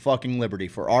civil fucking liberty,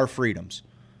 for our freedoms.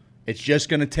 It's just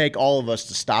going to take all of us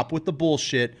to stop with the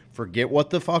bullshit, forget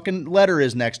what the fucking letter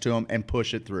is next to them, and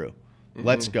push it through. Mm-hmm.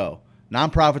 Let's go.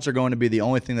 Nonprofits are going to be the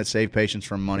only thing that save patients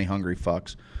from money-hungry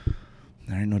fucks.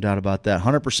 There ain't no doubt about that.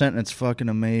 100%, and it's fucking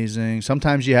amazing.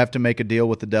 Sometimes you have to make a deal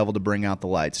with the devil to bring out the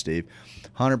light, Steve.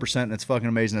 100%, and it's fucking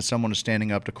amazing that someone is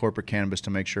standing up to corporate cannabis to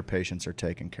make sure patients are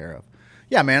taken care of.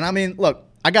 Yeah, man. I mean, look,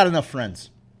 I got enough friends.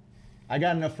 And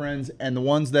the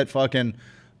ones that fucking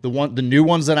the new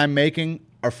ones that I'm making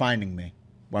are finding me.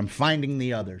 I'm finding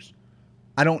the others.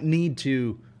 I don't need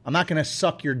to. I'm not going to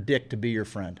suck your dick to be your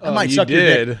friend. I might suck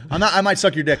your dick. I might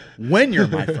suck your dick when you're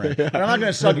my friend. But I'm not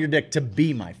going to suck your dick to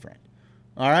be my friend.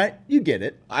 All right? You get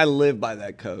it. I live by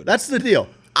that code. That's the deal.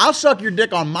 I'll suck your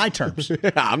dick on my terms.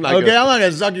 I'm not I'm not going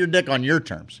to suck your dick on your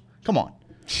terms. Come on.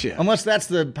 Shit. Unless that's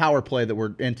the power play that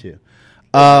we're into.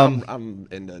 I'm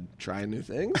into trying new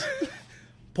things.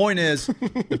 Point is,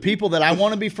 the people that I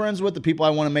want to be friends with, the people I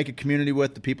want to make a community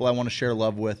with, the people I want to share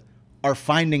love with, are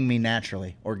finding me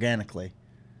naturally, organically.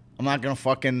 I'm not going to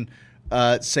fucking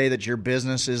say that your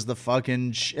business is the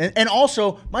fucking... And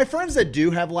also, my friends that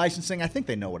do have licensing, I think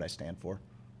they know what I stand for.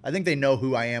 I think they know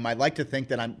who I am. I'd like to think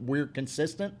that we're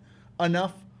consistent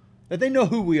enough that they know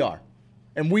who we are.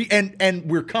 And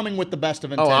we're coming with the best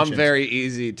of intentions. Oh, I'm very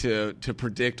easy to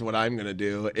predict what I'm going to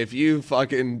do. If you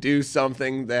fucking do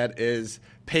something that is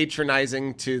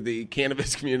patronizing to the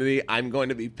cannabis community, I'm going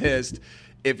to be pissed.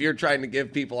 If you're trying to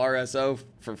give people RSO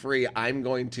for free, I'm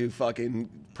going to fucking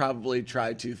probably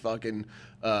try to fucking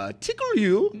tickle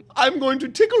you. I'm going to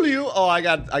tickle you. Oh, I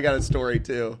got a story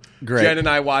too. Great. Jen and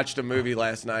I watched a movie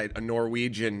last night, a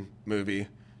Norwegian movie.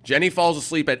 Jenny falls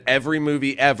asleep at every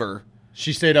movie ever.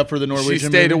 She stayed up for the Norwegian She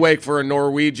stayed movie? awake for a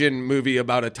Norwegian movie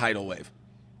about a tidal wave.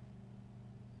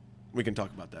 We can talk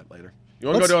about that later. You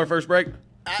want to go to our first break?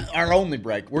 Our only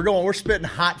break. We're spitting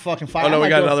hot fucking fire. Oh no, we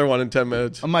got another one in 10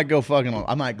 minutes. I might go fucking.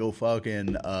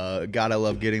 God, I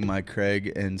love getting my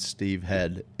Craig and Steve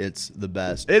head. It's the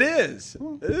best. It is.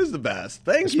 It is the best.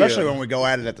 Thank you. Especially when we go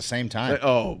at it at the same time.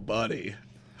 Oh, buddy.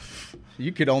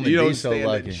 You could only You be don't so stand a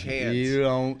lucky. chance. You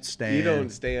don't stand. You don't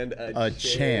stand a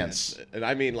chance. And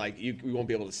I mean, like, you won't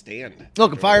be able to stand.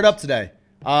 Look, I'm fired up today.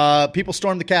 People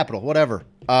stormed the Capitol. Whatever.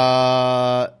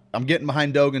 I'm getting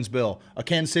behind Dogan's bill. A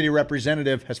Kansas City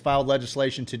representative has filed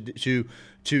legislation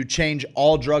to change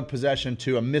all drug possession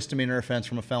to a misdemeanor offense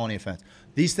from a felony offense.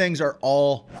 These things are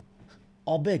all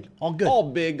big, all good, All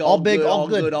big, all big, all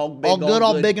good, all big, all good,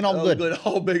 all big, and all good.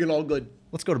 All big and all good.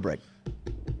 Let's go to break.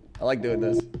 I like doing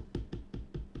this.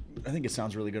 I think it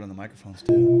sounds really good on the microphones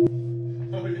too.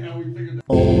 Oh, yeah, we figured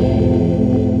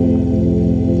that.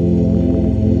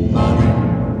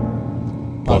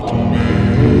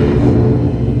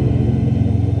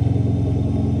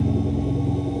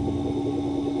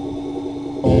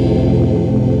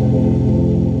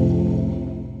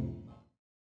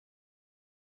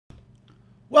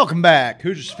 Welcome back.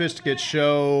 Hoosier Sophisticate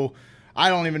Show. I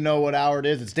don't even know what hour it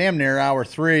is. It's damn near hour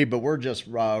 3, but we're just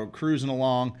cruising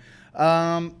along.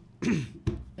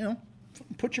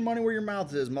 Put your money where your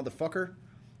mouth is, motherfucker.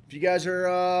 If you guys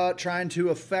are trying to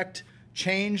affect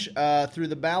change through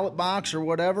the ballot box or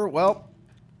whatever, well,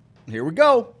 here we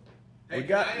go. Hey, You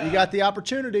got the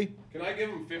opportunity. Can I give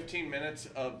him 15 minutes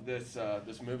of this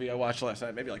this movie I watched last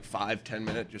night? Maybe like 5-10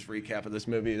 minute just recap of this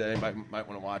movie that anybody might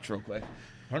want to watch real quick.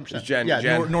 100%. Jen, yeah,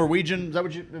 Jen. Norwegian. Is that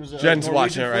what you? It was Jen's Norwegian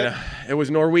watching it right flick? now. It was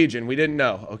Norwegian. We didn't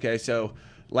know. Okay, so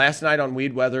last night on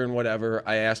Weed, Weather, and Whatever,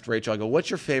 I asked Rachel, I go, what's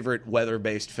your favorite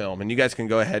weather-based film? And you guys can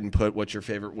go ahead and put what's your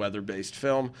favorite weather-based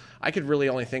film. I could really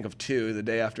only think of 2, The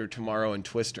Day After Tomorrow and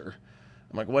Twister.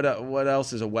 I'm like, what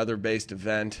else is a weather-based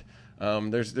event?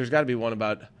 There's got to be one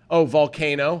about,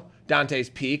 Volcano, Dante's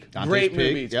Peak. Great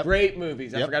movies. Yep. Great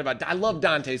movies. I Yep. forgot about I love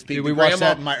Dante's Peak. Dude, The we watched grandma-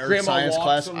 that in my Earth grandma Science walks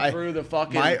class. them through the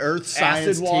fucking My Earth Science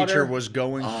acid water. teacher was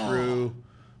going through.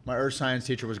 My Earth Science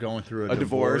teacher was going through a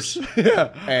divorce.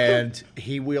 yeah, and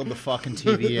he wheeled the fucking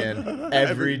TV in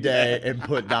every day and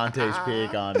put Dante's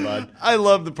Peak on, bud. I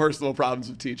love the personal problems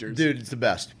of teachers. Dude, it's the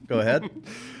best. Go ahead.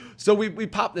 So we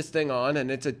pop this thing on, and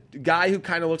it's a guy who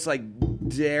kind of looks like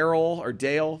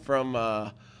Dale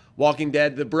from Walking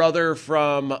Dead, the brother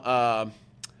from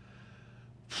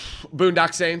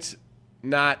Boondock Saints.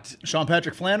 Not Sean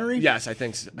Patrick Flannery. yes, I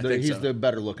think so. He's so. the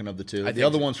better looking of the two. The think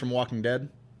other so. one's from Walking Dead.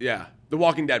 Yeah, the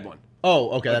Walking Dead one. Oh,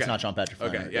 okay, that's Okay. not Sean Patrick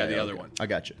Flannery. Okay, yeah, the other okay. one. I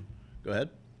got you. Go ahead.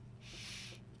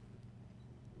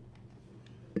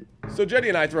 So Jenny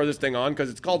and I throw this thing on because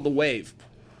it's called The Wave.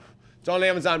 It's on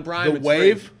Amazon Prime. The It's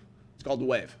Wave? free. It's called The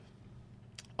Wave.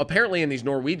 Apparently in these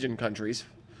Norwegian countries,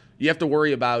 you have to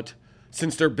worry about,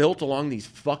 since they're built along these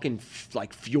fucking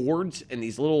like fjords and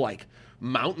these little like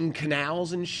mountain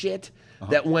canals and shit,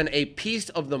 that when a piece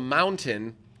of the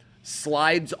mountain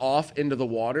slides off into the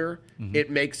water,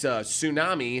 it makes a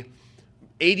tsunami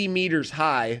 80 meters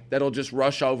high that'll just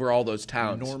rush over all those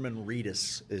towns. Norman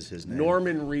Reedus is his name.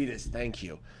 Norman Reedus, thank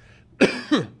you.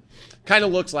 Kind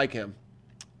of looks like him.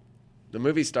 The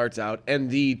movie starts out, and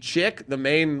the chick, the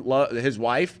main, his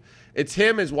wife, it's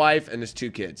him, his wife, and his 2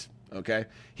 kids. Okay,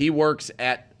 he works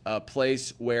at a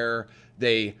place where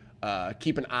they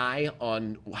keep an eye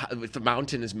on if the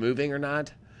mountain is moving or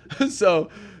not. So,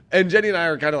 and Jenny and I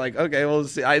are kind of like, okay, well,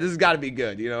 let's see. This has got to be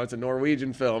good. You know, it's a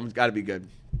Norwegian film. It's got to be good.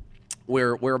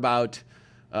 We're about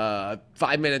 5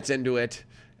 minutes into it,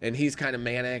 and he's kind of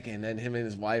manic, and then him and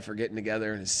his wife are getting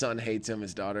together, and his son hates him,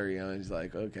 his daughter, you know, he's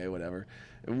like, okay, whatever.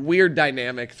 Weird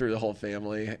dynamic through the whole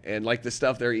family, and like the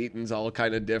stuff they're eating's all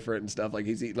kind of different and stuff. Like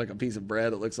he's eating like a piece of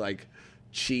bread that looks like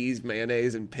cheese,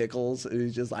 mayonnaise, and pickles, and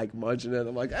he's just like munching it.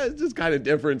 I'm like, it's just kind of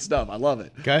different stuff. I love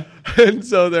it. Okay. And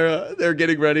so they're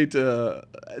getting ready to.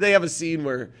 They have a scene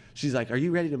where she's like, "Are you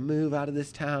ready to move out of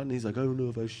this town?" And he's like, "I don't know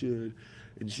if I should."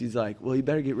 And she's like, "Well, you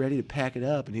better get ready to pack it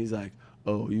up." And he's like,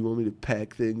 "Oh, you want me to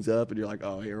pack things up?" And you're like,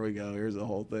 "Oh, here we go. Here's the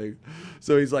whole thing."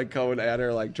 So he's like coming at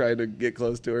her, like trying to get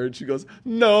close to her, and she goes,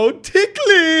 "No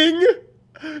tickling."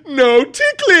 No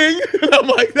tickling. And I'm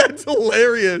like, that's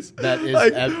hilarious. That is.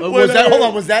 Like, was that? Hold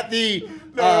on. Was that the?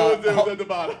 No, it was at the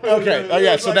bottom. Okay. Oh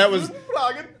yeah. So that was.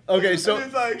 Okay, so And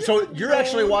it's like, so you're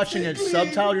actually watching it tickly.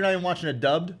 subtitled. You're not even watching it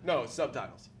dubbed. No,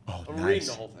 subtitles. Oh, I'm nice. reading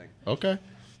the whole thing. Okay.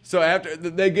 So after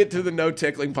they get to the no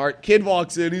tickling part, kid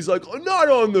walks in. He's like, "Not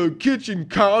on the kitchen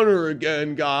counter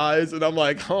again, guys." And I'm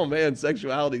like, "Oh man,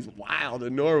 sexuality's wild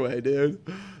in Norway, dude."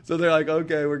 So they're like,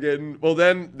 "Okay, we're getting." Well,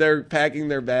 then they're packing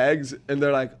their bags, and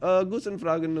they're like, "Guten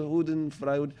Fragen, Huden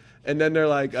Freud." And then they're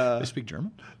like, They speak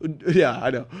German. "Yeah,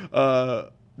 I know."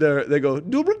 They go,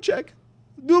 "Double check,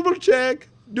 double check,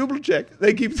 double check."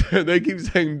 They keep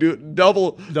saying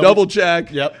double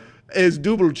check. Yep. Is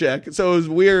double check. So it was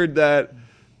weird that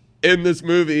in this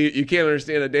movie you can't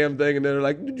understand a damn thing, and then they're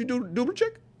like, "Did you do double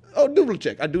check?" "Oh, double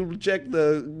check. I double checked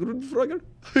the Grundfrager."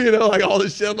 You know, like all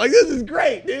this shit. I'm like, this is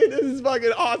great, dude. This is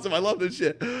fucking awesome. I love this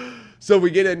shit. So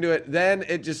we get into it. Then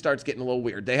it just starts getting a little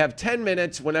weird. They have 10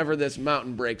 minutes whenever this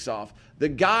mountain breaks off. The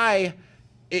guy,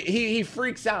 he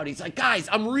freaks out. He's like, "Guys,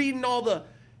 I'm reading all the..."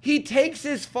 He takes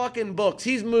his fucking books.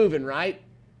 He's moving, right?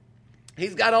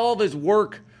 He's got all of his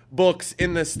work books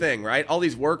in this thing, right? All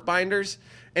these work binders.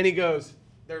 And he goes,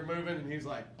 they're moving, and he's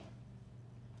like,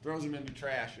 throws them into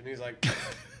trash. And he's like,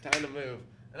 time to move.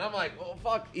 And I'm like, well,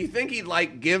 fuck. You think he'd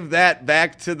like give that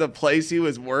back to the place he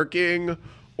was working,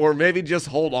 or maybe just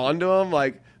hold on to him?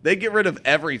 Like, they get rid of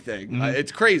everything.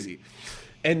 It's crazy.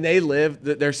 And they live,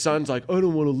 their son's like, "I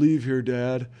don't want to leave here,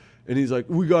 Dad." And he's like,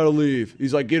 "We got to leave."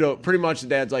 He's like, pretty much the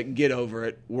dad's like, "Get over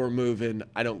it. We're moving.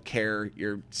 I don't care.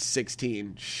 You're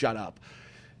 16. Shut up."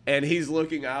 And he's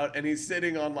looking out, and he's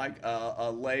sitting on like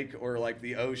a lake or like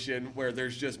the ocean where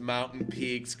there's just mountain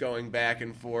peaks going back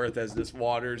and forth as this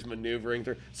water's maneuvering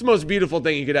through. It's the most beautiful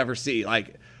thing you could ever see.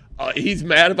 Like, he's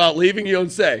mad about leaving. You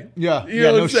don't say. Yeah. You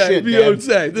Yeah, don't no say. shit, You Dad. don't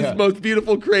say. This is Yeah. the most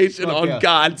beautiful creation Fuck on yeah.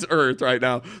 God's earth right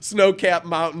now. Snow-capped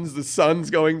mountains, the sun's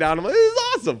going down. I'm like, this is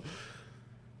awesome.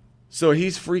 So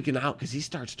he's freaking out because he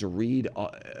starts to read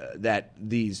that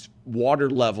these water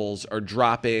levels are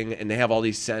dropping and they have all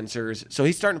these sensors. So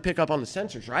he's starting to pick up on the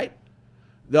sensors, right?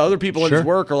 The other people in his Sure.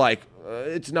 work are like,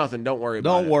 "It's nothing. Don't worry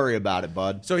about it." Don't worry about it,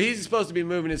 bud. So he's supposed to be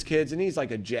moving his kids, and he's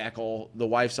like a jackal. The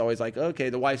wife's always like, okay,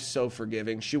 the wife's so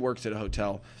forgiving. She works at a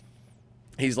hotel.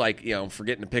 He's like,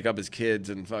 forgetting to pick up his kids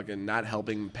and fucking not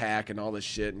helping pack and all this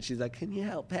shit. And she's like, "Can you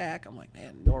help pack?" I'm like,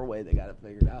 man, Norway, they got it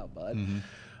figured out, bud.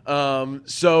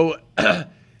 So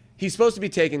he's supposed to be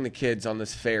taking the kids on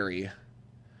this ferry,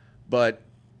 but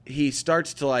he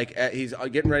starts to like, he's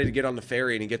getting ready to get on the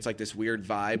ferry, and he gets like this weird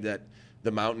vibe that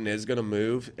the mountain is going to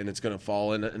move and it's going to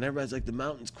fall in. And everybody's like, the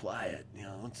mountain's quiet.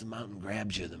 Once the mountain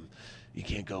grabs you, you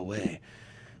can't go away.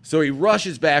 So he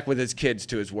rushes back with his kids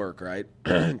to his work, right?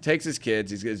 Takes his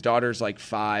kids. His daughter's like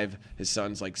 5. His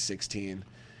son's like 16.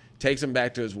 Takes him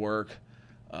back to his work.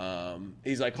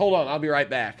 He's like, "Hold on, I'll be right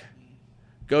back."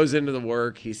 Goes into the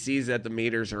work. He sees that the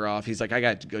meters are off. He's like, "I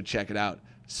got to go check it out."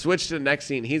 Switch to the next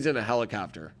scene. He's in a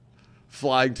helicopter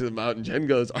flying to the mountain. Jen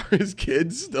goes, "Are his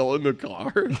kids still in the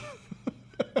car?"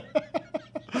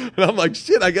 And I'm like,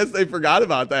 shit, I guess they forgot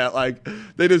about that. Like,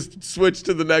 they just switched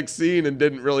to the next scene and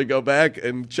didn't really go back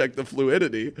and check the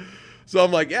fluidity. So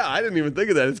I'm like, yeah, I didn't even think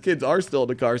of that. His kids are still in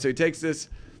the car. So he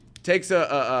takes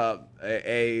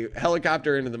a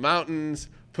helicopter into the mountains,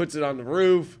 puts it on the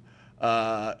roof,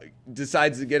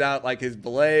 decides to get out like his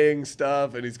belaying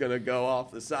stuff, and he's going to go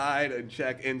off the side and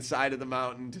check inside of the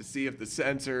mountain to see if the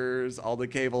sensors, all the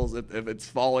cables, if it's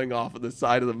falling off of the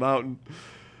side of the mountain.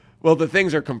 Well, the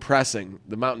things are compressing.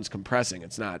 The mountain's compressing.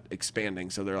 It's not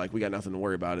expanding. So they're like, we got nothing to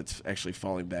worry about. It's actually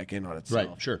falling back in on itself.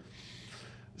 Right, sure.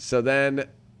 So then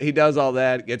he does all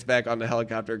that, gets back on the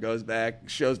helicopter, goes back,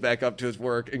 shows back up to his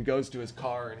work, and goes to his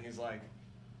car, and he's like,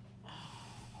 oh,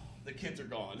 the kids are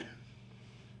gone.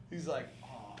 He's like,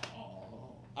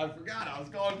 oh, I forgot I was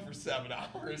gone for 7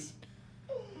 hours.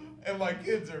 And my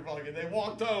kids are fucking, they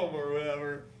walked home or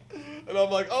whatever. And I'm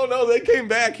like, oh no, they came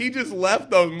back. He just left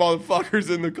those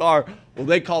motherfuckers in the car. Well,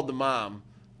 they called the mom.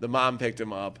 The mom picked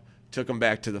him up, took him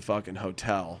back to the fucking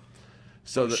hotel.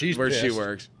 So She's where she pissed.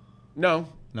 works. No.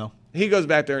 No. He goes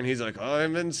back there and he's like,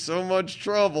 I'm in so much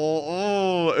trouble.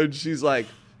 Oh, and she's like,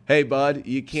 hey, bud,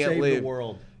 you can't Save leave. the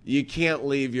world. You can't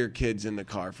leave your kids in the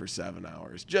car for 7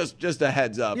 hours. Just a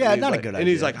heads up. Yeah, And he's not a like- good And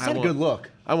he's idea. like, It's I not a won't- good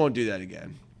look. I won't do that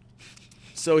again.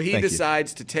 So he Thank you.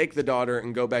 decides to take the daughter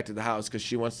and go back to the house because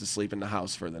she wants to sleep in the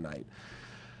house for the night.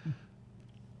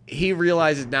 He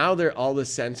realizes now all the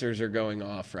sensors are going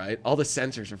off, right? All the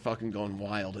sensors are fucking going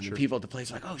wild. And the people at the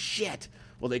place are like, oh, shit.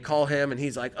 Well, they call him, and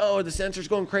he's like, oh, are the sensors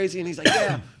going crazy? And he's like,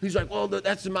 yeah. He's like, well,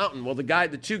 that's the mountain. Well,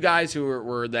 the 2 guys who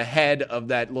were the head of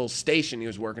that little station he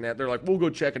was working at, they're like, we'll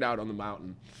go check it out on the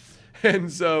mountain.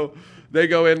 And so they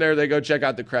go in there, they go check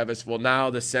out the crevice. Well, now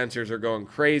the sensors are going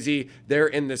crazy. They're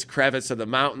in this crevice of the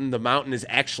mountain. The mountain is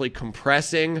actually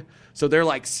compressing. So they're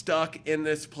like stuck in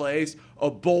this place. A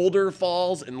boulder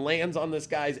falls and lands on this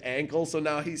guy's ankle. So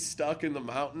now he's stuck in the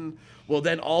mountain. Well,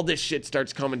 then all this shit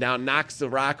starts coming down, knocks the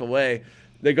rock away.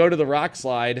 They go to the rock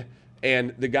slide,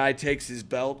 and the guy takes his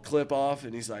belt clip off,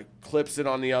 and he's like, clips it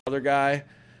on the other guy.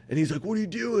 And he's like, what are you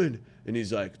doing? And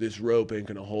he's like, this rope ain't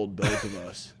going to hold both of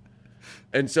us.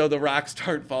 And so the rocks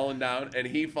start falling down, and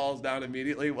he falls down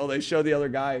immediately. Well, they show the other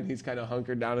guy, and he's kind of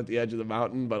hunkered down at the edge of the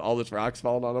mountain, but all this rock's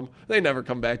falling on him. They never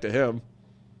come back to him.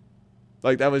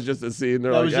 Like, that was just a scene.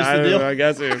 They're That like, was just I the don't deal? know, I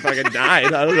guess he fucking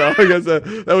died. I don't know. I guess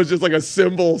that was just like a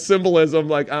symbolism.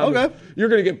 Like, Okay. you're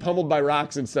going to get pummeled by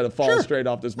rocks instead of fall Sure. straight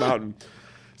off this mountain.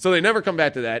 So they never come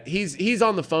back to that. He's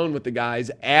on the phone with the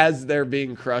guys as they're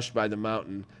being crushed by the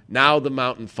mountain. Now the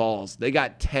mountain falls. They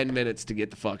got 10 minutes to get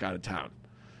the fuck out of town.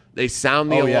 They sound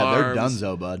the alarms. yeah, they're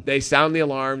donezo, bud. They sound the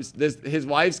alarms. His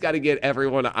wife's got to get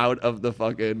everyone out of the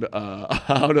fucking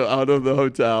out of the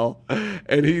hotel,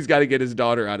 and he's got to get his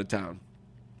daughter out of town.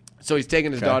 So he's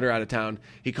taking his daughter out of town.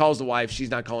 He calls the wife. She's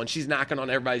not calling. She's knocking on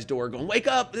everybody's door, going, "Wake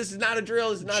up! This is not a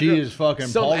drill. This is not a She drill." is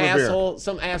fucking Paul Revere.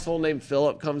 Some asshole named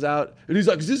Philip comes out, and he's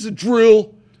like, "Is this a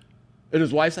drill?" And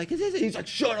his wife's like, "Is this?" He's like,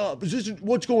 "Shut up! Is this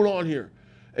what's going on here?"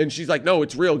 And she's like, "No,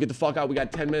 it's real. Get the fuck out. We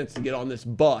got 10 minutes to get on this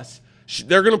bus."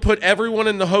 They're gonna put everyone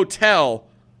in the hotel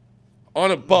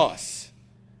on a bus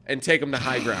and take them to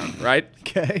high ground, right?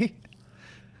 Okay.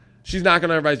 She's knocking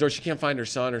on everybody's door. She can't find her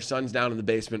son. Her son's down in the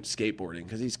basement skateboarding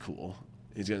because he's cool.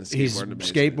 He's going to skateboard He's in the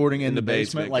basement. skateboarding in the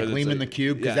basement, like 'cause it's Gleam in the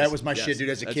Cube, because yes, that was my yes. shit, dude.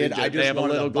 As a That's kid, it. I They just have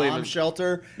wanted a little Gleam bomb in-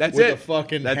 shelter That's with it. a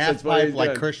fucking That's what half-pipe he's like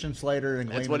doing. Christian Slater and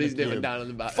Gleam That's what in he's the doing Cube. down in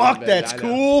the bottom. Fuck, that's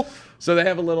cool. So they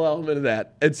have a little element of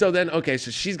that. And so then, okay,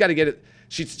 so she's got to get it.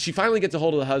 She finally gets a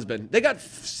hold of the husband. They got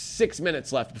 6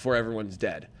 minutes left before everyone's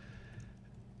dead.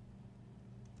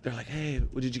 They're like, "Hey,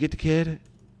 well, did you get the kid?"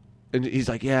 And he's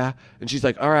like, "Yeah." And she's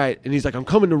like, "All right." And he's like, "I'm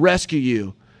coming to rescue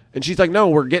you." And she's like, "No,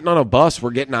 we're getting on a bus.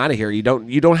 We're getting out of here. You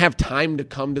don't have time to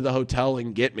come to the hotel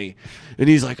and get me." And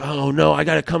he's like, "Oh no, I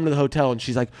got to come to the hotel." And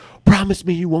she's like, "Promise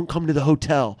me you won't come to the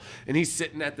hotel." And he's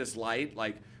sitting at this light,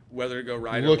 like whether to go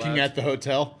right or left. Looking at the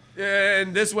hotel.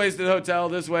 And this way's to the hotel,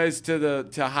 this way's to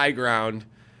high ground.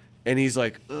 And he's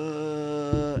like,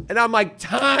 and I'm like,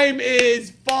 time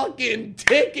is fucking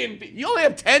ticking. You only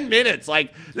have 10 minutes.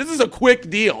 Like, this is a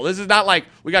quick deal. This is not like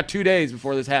we got 2 days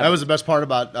before this happens. That was the best part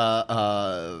about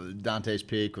Dante's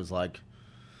Peak was like,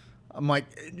 I'm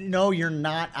like, no, you're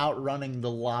not outrunning the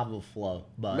lava flow.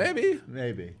 But Maybe.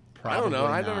 Maybe. I don't know.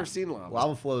 Probably I've not. never seen lava.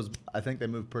 Lava flows, I think they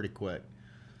move pretty quick.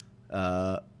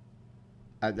 That's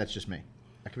just me.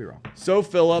 I could be wrong. So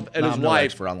Philip and his I'm no wife.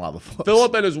 expert on lava flows.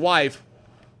 Philip and his wife.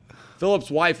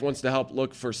 Philip's wife wants to help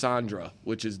look for Sandra,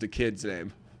 which is the kid's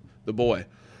name, the boy.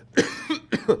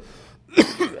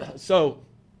 So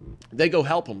they go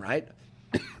help him, right?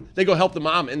 They go help the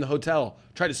mom in the hotel,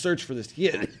 try to search for this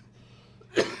kid.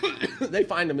 They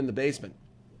find him in the basement.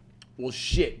 Well,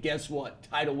 shit, guess what?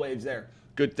 Tidal wave's there.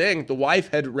 Good thing the wife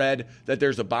had read that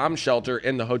there's a bomb shelter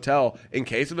in the hotel in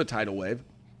case of a tidal wave.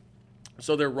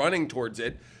 So they're running towards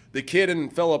it. The kid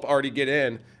and Philip already get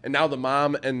in, and now the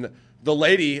mom and the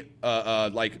lady,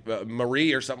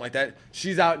 Marie or something like that,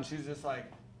 she's out and she's just like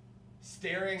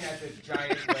staring at this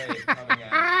giant wave coming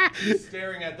at her.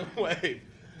 Staring at the wave.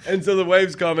 And so the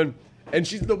wave's coming, and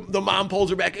the mom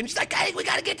pulls her back, and she's like, "Hey, we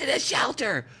got to get to this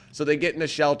shelter." So they get in the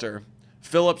shelter.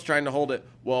 Philip's trying to hold it.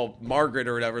 Well, Margaret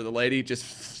or whatever, the lady,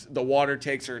 the water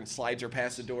takes her and slides her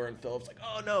past the door, and Philip's like,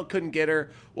 "Oh no, couldn't get her."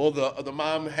 Well, the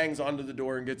mom hangs onto the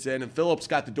door and gets in, and Philip's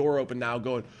got the door open now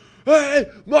going, "Hey,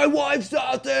 my wife's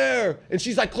out there." And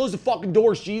she's like, "Close the fucking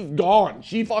door. She's gone.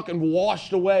 She fucking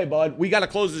washed away, bud. We got to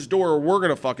close this door or we're going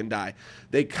to fucking die."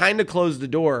 They kind of close the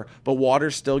door, but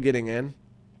water's still getting in.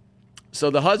 So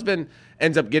the husband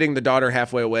ends up getting the daughter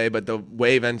halfway away, but the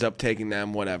wave ends up taking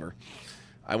them, whatever.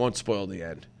 I won't spoil the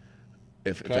end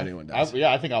if anyone does.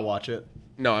 I think I'll watch it.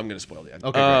 No, I'm going to spoil the end.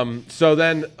 Okay, great. So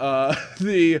then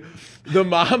the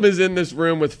mom is in this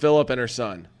room with Philip and her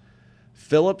son.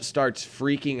 Philip starts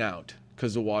freaking out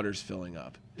because the water's filling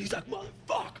up. He's like,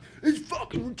 "Motherfuck, it's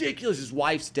fucking ridiculous." His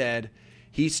wife's dead.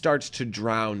 He starts to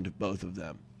drown both of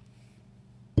them.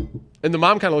 And the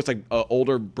mom kind of looks like an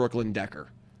older Brooklyn Decker.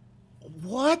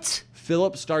 What?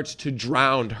 Philip starts to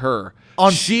drown her.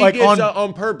 On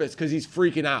purpose because he's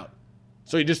freaking out.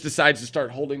 So he just decides to start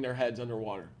holding their heads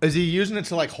underwater. Is he using it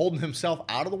to like holding himself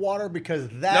out of the water? Because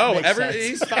that makes sense.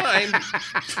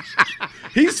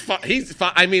 He's fine. He's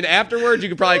fine. I mean, afterwards you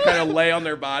could probably kind of lay on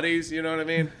their bodies. You know what I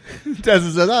mean?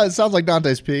 It sounds like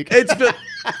Dante's Peak. It's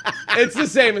It's the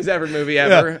same as every movie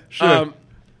ever. Yeah, sure.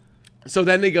 So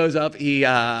then he goes up.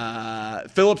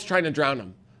 Philip's trying to drown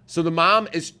him. So the mom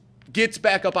gets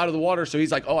back up out of the water. So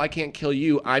he's like, "Oh, I can't kill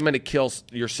you. I'm gonna kill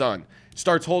your son."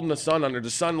 Starts holding the son under. The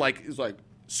son is like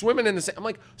swimming in the sand. I'm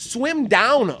like, swim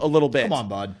down a little bit. Come on,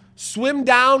 bud. Swim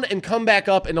down and come back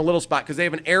up in a little spot because they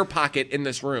have an air pocket in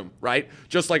this room, right?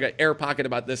 Just like an air pocket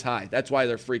about this high. That's why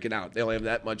they're freaking out. They only have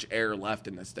that much air left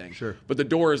in this thing. Sure. But the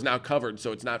door is now covered,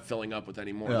 so it's not filling up with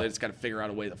any more. Yeah. They just got to figure out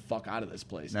a way the fuck out of this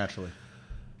place. Naturally.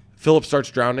 Philip starts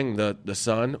drowning the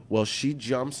son. Well, she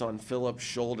jumps on Philip's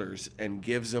shoulders and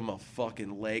gives him a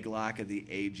fucking leg lock of the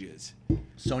ages.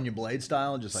 Sonya Blade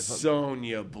style, just like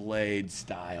Sonya Blade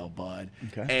style, bud.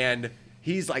 Okay. And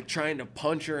he's like trying to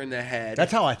punch her in the head.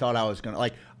 That's how I thought I was gonna.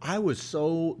 Like, I was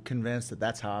so convinced that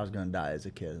that's how I was gonna die as a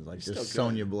kid. It was like Still just good.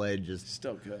 Sonya Blade just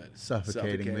Still good.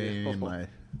 suffocating me in my.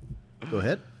 Go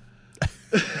ahead.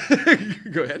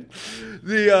 Go ahead.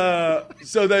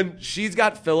 So then she's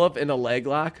got Philip in a leg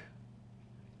lock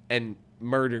and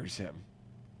murders him.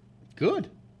 Good.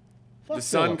 Fuck The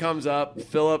sun Phillip. comes up.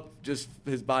 Philip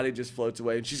his body just floats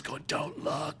away, and she's going, "Don't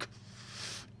look,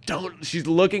 don't." She's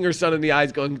looking her son in the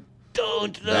eyes, going,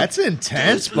 "Don't look." That's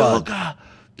intense, Don't bud.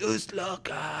 look, just look.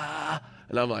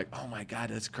 And I'm like, "Oh my god,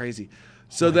 that's crazy."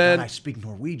 So My then God, I speak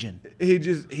Norwegian.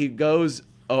 he goes.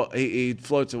 Oh, he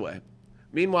floats away.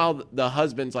 Meanwhile, the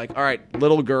husband's like, "All right,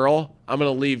 little girl, I'm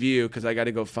gonna leave you because I got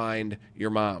to go find your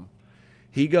mom."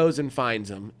 He goes and finds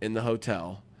him in the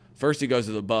hotel. First, he goes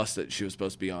to the bus that she was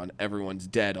supposed to be on. Everyone's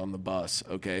dead on the bus.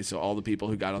 Okay, so all the people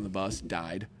who got on the bus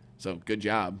died. So good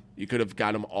job. You could have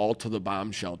got them all to the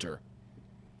bomb shelter.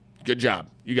 Good job.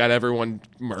 You got everyone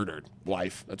murdered.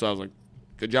 Wife. That's why I was like,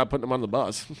 good job putting them on the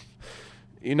bus.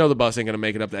 You know the bus ain't gonna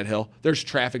make it up that hill. There's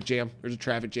traffic jam. There's a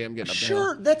traffic jam getting up the hill.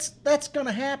 Sure, that's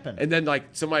gonna happen. And then like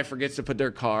somebody forgets to put their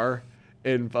car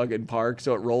in fucking park,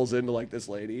 so it rolls into like this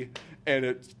lady and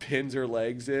it pins her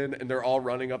legs in, and they're all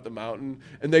running up the mountain,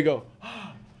 and they go,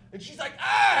 and she's like,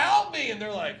 help me, and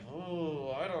they're like,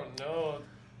 oh, I don't know.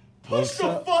 Push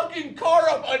the fucking car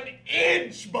up an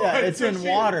inch, bud. Yeah, it's So in she-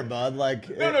 water, bud. Like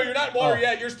No, you're not in water Oh.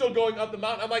 yet. You're still going up the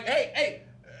mountain. I'm like, hey,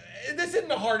 this isn't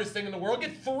the hardest thing in the world.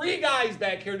 Get 3 guys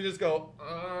back here to just go,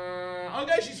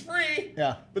 okay, she's free.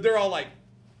 Yeah. But they're all like,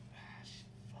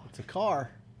 It's a car.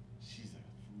 she's a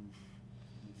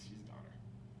goner.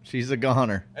 She's a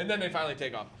goner. And then they finally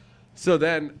take off. So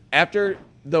then, after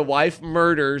the wife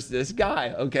murders this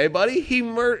guy, okay, buddy,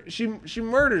 she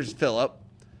murders Philip.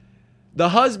 The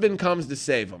husband comes to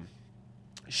save him.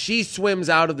 She swims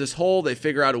out of this hole. They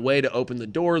figure out a way to open the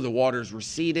door. The water's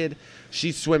receded.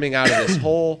 She's swimming out of this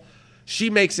hole. She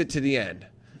makes it to the end.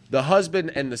 The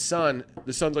husband and the son's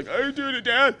like, I ain't doing it,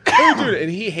 Dad. I ain't doing it.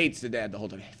 And he hates the dad the whole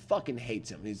time. He fucking hates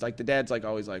him. He's like, the dad's like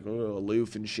always like, oh,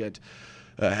 aloof and shit.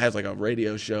 Has like a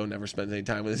radio show, never spends any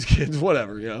time with his kids,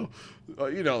 whatever, you know.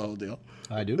 You know the whole deal.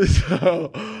 I do.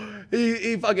 So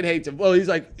he fucking hates him. Well, he's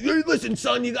like, listen,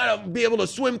 son, you gotta be able to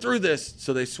swim through this.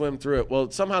 So they swim through it. Well,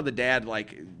 somehow the dad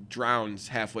like drowns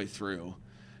halfway through,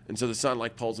 and so the son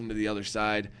like pulls him to the other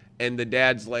side, and the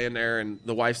dad's laying there, and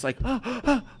the wife's like,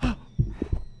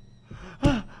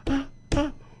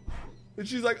 and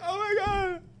she's like, oh my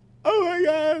god.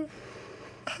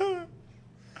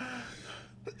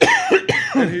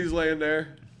 And he's laying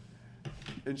there,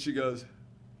 and she goes,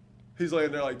 he's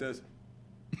laying there like this.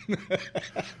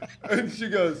 And she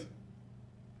goes,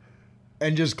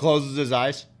 And just closes his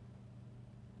eyes.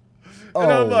 Oh,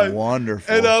 and I'm like,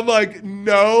 wonderful. And I'm like,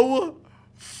 no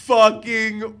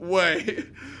fucking way.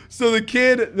 So the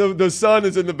kid, the son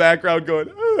is in the background going,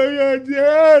 oh my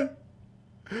God,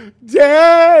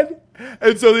 Dad.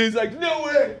 And so he's like, no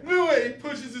way. He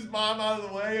pushes his mom out of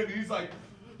the way, and he's like,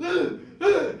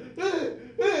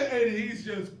 and he's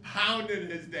just pounding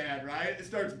his dad, right? It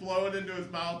starts blowing into his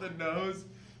mouth and nose.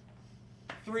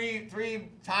 Three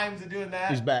times of doing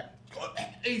that. He's back.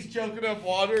 He's choking up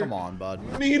water. Come on,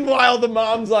 bud. Meanwhile, the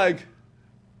mom's like,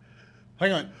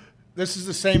 Hang on. This is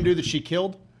the same dude that she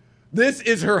killed? this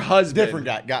is her husband. Different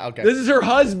guy. Okay. This is her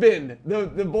husband.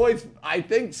 The boy's, I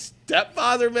think,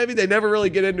 stepfather, maybe. They never really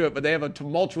get into it, but they have a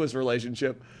tumultuous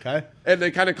relationship. Okay. And they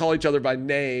kind of call each other by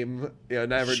name,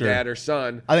 never Sure. dad or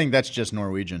son. I think that's just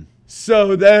Norwegian.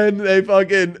 So then they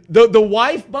fucking, the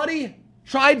wife, buddy,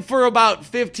 tried for about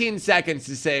 15 seconds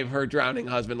to save her drowning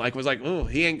husband. Like, was like, oh,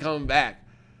 he ain't coming back.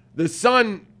 The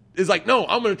son is like, no,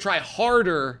 I'm going to try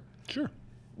harder. Sure.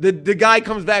 The guy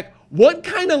comes back. What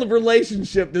kind of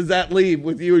relationship does that leave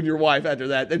with you and your wife after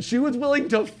that? That she was willing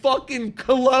to fucking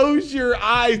close your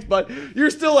eyes, but you're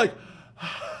still like,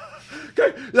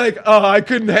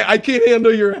 I can't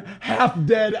handle your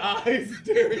half-dead eyes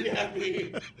staring at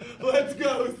me. Let's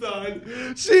go,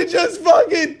 son. She just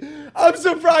fucking, I'm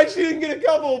surprised she didn't get a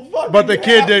couple fucking But the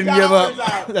kid didn't give up.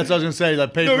 $half out. That's what I was gonna say.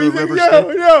 That paid for He's a river like,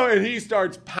 stick. no, and he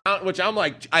starts pound, which I'm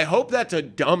like, I hope that's a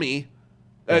dummy.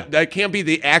 That can't be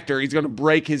the actor. He's going to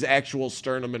break his actual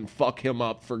sternum and fuck him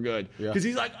up for good. Yeah. Because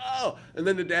he's like, oh. And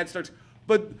then the dad starts,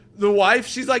 but the wife,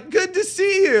 she's like, good to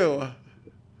see you.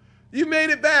 You made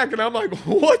it back. And I'm like,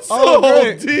 what's the whole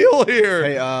great. deal here?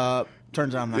 Hey,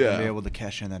 turns out I'm not going Yeah. to be able to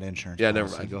cash in that insurance. Yeah, never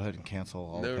policy. mind. Go ahead and cancel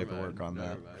all Never paperwork mind. on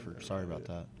Never that. mind. Sorry about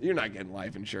that. You're not getting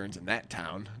life insurance in that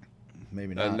town.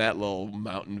 Maybe not. In that little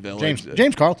mountain village.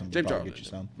 James Carlton would James probably Charlton. get you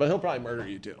some. But he'll probably murder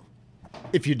you too.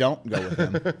 If you don't, go with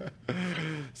him.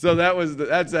 So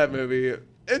that's that movie.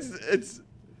 It's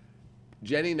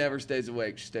Jenny never stays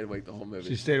awake. She stayed awake the whole movie.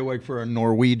 She stayed awake for a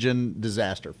Norwegian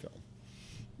disaster film.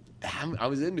 I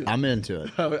was into it. I'm into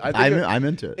it. I think I'm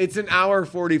into it. It's an hour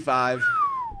 45.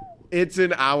 It's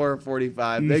an hour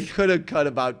 45. They could have cut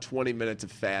about 20 minutes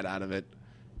of fat out of it.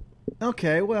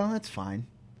 Okay, well, that's fine.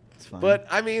 It's fine. But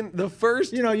I mean, the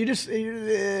first you just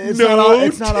it's No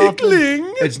it's not tickling.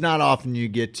 often. It's not often you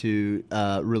get to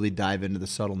really dive into the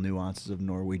subtle nuances of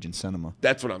Norwegian cinema.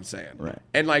 that's what I'm saying. Right.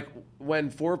 And like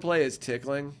when foreplay is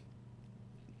tickling,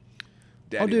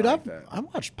 Daddy Oh, dude, liked that. I've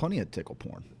watched plenty of tickle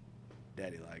porn.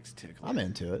 Daddy likes tickling. I'm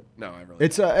into it. No, I really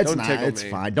It's don't not. tickle It's me.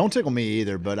 fine. Don't tickle me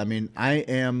either. But I mean, I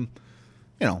am,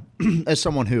 as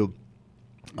someone who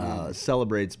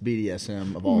celebrates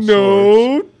BDSM of all sorts.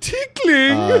 No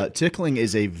tickling. Tickling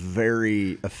is a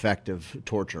very effective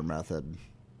torture method.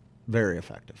 Very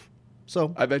effective.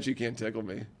 So I bet you can't tickle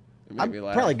me. It made I'm me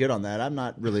laugh. probably good on that. I'm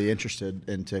not really interested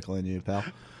in tickling you, pal.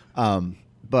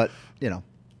 But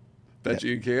Bet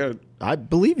you can. I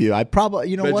believe you. I probably,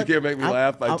 you know Bet what? you can't make me I'm-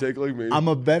 laugh by I'm- tickling me. I'm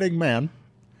a betting man.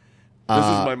 This is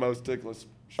my most ticklish.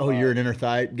 Oh, you're an inner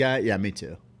thigh guy? Yeah, me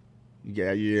too.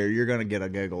 Yeah, you're gonna get a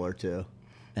giggle or two.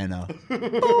 And Ready for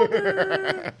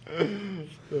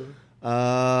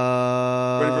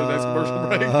the next commercial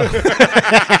break?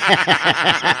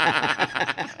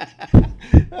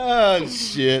 Oh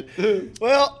shit.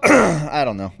 Well, I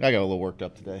don't know. I got a little worked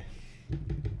up today.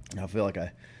 I feel like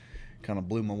I kind of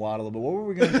blew my wad a little bit. What were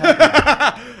we going to talk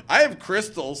about? I have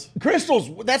crystals. Crystals.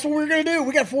 That's what we're going to do.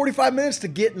 We got 45 minutes to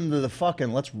get into the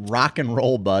fucking. Let's rock and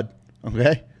roll, bud.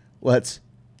 Okay, let's.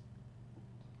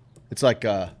 It's like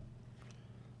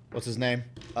what's his name?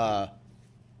 What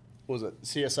was it?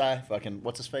 CSI. Fucking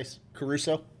what's his face?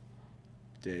 Caruso.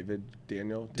 David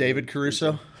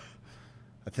Caruso.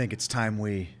 I think it's time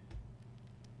we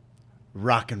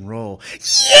rock and roll.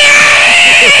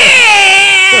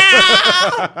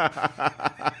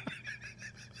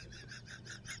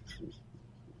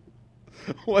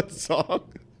 What song?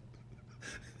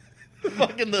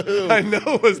 Fucking the Who. I know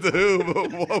it was the Who,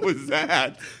 but what was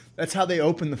that? That's how they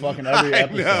open the fucking every I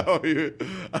episode. know.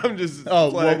 I'm just. Oh,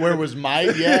 playing. where was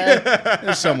Mike? Yeah,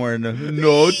 it's somewhere in the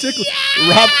no tickle.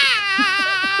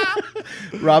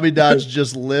 Robbie Dodge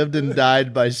just lived and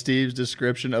died by Steve's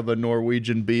description of a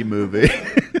Norwegian B movie.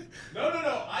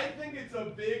 No. I think it's a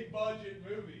big budget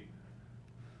movie.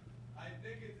 I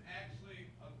think it's actually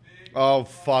a big. Oh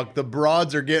fuck! The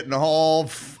broads are getting all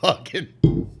fucking.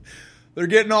 They're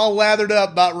getting all lathered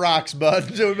up about rocks, bud.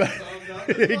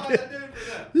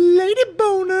 Lady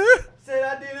Boner. Said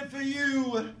I did it for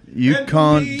you.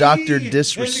 Yukon Dr.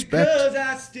 Disrespect. And because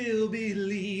I still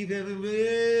believe every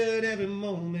word, every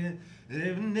moment,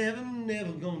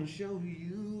 never gonna show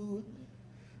you.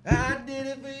 I did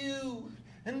it for you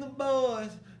and the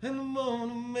boys and the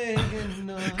morning making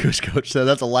noise. Kush Coach said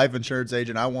that's a life insurance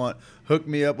agent I want. Hook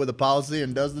me up with a policy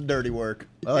and does the dirty work.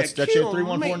 Well, that's your kill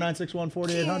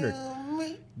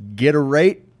 314-961-4800. Get a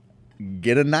rate,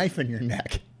 get a knife in your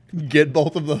neck. Get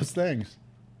both of those things.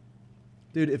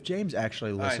 Dude, if James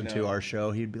actually listened to know. our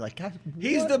show, he'd be like, God,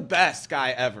 He's what the best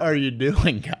guy ever. are you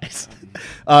doing, guys?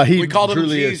 He We called him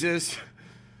truly is. Jesus.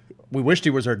 We wished he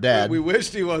was our dad. We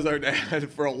wished he was our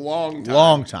dad for a long time.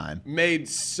 Long time. Made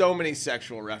so many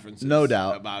sexual references. No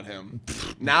doubt. about him.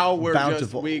 Now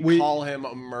Bountiful. we call him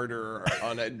a murderer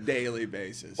on a daily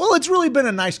basis. Well, it's really been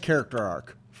a nice character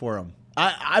arc for him.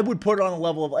 I would put it on a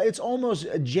level of, it's almost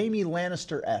Jamie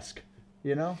Lannister-esque.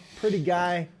 You know? Pretty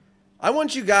guy. I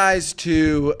want you guys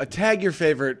to tag your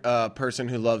favorite person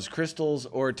who loves crystals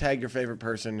or tag your favorite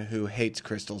person who hates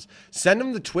crystals. Send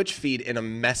them the Twitch feed in a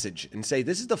message and say,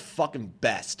 this is the fucking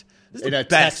best. This is In the a best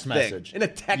text thing." message. In a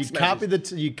text you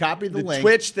message. You copy the link.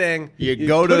 Twitch thing. You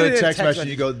go put to it the in a text message.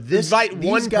 You go, these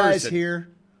one guys person. here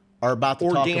are about to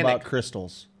Organic. talk about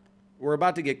crystals. We're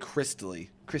about to get crystal.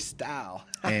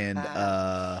 And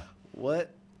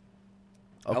What?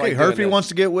 I Okay, like doing Herfy this. wants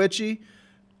to get witchy.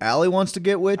 Allie wants to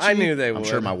get witchy. I knew they I'm would.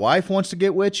 sure my wife wants to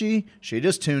get witchy. She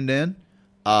just tuned in.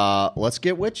 Let's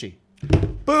get witchy.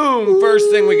 Boom! First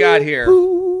thing we got here.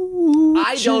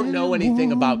 I don't know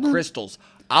anything about crystals.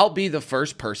 I'll be the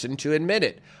first person to admit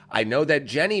it. I know that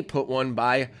Jenny put one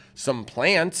by some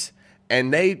plants,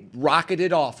 and they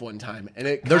rocketed off one time.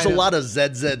 And There's a lot of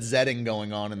ZZZing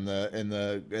going on in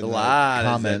the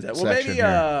comment Well, section maybe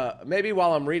here. maybe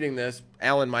while I'm reading this,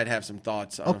 Alan might have some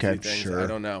thoughts on a few things. sure. I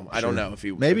don't know. I don't know if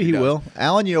he Maybe if he does. will.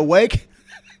 Alan, you awake?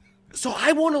 So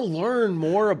I want to learn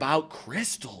more about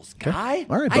crystals, guy.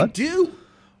 All right, I bud. do.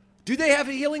 Do they have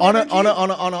a healing On energy?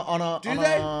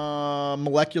 a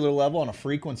molecular level, on a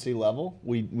frequency level,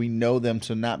 we know them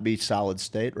to not be solid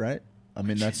state, right? I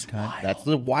mean, that's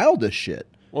the wildest shit.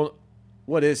 Well,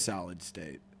 what is solid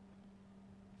state?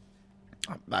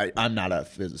 I'm not a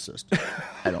physicist.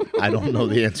 I don't know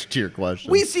the answer to your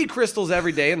question. We see crystals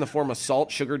every day in the form of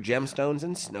salt, sugar, gemstones,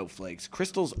 and snowflakes.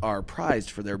 Crystals are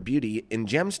prized for their beauty in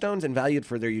gemstones and valued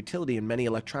for their utility in many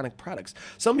electronic products.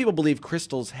 Some people believe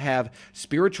crystals have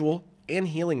spiritual and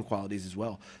healing qualities as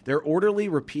well. Their orderly,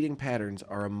 repeating patterns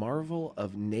are a marvel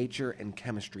of nature and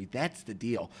chemistry. That's the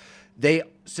deal. They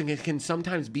can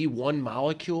sometimes be one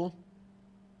molecule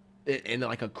in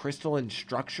like a crystalline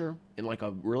structure, in like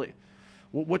a really...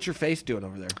 What's your face doing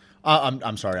over there?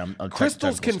 I'm sorry. I'm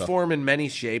Crystals can form in many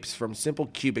shapes, from simple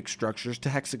cubic structures to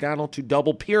hexagonal to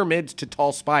double pyramids to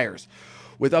tall spires,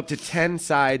 with up to 10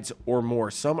 sides or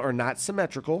more. Some are not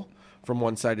symmetrical from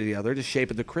one side to the other. The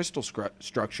shape of the crystal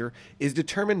structure is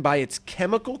determined by its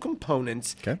chemical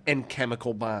components and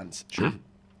chemical bonds. Sure.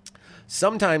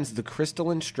 Sometimes the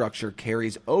crystalline structure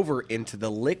carries over into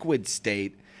the liquid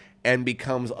state and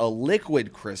becomes a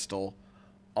liquid crystal,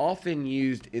 often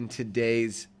used in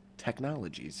today's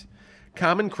technologies.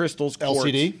 Common crystals, quartz.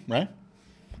 LCD, right?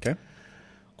 Okay.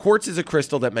 Quartz is a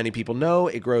crystal that many people know.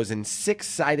 It grows in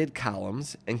 6-sided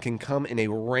columns and can come in a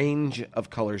range of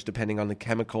colors depending on the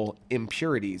chemical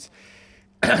impurities.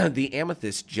 The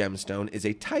amethyst gemstone is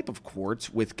a type of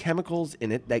quartz with chemicals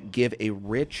in it that give a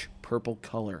rich purple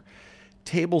color.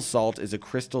 Table salt is a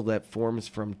crystal that forms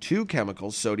from two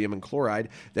chemicals, sodium and chloride,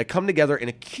 that come together in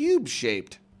a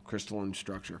cube-shaped crystalline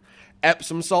structure.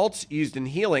 Epsom salts used in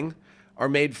healing are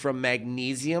made from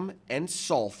magnesium and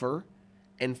sulfur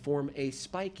and form a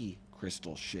spiky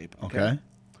crystal shape. Okay.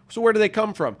 So where do they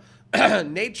come from?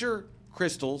 Natural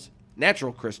crystals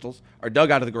are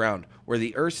dug out of the ground where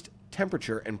the Earth's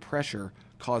temperature and pressure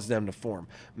cause them to form.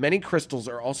 Many crystals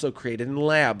are also created in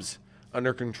labs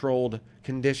under controlled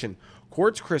condition.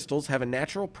 Quartz crystals have a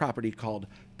natural property called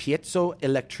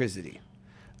piezoelectricity,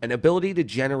 an ability to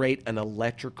generate an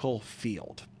electrical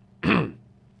field,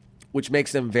 which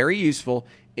makes them very useful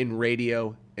in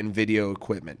radio and video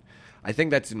equipment. I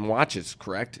think that's in watches,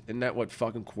 correct? Isn't that what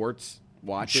fucking quartz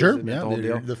watches? Sure. Isn't that Yeah. the whole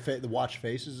deal? The watch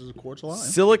faces is a quartz a lot.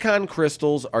 Silicon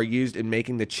crystals are used in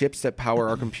making the chips that power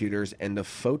our computers and the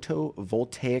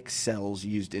photovoltaic cells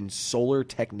used in solar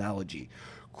technology.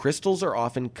 Crystals are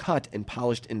often cut and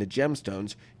polished into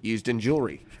gemstones used in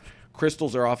jewelry.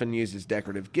 Crystals are often used as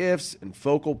decorative gifts and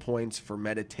focal points for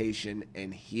meditation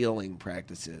and healing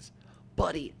practices.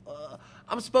 Buddy,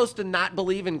 I'm supposed to not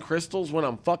believe in crystals when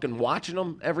I'm fucking watching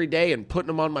them every day and putting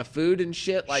them on my food and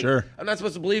shit? Like, Sure. I'm not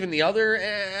supposed to believe in the other?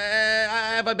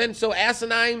 Have I been so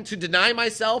asinine to deny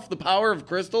myself the power of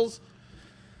crystals?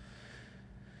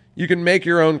 You can make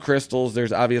your own crystals.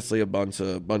 There's obviously a bunch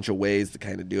of ways to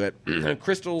kind of do it.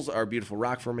 Crystals are beautiful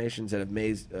rock formations that have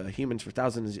made humans for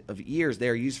thousands of years. They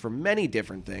are used for many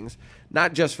different things,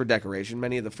 not just for decoration.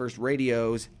 Many of the first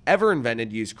radios ever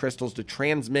invented used crystals to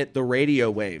transmit the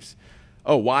radio waves.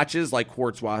 Oh, watches, like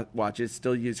quartz watches,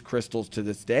 still use crystals to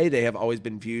this day. They have always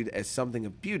been viewed as something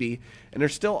of beauty, and are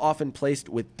still often placed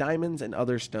with diamonds and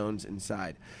other stones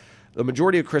inside. The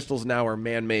majority of crystals now are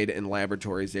man-made in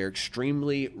laboratories. They are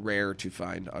extremely rare to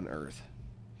find on Earth.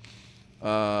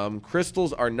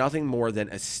 Crystals are nothing more than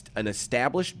an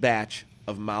established batch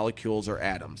of molecules or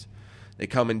atoms. They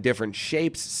come in different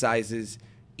shapes, sizes.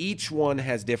 Each one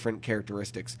has different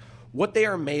characteristics. What they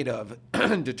are made of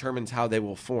determines how they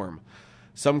will form.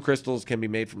 Some crystals can be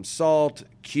made from salt,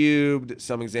 cubed.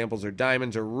 Some examples are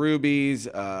diamonds or rubies.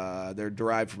 They're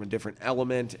derived from a different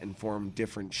element and form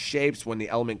different shapes. When the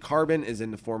element carbon is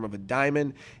in the form of a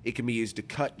diamond, it can be used to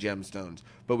cut gemstones.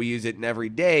 But we use it in every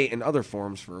day in other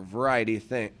forms for a variety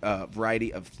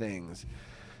of things.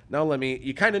 Now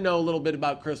you kind of know a little bit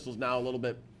about crystals now, a little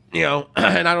bit,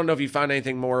 and I don't know if you found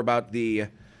anything more about the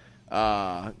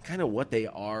kind of what they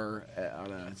are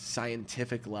on a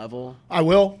scientific level. I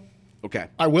will. Okay.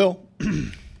 I will.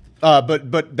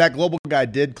 But that global guy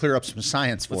did clear up some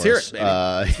science for Let's hear us. it, baby.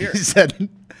 Let's hear He it. said,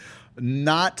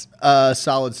 not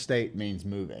solid state means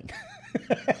moving.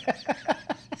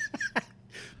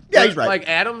 Yeah, he's right. Like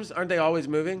atoms, aren't they always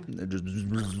moving?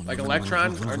 Like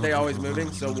electrons, aren't they always moving?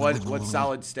 So what's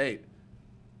solid state?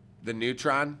 The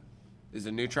neutron? Is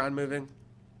the neutron moving?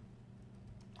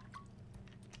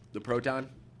 The proton?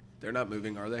 They're not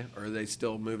moving, are they? Or are they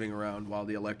still moving around while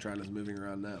the electron is moving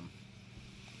around them?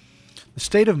 The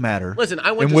state of matter Listen,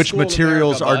 I went in to which school in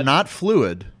materials America, are bud. not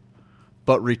fluid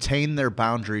but retain their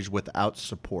boundaries without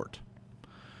support.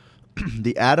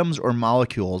 The atoms or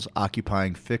molecules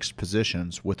occupying fixed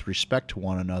positions with respect to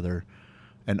one another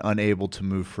and unable to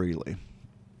move freely.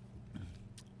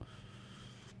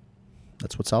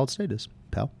 That's what solid state is,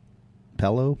 pal.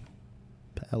 Palo.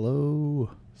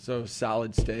 So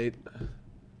solid state.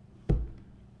 But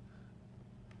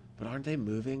aren't they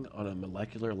moving on a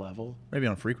molecular level? Maybe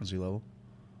on a frequency level.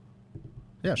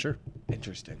 Yeah, sure.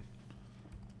 Interesting.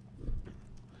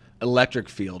 Electric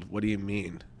field. What do you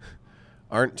mean?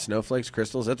 Aren't snowflakes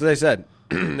crystals? That's what they said.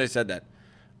 They said that.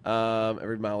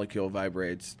 Every molecule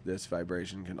vibrates. This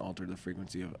vibration can alter the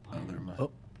frequency of other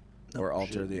or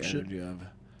alter the energy of.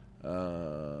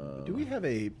 Do we have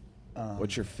a...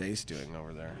 What's your face doing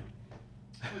over there?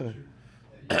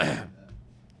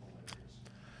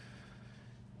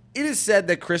 It is said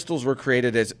that crystals were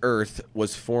created as Earth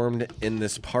was formed in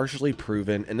this partially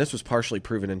proven, and this was partially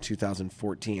proven in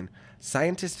 2014.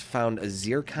 Scientists found a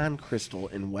zircon crystal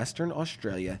in Western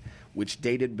Australia, which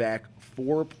dated back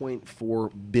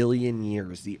 4.4 billion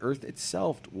years. The Earth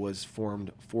itself was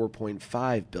formed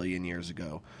 4.5 billion years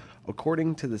ago,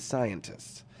 according to the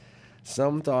scientists.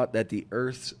 Some thought that the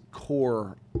Earth's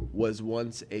core was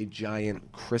once a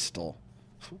giant crystal.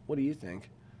 What do you think?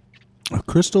 A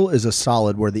crystal is a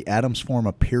solid where the atoms form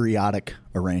a periodic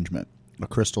arrangement. A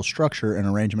crystal structure, an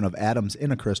arrangement of atoms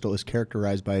in a crystal, is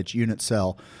characterized by its unit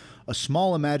cell, a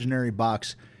small imaginary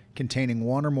box containing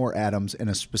one or more atoms in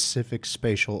a specific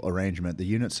spatial arrangement. The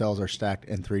unit cells are stacked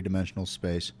in three-dimensional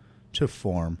space to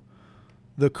form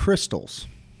the crystals.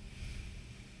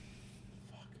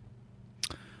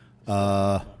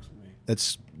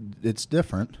 It's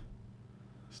different.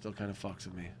 Still kind of fucks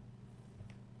with me.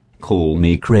 Call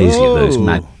me crazy, those Whoa.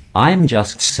 mad. I'm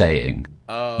just saying.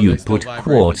 You they still put vibrate,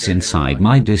 quartz but they're inside different.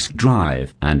 my disk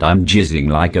drive, and I'm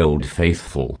jizzing like Old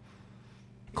Faithful.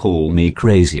 Call me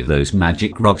crazy, those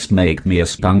magic rocks make me a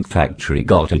skunk factory.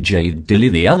 Got a jade dilly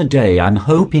the other day I'm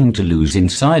hoping to lose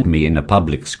inside me in a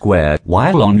public square,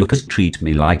 while onlookers treat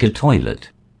me like a toilet.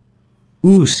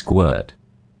 Ooh, squirt.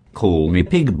 Call me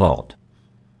Pigbot.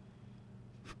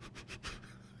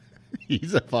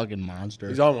 He's a fucking monster.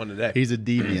 He's on one today. He's a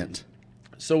deviant.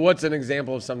 So what's an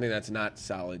example of something that's not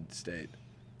solid state?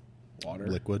 Water?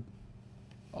 Liquid.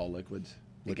 All liquids?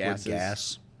 The Liquid gases?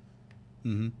 gas.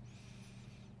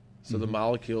 So the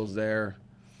molecules there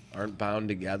aren't bound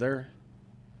together?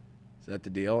 Is that the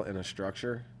deal in a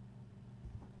structure?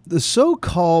 The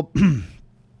so-called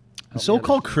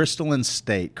crystalline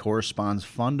state corresponds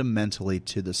fundamentally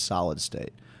to the solid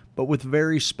state, but with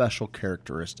very special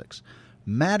characteristics.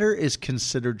 Matter is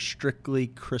considered strictly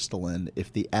crystalline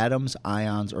if the atoms,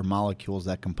 ions, or molecules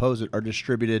that compose it are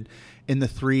distributed in the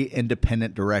three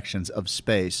independent directions of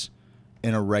space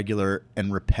in a regular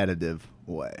and repetitive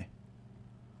way.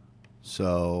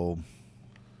 So,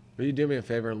 Will you do me a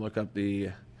favor and look up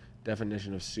the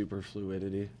definition of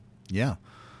superfluidity? yeah.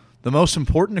 The most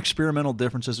important experimental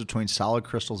differences between solid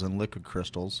crystals and liquid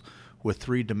crystals with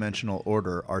three-dimensional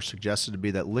order are suggested to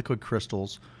be that liquid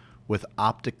crystals with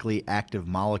optically active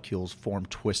molecules form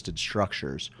twisted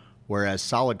structures, whereas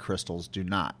solid crystals do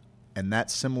not, and that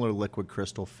similar liquid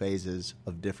crystal phases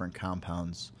of different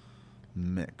compounds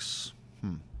mix.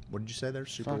 What did you say there?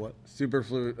 Super what?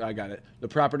 Superfluid. I got it. The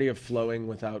property of flowing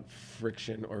without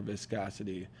friction or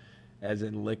viscosity, as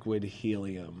in liquid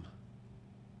helium.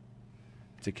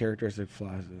 It's a characteristic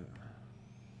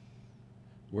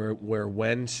where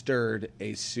when stirred,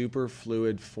 a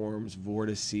superfluid forms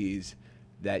vortices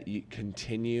that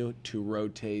continue to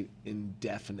rotate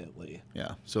indefinitely.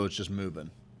 Yeah, so it's just moving.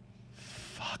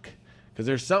 Fuck. Because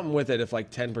there's something with it if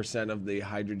like 10% of the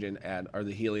hydrogen or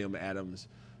the helium atoms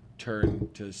turn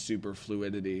to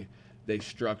superfluidity, they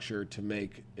structure to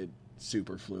make it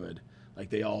superfluid. Like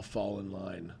they all fall in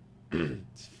line.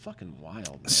 It's fucking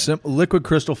wild, man. Liquid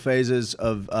crystal phases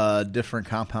of different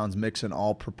compounds mix in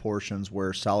all proportions,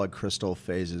 where solid crystal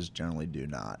phases generally do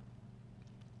not.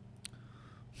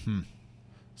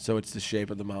 So it's the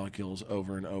shape of the molecules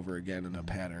over and over again in a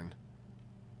pattern.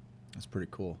 That's pretty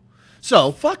cool.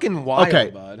 So, Fucking wild, okay.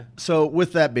 bud. So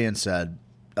with that being said,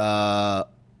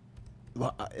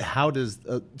 how does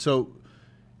so?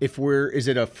 Is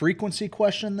it a frequency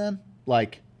question then?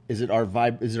 Like, is it our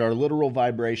literal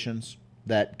vibrations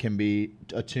that can be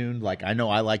attuned? Like, I know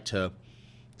I like to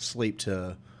sleep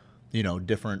to,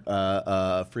 different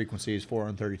frequencies,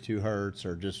 432 hertz,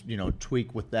 or just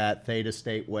tweak with that theta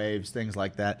state waves, things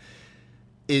like that.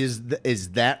 Is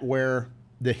that where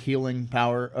the healing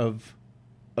power of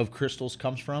crystals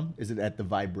comes from? Is it at the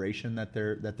vibration that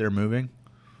they're moving?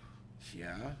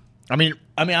 Yeah. I mean,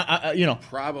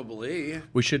 Probably.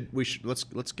 we should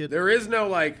let's get There is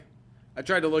no I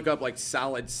tried to look up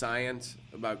solid science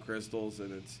about crystals,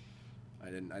 and I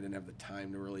didn't have the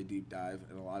time to really deep dive.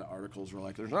 And a lot of articles were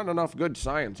like, "There's not enough good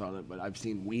science on it," but I've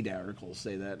seen weed articles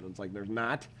say that, and it's like there's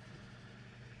not.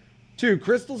 2,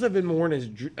 crystals have been worn as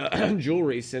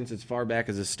jewelry since as far back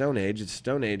as the Stone Age. The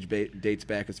Stone Age dates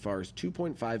back as far as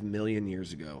 2.5 million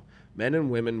years ago. Men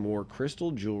and women wore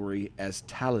crystal jewelry as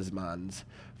talismans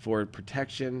for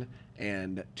protection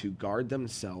and to guard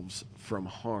themselves from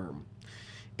harm.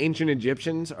 Ancient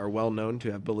Egyptians are well known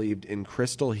to have believed in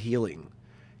crystal healing.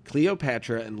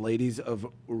 Cleopatra and ladies of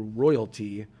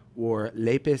royalty wore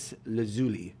lapis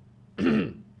lazuli.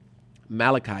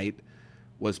 Malachite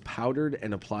was powdered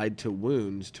and applied to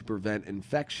wounds to prevent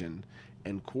infection,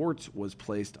 and quartz was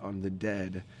placed on the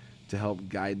dead to help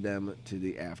guide them to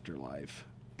the afterlife.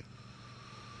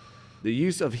 The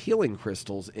use of healing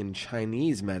crystals in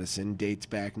Chinese medicine dates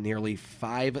back nearly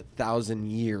 5,000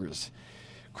 years.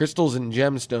 Crystals and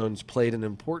gemstones played an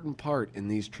important part in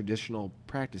these traditional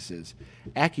practices.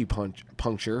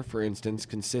 Acupuncture, for instance,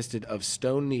 consisted of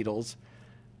stone needles.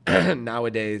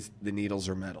 Nowadays, the needles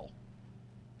are metal.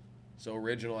 So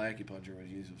original acupuncture was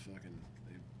used with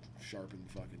they sharpened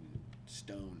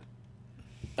stone.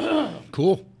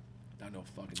 cool. Not no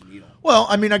fucking needle. Well,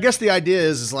 I mean, I guess the idea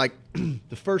is like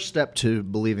the first step to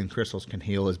believing crystals can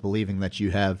heal is believing that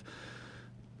you have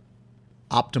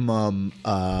optimum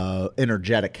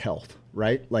energetic health,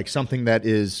 right? Like something that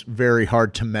is very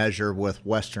hard to measure with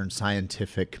Western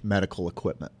scientific medical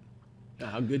equipment.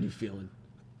 How good you feeling?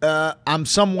 I'm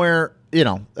somewhere,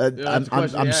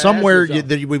 I'm somewhere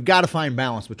that we've got to find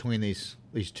balance between these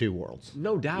two worlds.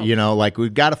 No doubt.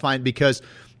 We've got to find, because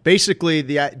basically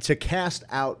to cast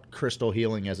out crystal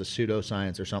healing as a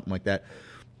pseudoscience or something like that,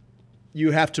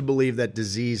 you have to believe that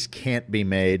disease can't be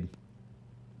made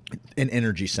in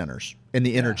energy centers, in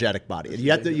the energetic body.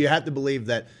 You have to believe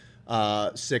that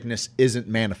sickness isn't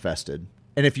manifested.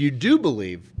 And if you do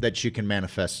believe that you can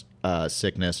manifest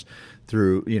sickness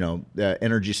through,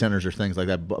 energy centers or things like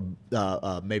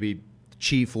that, maybe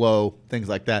chi flow, things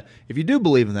like that. If you do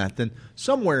believe in that, then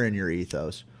somewhere in your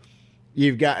ethos,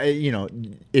 you've got,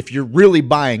 if you're really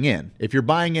buying in, if you're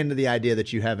buying into the idea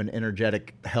that you have an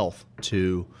energetic health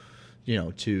to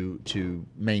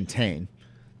maintain,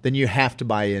 then you have to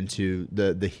buy into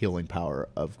the healing power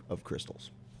of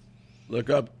crystals. Look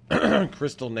up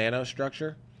crystal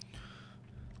nanostructure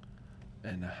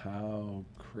and how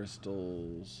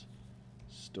crystals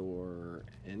store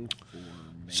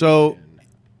information. So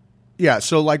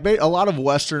like a lot of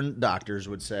Western doctors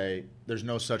would say there's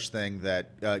no such thing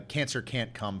that cancer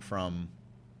can't come from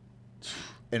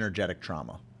energetic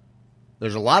trauma.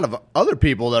 There's a lot of other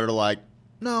people that are like,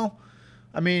 no.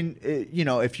 I mean,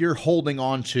 if you're holding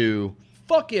on to,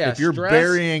 if you're stress.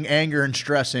 burying anger and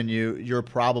stress in you, you're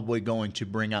probably going to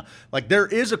bring out, there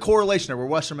is a correlation there where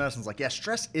Western medicine's like,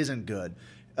 stress isn't good.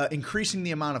 Increasing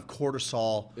the amount of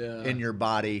cortisol in your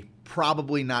body,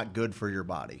 probably not good for your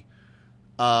body.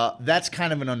 That's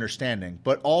kind of an understanding.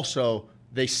 But also,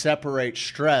 they separate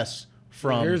stress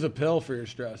from... Here's a pill for your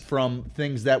stress. From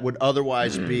things that would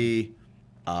otherwise be...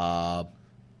 We're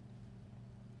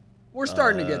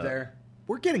starting to get there.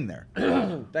 We're getting there. Thank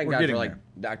We're God getting for there.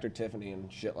 Dr. Tiffany and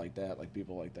shit like that,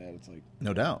 people like that. It's like,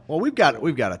 no doubt. Well, we've got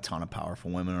a ton of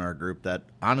powerful women in our group that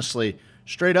honestly,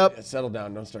 straight up, settle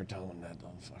down. Don't start telling them that.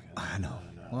 Don't fucking. I know.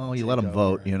 Well, you let them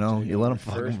vote. You let them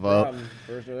fucking vote.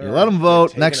 You let them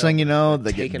vote. Next thing you know,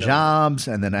 they get jobs,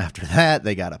 and then after that,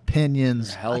 they got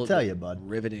opinions. I tell you, bud.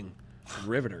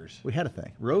 Riveters. We had a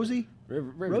thing. Rosie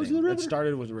Rosie the Riveter? It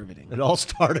started with riveting. It all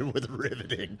started with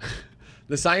riveting.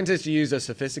 The scientists used a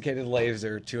sophisticated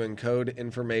laser to encode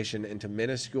information into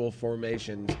minuscule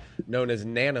formations known as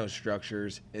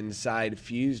nanostructures inside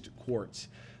fused quartz.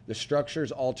 The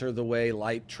structures alter the way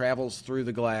light travels through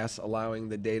the glass, allowing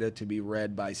the data to be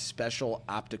read by special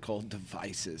optical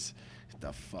devices. Get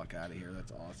the fuck out of here.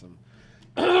 That's awesome.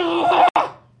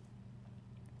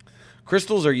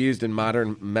 Crystals are used in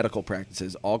modern medical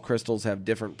practices. All crystals have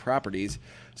different properties,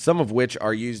 some of which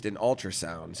are used in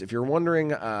ultrasounds. If you're wondering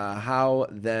how,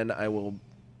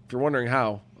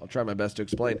 I'll try my best to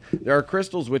explain. There are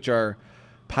crystals which are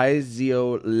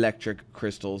piezoelectric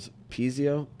crystals.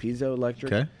 Piezoelectric?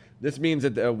 Okay. This means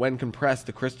that when compressed,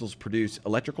 the crystals produce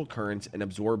electrical currents and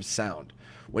absorb sound.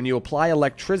 When you apply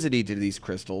electricity to these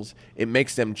crystals, it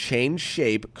makes them change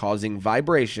shape, causing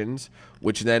vibrations,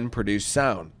 which then produce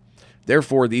sound.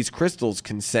 Therefore, these crystals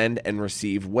can send and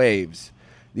receive waves.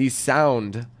 These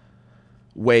sound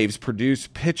waves produce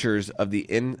pictures of the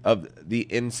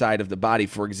inside of the body.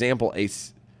 For example,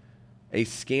 a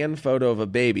scan photo of a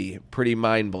baby, pretty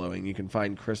mind-blowing. You can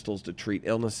find crystals to treat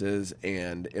illnesses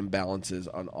and imbalances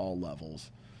on all levels.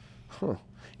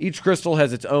 Each crystal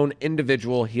has its own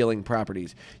individual healing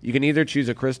properties. You can either choose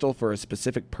a crystal for a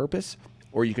specific purpose,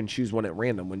 or you can choose one at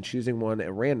random. When choosing one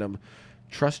at random,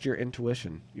 trust your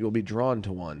intuition. You will be drawn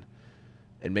to one.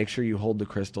 And make sure you hold the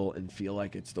crystal and feel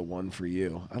like it's the one for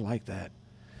you. I like that.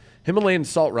 Himalayan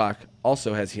salt rock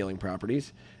also has healing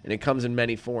properties, and it comes in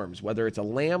many forms. Whether it's a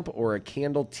lamp or a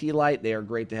candle tea light, they are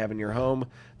great to have in your home.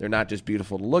 They're not just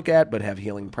beautiful to look at, but have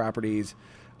healing properties.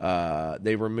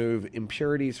 They remove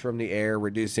impurities from the air,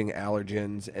 reducing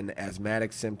allergens and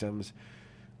asthmatic symptoms.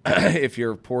 If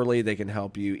you're poorly, they can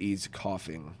help you ease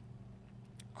coughing.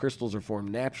 Crystals are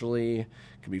formed naturally,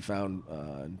 can be found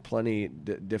in plenty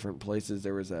different places.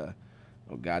 There's a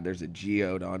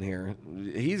geode on here.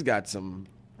 He's got some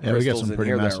Yeah, we got crystals some in pretty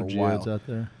here that massive are geodes wild. out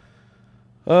there.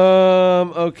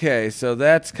 Okay, so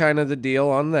that's kind of the deal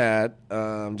on that.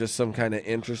 Just some kind of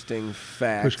interesting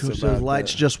facts Push about says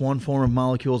light's the- just one form of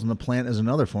molecules, and the plant is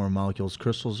another form of molecules.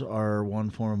 Crystals are one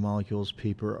form of molecules.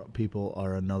 People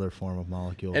are another form of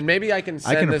molecules. And maybe I can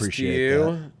send can this to appreciate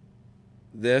you,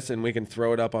 and we can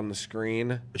throw it up on the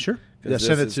screen. Sure. 'Cause Yeah,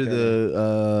 send it this to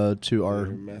is to our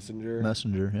Your messenger.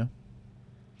 messenger. Yeah.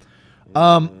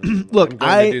 Look, I'm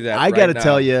going to do that I right got to now.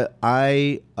 tell you,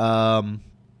 I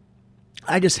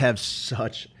just have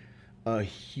such a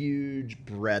huge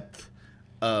breadth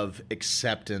of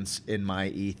acceptance in my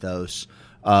ethos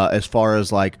as far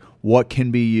as like what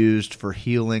can be used for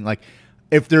healing. Like,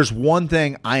 if there's one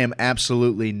thing I am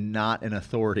absolutely not an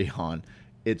authority on,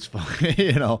 it's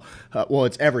well,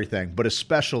 it's everything, but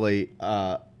especially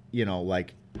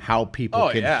like how people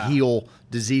can heal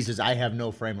diseases. I have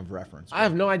no frame of reference. I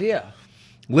have no idea.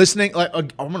 Listening, like I'm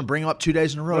going to bring him up 2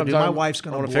 days in a row. I'm Dude, my talking- wife's I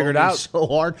going wanna to figure it out. so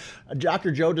hard.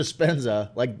 Dr. Joe Dispenza,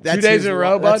 like that's 2 days his, in a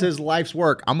row, that's bud? his life's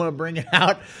work. I'm going to bring it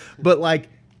out, but like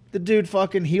the dude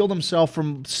fucking healed himself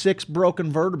from 6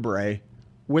 broken vertebrae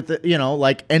with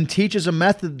the, and teaches a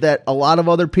method that a lot of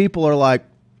other people are like,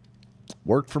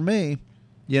 worked for me,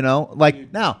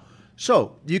 now.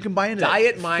 So you can buy into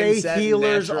Diet, that. mindset, Faith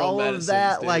healers, natural all of medicines,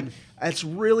 that. dude. Like, it's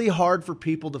really hard for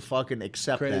people to fucking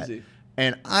accept Crazy. that.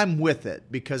 And I'm with it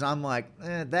because I'm like,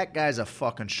 that guy's a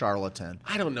fucking charlatan.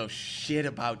 I don't know shit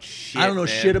about shit. I don't know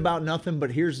man. shit about nothing,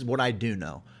 but here's what I do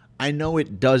know. I know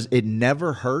it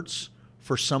never hurts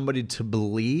for somebody to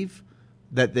believe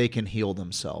that they can heal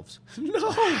themselves.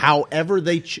 No. However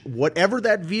whatever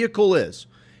that vehicle is,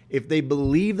 if they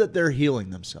believe that they're healing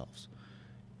themselves.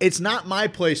 It's not my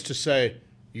place to say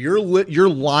you're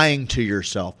lying to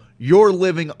yourself. You're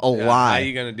living a Yeah, lie. How are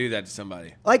you gonna do that to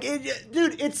somebody? Like,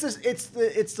 dude, it's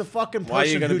the fucking Why are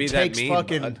you person gonna who be that takes mean,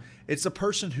 fucking. bud? It's the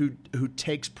person who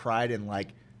takes pride in like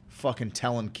fucking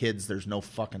telling kids there's no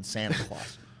fucking Santa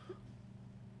Claus.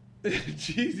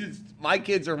 Jesus, my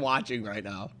kids are watching right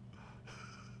now.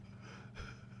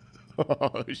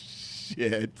 Oh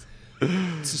shit!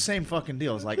 It's the same fucking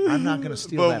deal. It's like, I'm not gonna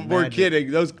steal But that. we're magic.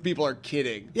 kidding. Those people are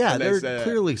kidding. Yeah, when they they're say that.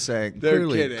 clearly saying. They're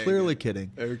kidding. Clearly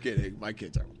kidding. They're kidding. My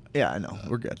kids are. Yeah, I know.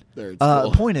 We're good. They're at The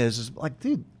school. point is like,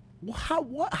 dude,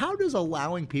 how does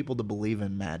allowing people to believe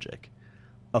in magic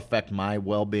affect my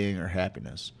well-being or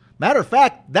happiness? Matter of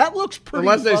fact, that looks pretty.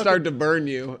 Unless they fucking- start to burn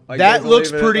you. Like, That they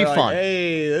looks believe in it, pretty they're like, fun.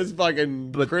 Hey, this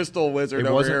fucking crystal wizard it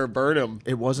over wasn't- here, burn him.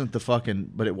 It wasn't the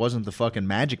fucking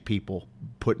magic people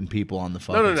putting people on the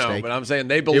fucking No. stake. But I'm saying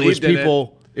they It believed was in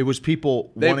people. It was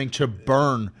people They- wanting to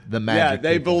burn the Yeah, magic.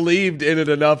 they people. believed in it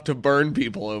enough to burn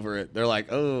people over it. They're like,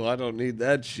 oh, I don't need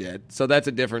that shit. So that's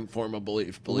a different form of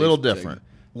belief. a little different.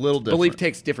 Belief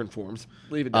takes different forms.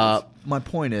 Believe it does. My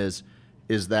point is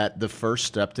that the first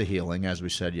step to healing, as we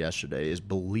said yesterday, is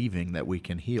believing that we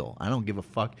can heal. I don't give a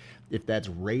fuck if that's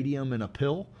radium in a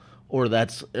pill, or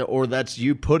that's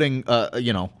you putting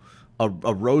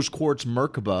a rose quartz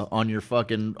Merkaba on your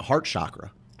fucking heart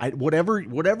chakra. Whatever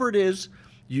it is,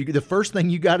 the first thing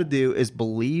you got to do is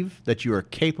believe that you are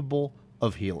capable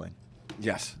of healing.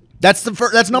 Yes. That's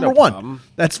that's number one. problem.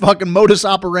 That's fucking modus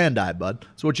operandi, bud.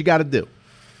 That's what you got to do.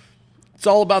 It's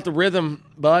all about the rhythm,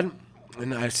 bud.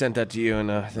 And I sent that to you,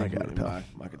 and I think got it,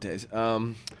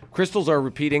 pal. Crystals are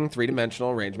repeating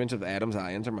three-dimensional arrangements of atoms,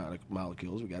 ions, or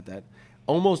molecules. We got that.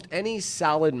 Almost any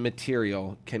solid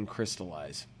material can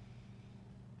crystallize.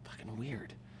 Fucking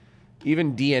weird.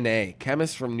 Even DNA.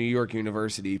 Chemists from New York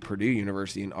University, Purdue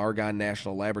University, and Argonne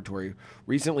National Laboratory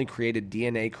recently created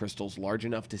DNA crystals large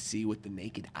enough to see with the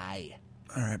naked eye.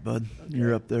 All right, bud.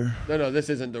 You're up there. No, this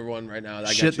isn't the one right now. I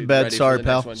got Shit you the bed. ready for Sorry, the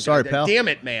pal. next one. Sorry, God, pal. Damn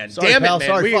it, man. Sorry, Damn pal. it, man.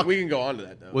 Sorry, We can go on to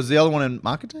that, though. Was the other one in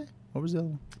Makate? What was the other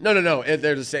one? No.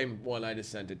 They're the same one. I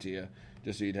just sent it to you,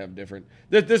 just so you'd have different.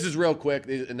 This is real quick,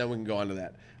 and then we can go on to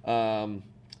that.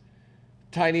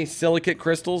 Tiny silicate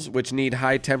crystals, which need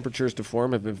high temperatures to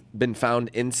form, have been found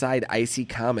inside icy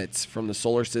comets from the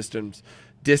solar system's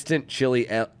distant, chilly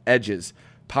edges.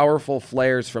 Powerful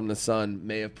flares from the sun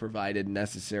may have provided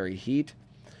necessary heat.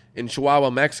 In Chihuahua,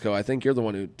 Mexico, I think you're the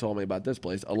one who told me about this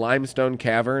place, a limestone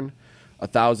cavern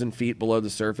 1,000 feet below the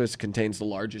surface contains the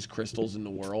largest crystals in the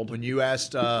world. When you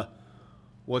asked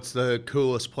what's the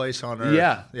coolest place on Earth,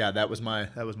 Yeah, that was my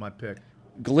pick.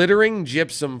 Glittering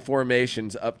gypsum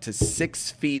formations up to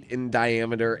 6 feet in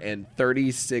diameter and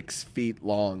 36 feet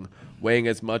long, weighing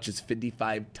as much as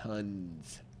 55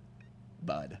 tons.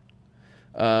 Bud.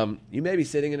 You may be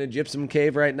sitting in a gypsum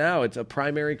cave right now. It's a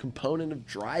primary component of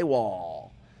drywall.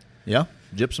 Yeah,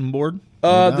 gypsum board.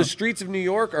 The streets of New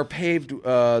York are paved.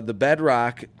 The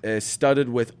bedrock is studded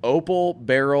with opal,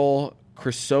 beryl,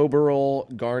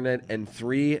 chrysoberyl, garnet, and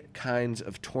 3 kinds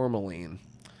of tourmaline.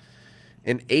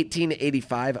 In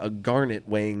 1885, a garnet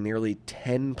weighing nearly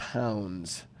 10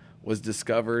 pounds was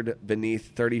discovered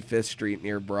beneath 35th Street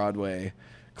near Broadway,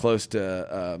 close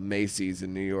to Macy's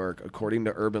in New York. According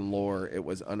to urban lore, it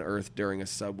was unearthed during a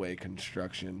subway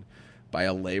construction by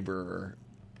a laborer.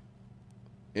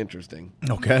 Interesting.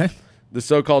 Okay. The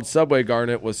so-called subway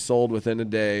garnet was sold within a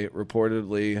day,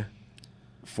 reportedly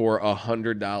for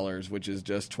 $100, which is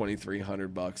just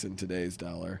 $2,300 in today's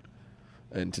dollar.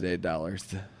 In today's dollars.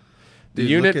 The Dude,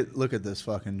 unit. look at this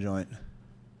fucking joint.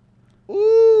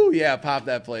 Ooh, yeah, pop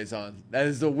that place on. That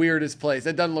is the weirdest place.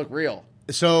 That doesn't look real.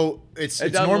 So it's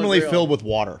doesn't normally look real. filled with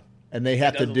water, and they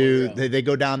have to doesn't do. look real. They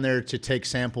go down there to take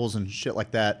samples and shit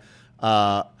like that.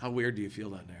 How weird do you feel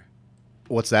down there?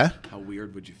 What's that? How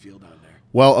weird would you feel down there?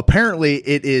 Well, apparently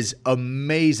it is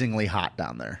amazingly hot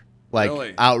down there, like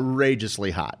Really?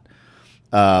 outrageously hot.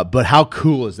 But how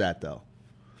cool is that, though?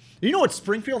 You know what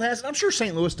Springfield has? I'm sure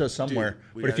St. Louis does somewhere.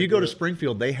 we But if gotta you go do to it.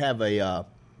 Springfield, they have a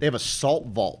salt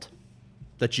vault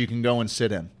that you can go and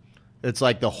sit in. It's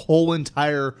like the whole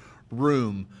entire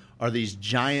room are these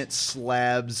giant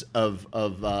slabs of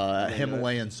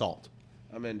Himalayan salt.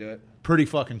 I'm into it. Pretty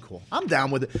fucking cool. I'm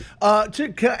down with it.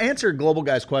 To answer Global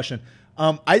Guy's question,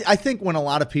 I think when a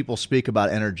lot of people speak about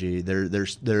energy,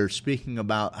 they're speaking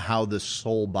about how the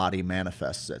soul body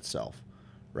manifests itself,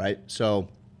 right? So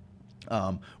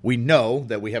we know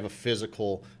that we have a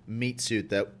physical meat suit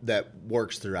that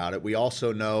works throughout it. We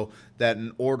also know that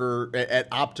in order at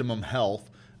optimum health,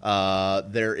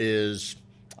 there is,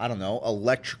 I don't know,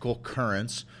 electrical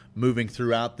currents moving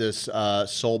throughout this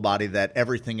soul body that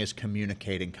everything is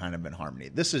communicating kind of in harmony.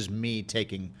 This is me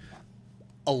taking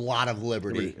a lot of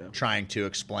liberty trying to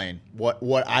explain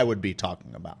what I would be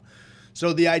talking about.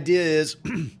 So the idea is,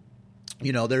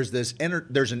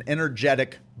 there's an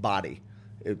energetic body,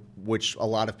 which a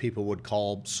lot of people would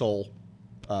call soul.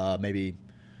 Maybe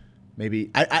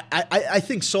I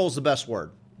think soul is the best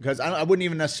word, because I wouldn't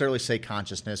even necessarily say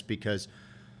consciousness, because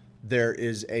there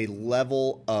is a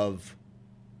level of,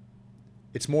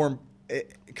 it's more,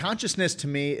 consciousness to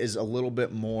me is a little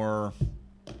bit more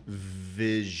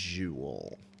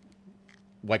visual.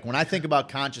 Like when I think about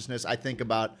consciousness, I think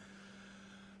about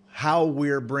how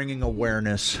we're bringing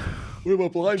awareness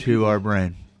to our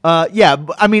brain. Yeah,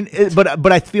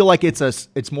 but I feel like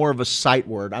it's more of a sight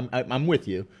word. I'm with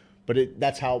you, but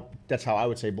that's how I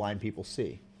would say blind people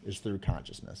see, is through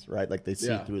consciousness, right? Like they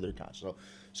see through their consciousness.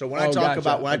 So when I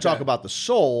talk about the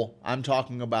soul, I'm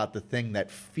talking about the thing that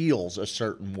feels a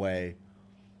certain way.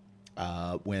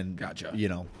 When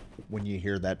when you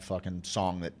hear that fucking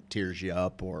song that tears you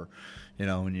up, or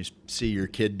when you see your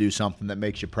kid do something that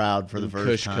makes you proud for the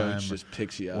first time, Coach just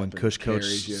picks you up. when and Kush Coach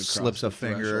carries you across slips a the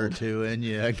finger or threshold. two in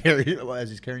you, as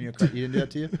he's carrying you across. You didn't do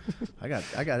that to you? I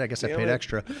guess I paid it.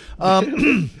 extra.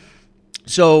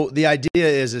 So the idea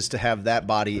is to have that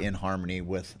body in harmony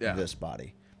with this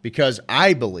body, because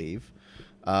I believe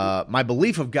my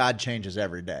belief of God changes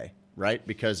every day, right?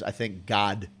 Because I think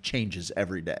God changes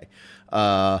every day.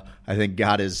 I think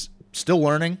God is still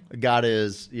learning. God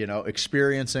is,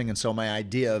 experiencing. And so my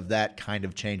idea of that kind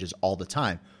of changes all the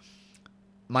time.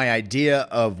 My idea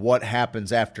of what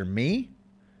happens after me,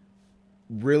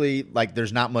 really, like,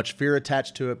 there's not much fear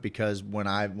attached to it, because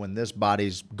when this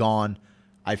body's gone,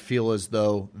 I feel as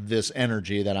though this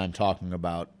energy that I'm talking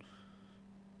about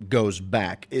goes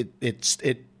back.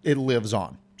 It lives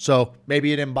on. So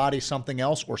maybe it embodies something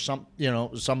else or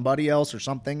somebody else or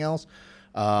something else.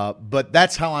 But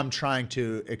that's how I'm trying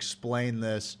to explain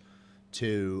this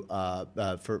to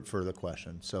for the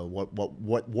question. So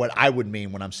what I would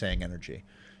mean when I'm saying energy.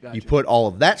 Gotcha. You put all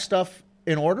of that stuff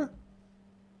in order.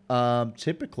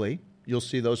 Typically, you'll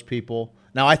see those people.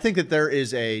 Now, I think that there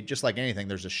is just like anything,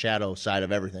 there's a shadow side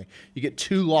of everything. You get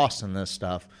too lost in this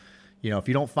stuff. If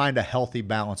you don't find a healthy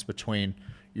balance between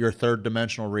your third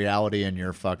dimensional reality and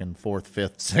your fucking fourth,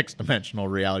 fifth, sixth dimensional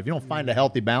reality, if you don't find a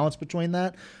healthy balance between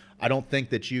that, I don't think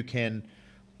that you can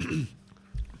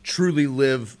truly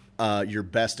live your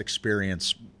best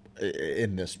experience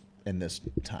in this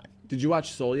time. Did you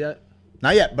watch Soul yet?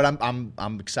 Not yet, but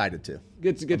I'm excited to.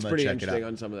 Gets pretty check it interesting out.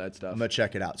 on some of that stuff. I'm gonna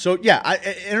check it out. So yeah,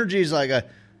 energy is like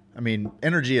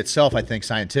energy itself, I think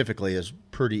scientifically is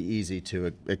pretty easy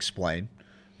to explain.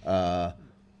 But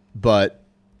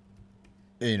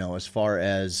as far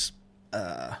as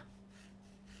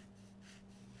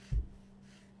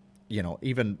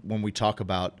even when we talk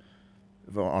about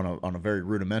on a very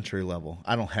rudimentary level,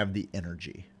 I don't have the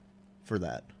energy for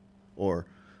that, or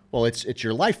it's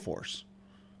your life force.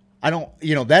 I don't,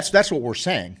 that's what we're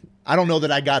saying. I don't know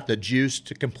that I got the juice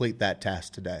to complete that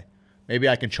task today. Maybe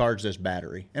I can charge this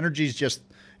battery. Energy's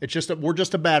we're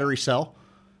just a battery cell,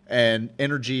 and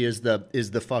energy is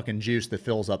the fucking juice that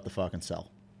fills up the fucking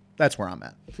cell. That's where I'm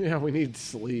at. Yeah, we need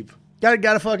sleep. Got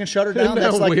to fucking shut her down. Isn't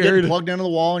that That's like weird? getting plugged into the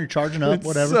wall and you're charging up,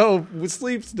 whatever. So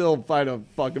sleep still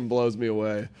fucking blows me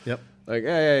away. Yep. Like,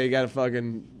 hey, you got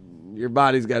to your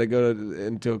body's got to go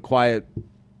into a quiet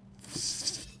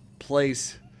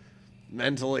place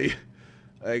mentally.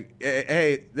 Like,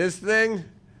 hey, this thing,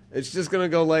 it's just going to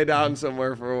go lay down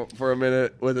somewhere for a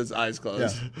minute with its eyes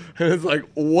closed. Yeah. And it's like,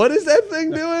 what is that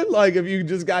thing doing? Like, if you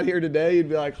just got here today, you'd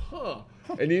be like, huh.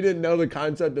 And you didn't know the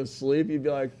concept of sleep, you'd be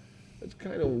like, it's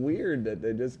kind of weird that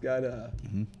they just got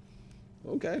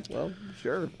Okay, well,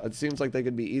 sure. It seems like they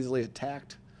could be easily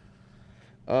attacked.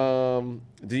 The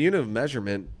unit of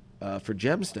measurement for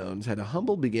gemstones had a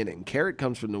humble beginning. Carat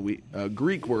comes from the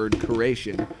Greek word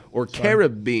karation, or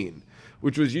carabine,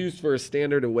 which was used for a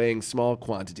standard of weighing small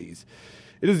quantities.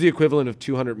 It is the equivalent of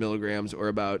 200 milligrams, or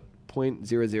about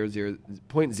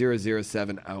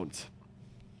 0.007 ounce.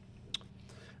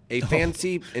 A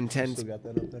fancy, intense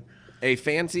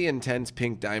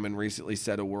pink diamond recently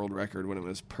set a world record when it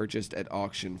was purchased at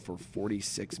auction for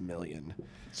 $46 million.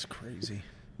 It's crazy.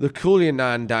 The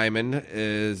Cullinan diamond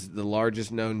is the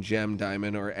largest known gem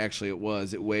diamond, or actually it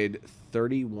was. It weighed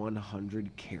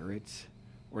 3,100 carats,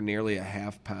 or nearly a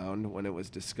half pound, when it was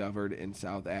discovered in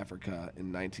South Africa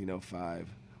in 1905.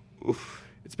 Oof.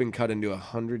 It's been cut into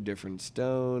 100 different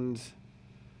stones.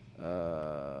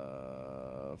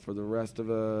 For the rest of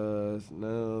us,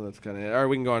 no, that's kind of it. All right,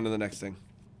 we can go on to the next thing.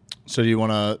 So do you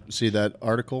want to see that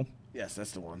article? Yes,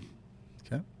 that's the one.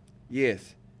 Okay.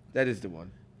 Yes, that is the one.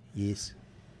 Yes.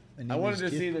 I wanted to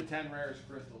see the 10 rarest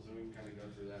crystals, so we can kind of go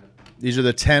through that. These are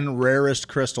the 10 rarest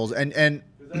crystals. And Because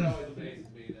that always amazes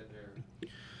me that they're...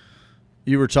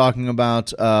 you were talking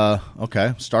about,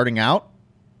 starting out,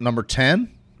 number 10.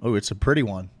 Oh, it's a pretty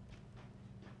one.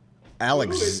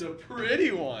 it's a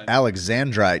pretty one.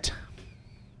 Alexandrite.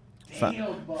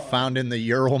 Found in the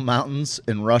Ural Mountains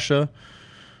in Russia,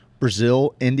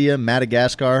 Brazil, India,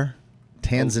 Madagascar,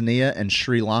 Tanzania, and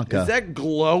Sri Lanka. Is that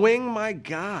glowing? My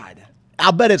God.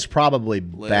 I'll bet it's probably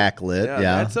backlit.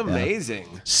 Yeah, that's amazing.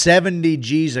 70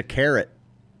 G's a carat.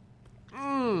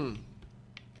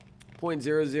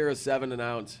 0.007 an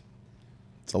ounce.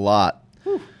 It's a lot.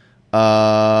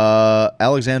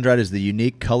 Alexandrite is the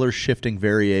unique color-shifting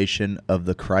variation of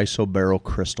the chrysoberyl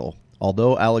crystal.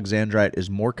 Although alexandrite is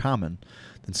more common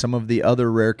than some of the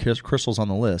other rare crystals on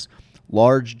the list,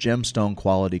 large gemstone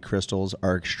quality crystals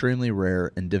are extremely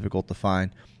rare and difficult to find.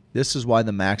 This is why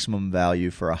the maximum value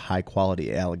for a high-quality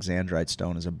alexandrite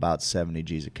stone is about 70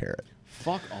 G's a carat.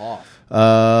 Fuck off.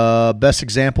 Best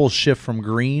examples shift from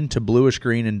green to bluish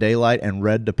green in daylight and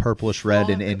red to purplish red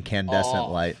in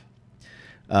incandescent light.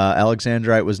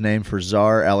 Alexandrite was named for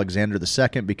Tsar Alexander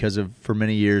II because for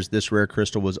many years this rare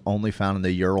crystal was only found in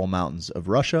the Ural Mountains of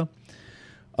Russia.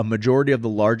 A majority of the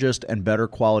largest and better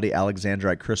quality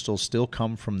alexandrite crystals still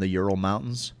come from the Ural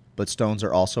Mountains, but stones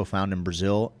are also found in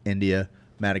Brazil, India,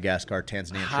 Madagascar,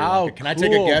 Tanzania, and Sri Lanka. Can I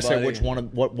take a guess at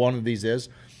what one of these is?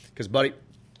 Because, buddy,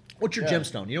 what's your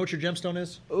gemstone? You know what your gemstone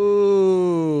is?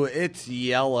 Ooh, it's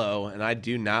yellow, and I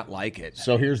do not like it.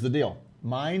 So here's the deal.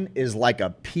 Mine is like a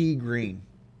pea green.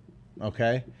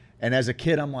 Okay? And as a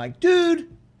kid, I'm like,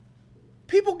 dude,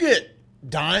 people get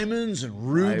diamonds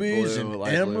and rubies and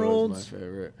emeralds. Blue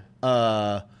is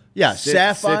my favorite. Yeah,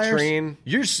 sapphires. Citrine.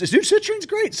 Dude, citrine's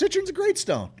great. Citrine's a great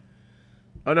stone.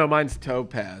 Oh no, mine's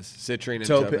topaz, citrine, and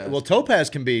topaz. Well, topaz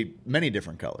can be many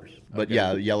different colors, but Okay.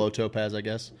 yeah, yellow topaz, I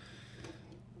guess.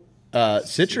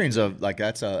 Citrine's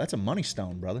that's a money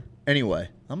stone, brother. Anyway,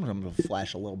 I'm gonna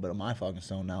flash a little bit of my fucking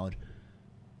stone knowledge.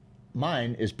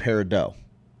 Mine is peridot,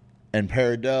 and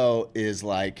peridot is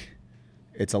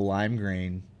it's a lime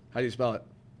green. How do you spell it?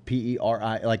 Peri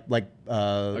I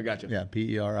gotcha. Yeah,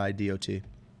 peridot.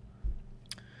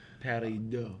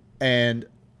 Peridot. And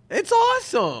It's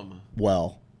awesome.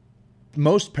 well,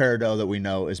 most peridot that we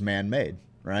know is man-made,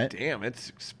 right? Damn, it's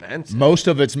expensive. Most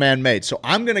of it's man-made. So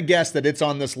I'm going to guess that it's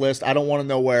on this list. I don't want to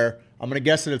know where. I'm going to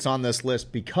guess that it's on this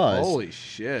list because Holy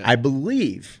shit. I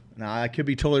believe, now I could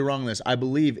be totally wrong on this, I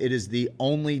believe it is the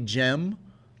only gem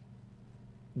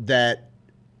that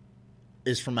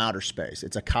is from outer space.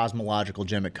 It's a cosmological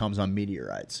gem. It comes on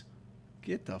meteorites.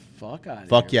 Get the fuck out of here.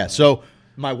 Fuck yeah. bro. So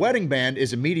my wedding band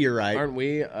is a meteorite. Aren't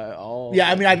we all?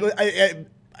 Yeah, I mean,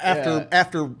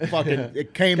 after fucking,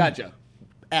 it came Gotcha.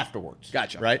 afterwards.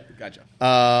 Gotcha. Right?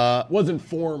 Gotcha. Wasn't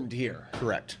formed here.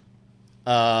 Correct.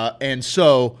 And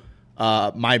so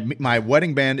my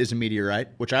wedding band is a meteorite,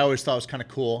 which I always thought was kind of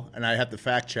cool, and I have to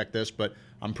fact check this, but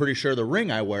I'm pretty sure the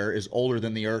ring I wear is older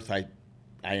than the Earth I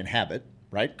inhabit,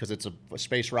 right? Because it's a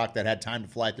space rock that had time to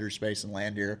fly through space and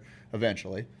land here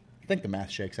eventually. I think the math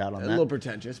shakes out on A that. little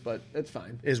pretentious, but it's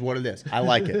fine. Is what it is. I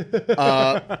like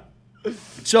it.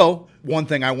 So one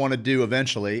thing I want to do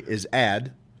eventually is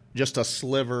add just a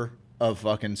sliver of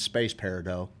fucking space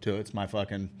peridot to it. It's my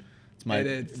And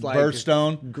it's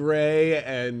birthstone. Gray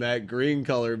and that green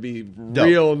color be Dope.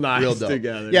 real nice Real dope.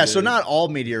 together. Yeah, so dude. not all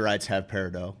meteorites have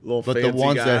peridot, Little but the fancy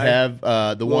ones guy. that have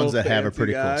Little are fancy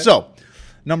pretty guy. cool. So,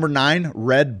 number 9,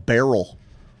 red beryl.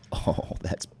 Oh,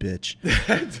 that's bitch.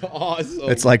 That's awesome.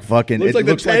 It's like fucking. Looks It like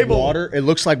the looks like table. water. It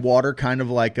looks like water, kind of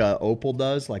like opal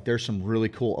does. Like there's some really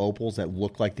cool opals that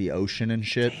look like the ocean and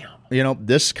shit. Damn. You know,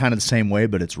 this is kind of the same way,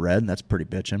 but it's red. And that's pretty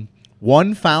bitchin'.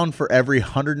 One found for every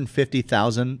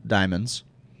 150,000 diamonds.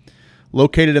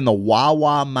 Located in the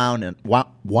Wawa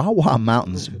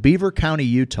Mountains, Beaver County,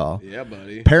 Utah. Yeah,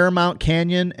 buddy. Paramount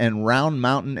Canyon and Round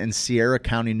Mountain in Sierra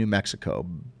County, New Mexico.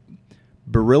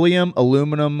 Beryllium,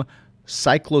 aluminum,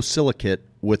 cyclosilicate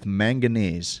with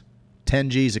manganese. 10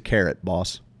 G's a carat,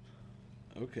 boss.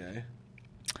 Okay.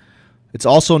 It's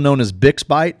also known as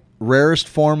Bixbite, rarest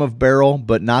form of beryl,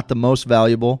 but not the most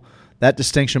valuable. That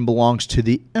distinction belongs to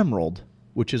the emerald,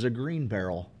 which is a green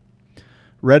beryl.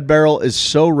 Red beryl is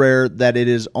so rare that it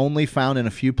is only found in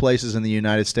a few places in the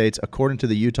United States. According to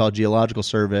the Utah Geological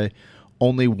Survey,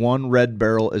 only one red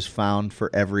beryl is found for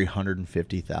every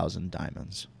 150,000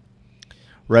 diamonds.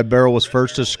 Red beryl was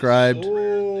first described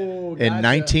Oh, in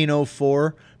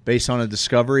 1904 based on a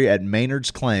discovery at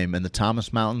Maynard's Claim in the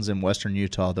Thomas Mountains in western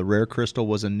Utah. The rare crystal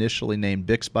was initially named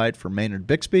Bixbite for Maynard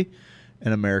Bixby,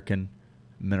 an American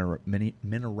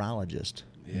mineralogist.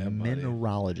 Yeah, buddy.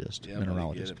 Mineralogist. Yeah, buddy,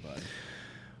 mineralogist. get it, buddy.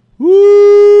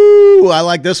 Woo! I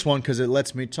like this one because it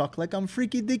lets me talk like I'm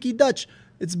freaky dicky Dutch.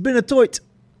 It's been a toit.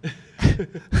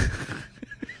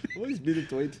 Always be the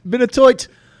tweet. Been a toit.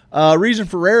 Reason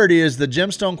for rarity is the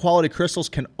gemstone quality crystals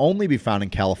can only be found in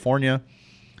California,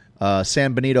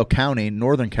 San Benito County,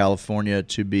 Northern California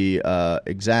to be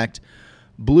exact.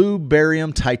 Blue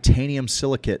barium titanium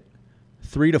silicate,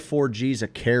 3 to 4 G's a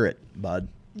carat, bud.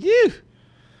 Yeah.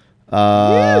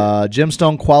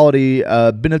 Gemstone quality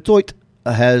benitoit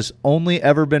has only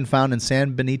ever been found in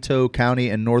San Benito County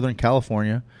in Northern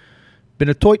California.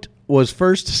 Benitoit was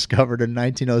first discovered in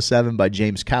 1907 by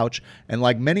James Couch, and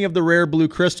like many of the rare blue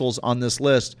crystals on this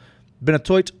list,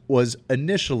 benitoit was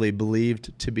initially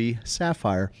believed to be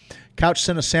sapphire. Couch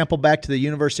sent a sample back to the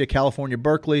University of California,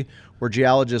 Berkeley, where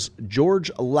geologist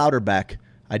George Louderback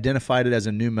identified it as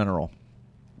a new mineral.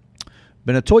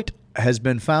 Benitoit has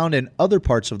been found in other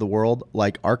parts of the world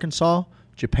like Arkansas,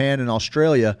 Japan, and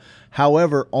Australia.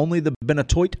 However, only the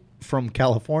benitoit from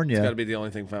California It's got to be the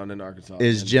only thing found in Arkansas.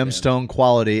 is And- gemstone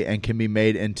quality and can be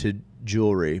made into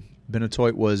jewelry.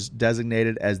 Benitoit was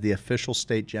designated as the official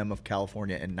state gem of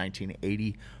California in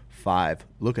 1985.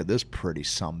 Look at this pretty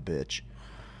sumbitch.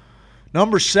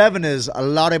 Number 7 is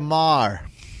Larimar.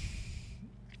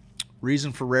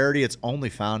 Reason for rarity, it's only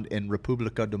found in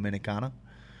República Dominicana.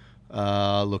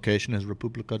 Location is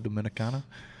República Dominicana.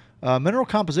 Mineral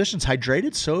compositions: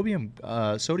 hydrated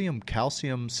sodium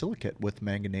calcium silicate with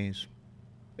manganese.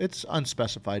 It's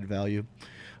unspecified value.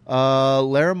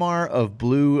 Larimar of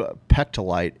blue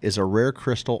pectolite is a rare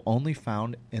crystal only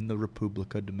found in the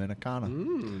República Dominicana.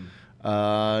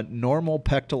 Normal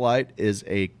pectolite is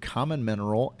a common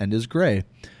mineral and is gray.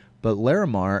 but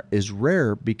Larimar is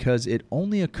rare because it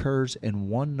only occurs in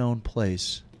one known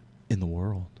place in the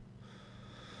world.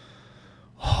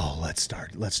 Oh, let's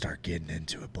start getting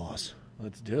into it, boss.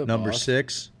 Let's do it, Number boss.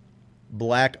 6,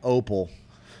 black opal.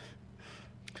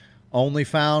 Only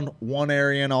found one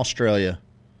area in Australia.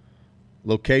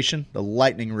 Location, the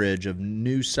Lightning Ridge of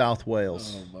New South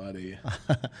Wales. Oh, buddy.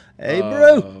 Hey,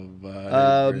 bro. Oh,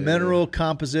 buddy. Mineral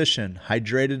composition,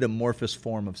 hydrated amorphous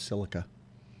form of silica.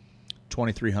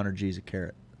 2,300 Gs a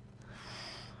carat.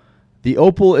 The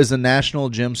opal is the national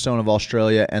gemstone of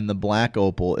Australia, and the black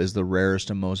opal is the rarest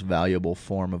and most valuable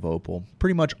form of opal.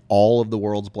 Pretty much all of the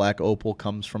world's black opal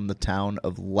comes from the town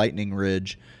of Lightning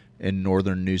Ridge in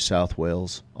northern New South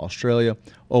Wales, Australia.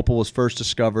 Opal was first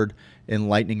discovered in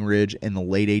Lightning Ridge in the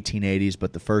late 1880s,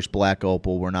 but the first black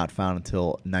opal were not found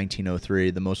until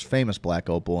 1903. The most famous black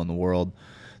opal in the world,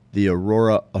 the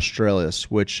Aurora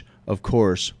Australis, which, of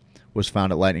course, was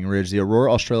found at Lightning Ridge. The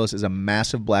Aurora Australis is a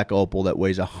massive black opal that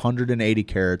weighs 180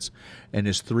 carats and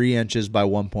is 3 inches by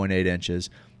 1.8 inches.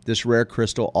 This rare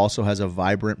crystal also has a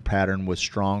vibrant pattern with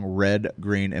strong red,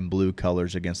 green, and blue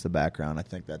colors against the background. I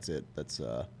think that's it. That's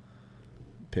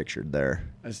pictured there.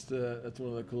 That's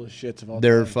one of the coolest shits of all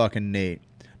They're time. fucking neat.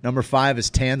 Number 5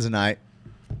 is tanzanite.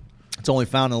 It's only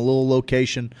found in a little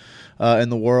location in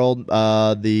the world,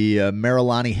 the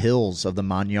Marilani Hills of the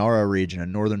Manyara region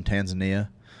in northern Tanzania.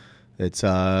 It's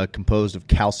composed of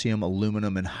calcium,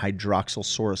 aluminum, and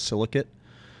hydroxyl silicate.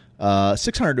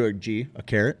 600 G a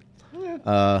carat.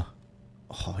 Oh,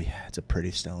 yeah, it's a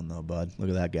pretty stone, though, bud. Look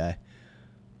at that guy.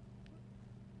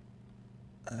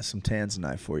 That's some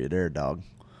tanzanite for you there, dog.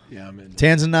 Yeah, I'm in.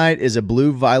 Tanzanite is a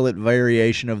blue-violet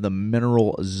variation of the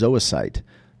mineral zoisite.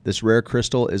 This rare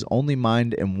crystal is only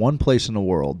mined in one place in the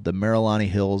world, the Marilani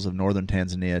Hills of northern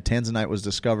Tanzania. Tanzanite was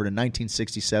discovered in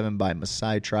 1967 by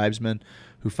Maasai tribesmen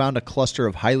who found a cluster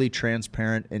of highly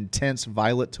transparent, intense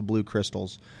violet to blue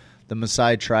crystals. The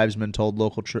Maasai tribesmen told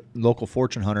local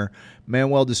fortune hunter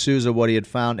Manuel de Souza what he had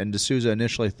found, and de Souza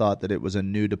initially thought that it was a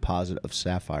new deposit of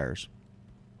sapphires.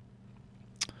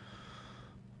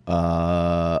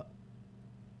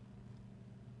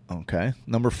 Okay.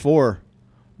 Number 4,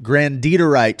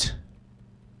 granditerite.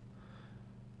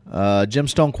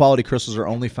 Gemstone quality crystals are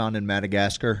only found in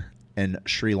Madagascar and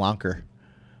Sri Lanka.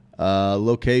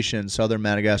 Location, southern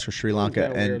Madagascar, Sri Lanka,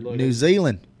 kinda weird and looking. New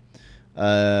Zealand.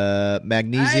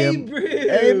 Magnesium. Hey, Bruce.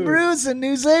 Hey, Bruce in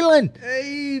New Zealand.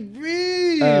 Hey,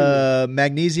 Bree.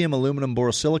 Magnesium, aluminum,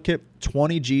 borosilicate,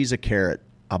 20 Gs a carat.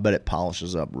 I bet it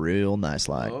polishes up real nice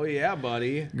like. Oh, yeah,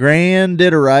 buddy.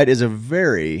 Granditerite is a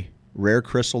very rare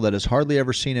crystal that is hardly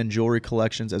ever seen in jewelry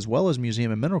collections as well as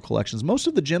museum and mineral collections. Most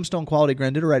of the gemstone quality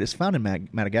granditerite is found in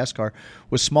Madagascar,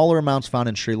 with smaller amounts found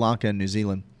in Sri Lanka and New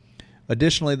Zealand.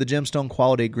 Additionally, the gemstone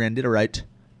quality granditerite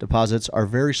deposits are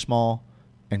very small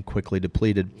and quickly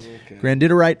depleted. Okay.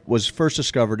 Granditerite was first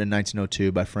discovered in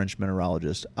 1902 by French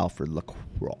mineralogist Alfred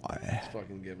Lacroix. Let's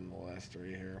fucking give him the last 3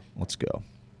 here. Let's go.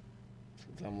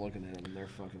 Since I'm looking at them, they're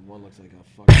fucking, one looks like a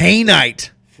fucking Painite.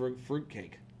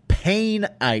 fruitcake.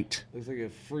 Painite. Looks like a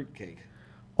fruitcake.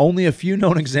 Only a few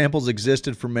known examples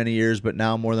existed for many years, but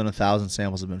now more than 1,000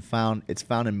 samples have been found. It's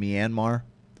found in Myanmar,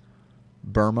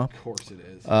 Burma. Of course it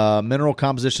is. Mineral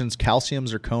compositions: calcium,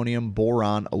 zirconium,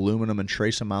 boron, aluminum, and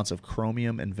trace amounts of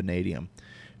chromium and vanadium.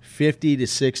 50 to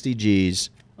 60 Gs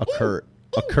a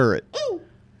carat.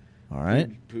 All right.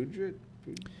 Pudrit?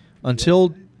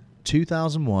 Until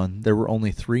 2001, there were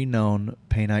only 3 known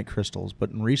painite crystals,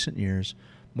 but in recent years,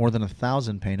 more than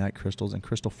 1,000 painite crystals and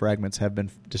crystal fragments have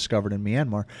been discovered in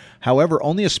Myanmar. However,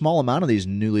 only a small amount of these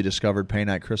newly discovered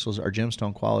painite crystals are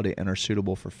gemstone quality and are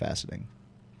suitable for faceting.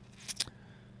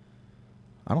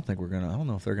 I don't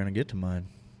know if they're gonna get to mine.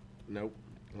 Nope.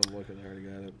 I'm looking. I already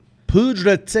got it.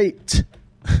 Pudritite.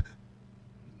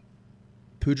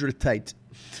 Pudritite.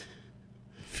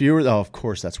 Fewer. Oh, of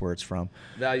course, that's where it's from.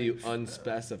 Value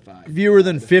unspecified. Fewer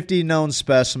than 50 known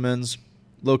specimens.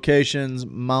 Locations: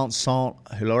 Mount Saint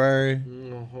Hilaire,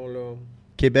 Hold on.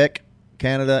 Quebec,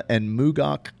 Canada, and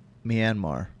Mugok,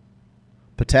 Myanmar.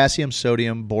 Potassium,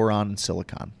 sodium, boron, and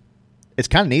silicon. It's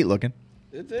kind of neat looking.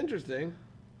 It's interesting.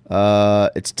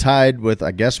 It's tied with,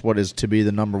 I guess, what is to be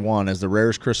the number 1 as the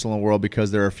rarest crystal in the world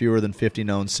because there are fewer than 50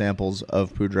 known samples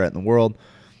of pudrite in the world.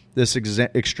 This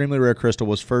extremely rare crystal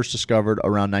was first discovered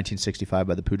around 1965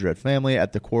 by the Pudrette family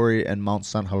at the quarry in Mount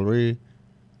Saint Hilaire,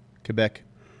 Quebec,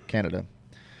 Canada.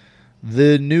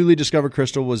 The newly discovered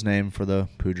crystal was named for the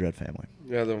Pudrette family.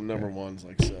 Yeah, the number 1's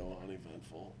like so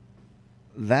uneventful.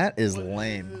 That is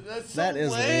lame. That's so That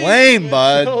is lame. lame, It's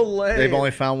bud. so lame. They've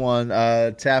only found one.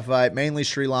 Taphite, mainly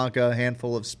Sri Lanka, a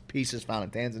handful of pieces found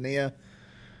in Tanzania.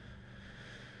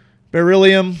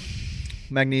 Beryllium,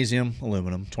 magnesium,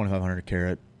 aluminum, 2,500 a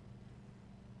carat.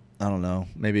 I don't know.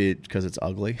 Maybe because it's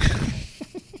ugly.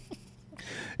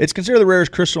 It's considered the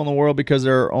rarest crystal in the world because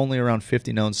there are only around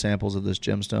 50 known samples of this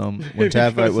gemstone. When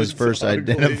taphite was first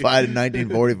identified in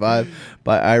 1945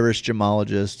 by Irish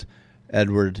gemologist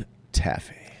Edward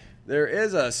Taffy. There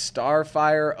is a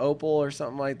Starfire opal or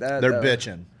something like that. They're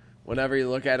bitching. Whenever you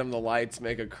look at them, the lights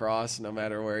make a cross no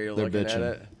matter where you're looking bitching. at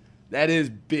it. That is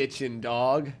bitching,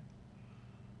 dog.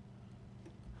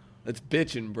 That's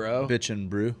bitching, bro. Bitchin'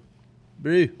 brew.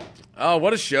 Brew. Oh,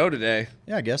 what a show today.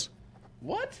 Yeah, I guess.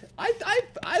 What?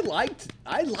 I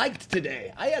liked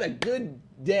today. I had a good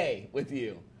day with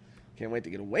you. Can't wait to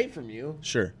get away from you.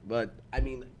 Sure. But I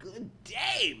mean, good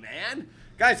day, man.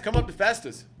 Guys, come up to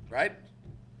Festus, right?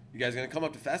 You guys gonna come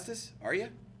up to Festus? Are you?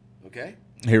 Okay.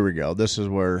 Here we go. This is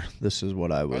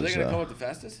what I was. Are they gonna come up to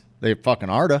Festus? They fucking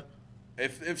Arda.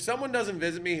 If someone doesn't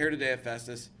visit me here today at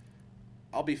Festus,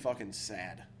 I'll be fucking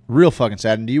sad. Real fucking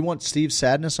sad. And do you want Steve's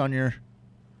sadness on your?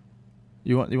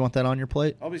 You want that on your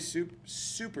plate? I'll be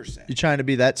super sad. You trying to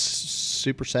be that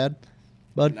super sad,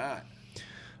 bud? I'm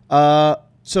not.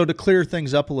 So to clear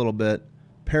things up a little bit,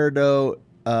 Peridot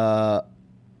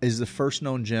is the first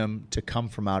known gem to come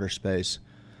from outer space.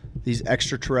 These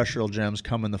extraterrestrial gems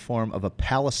come in the form of a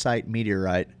Pallasite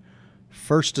meteorite,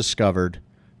 first discovered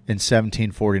in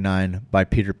 1749 by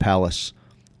Peter Pallas,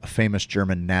 a famous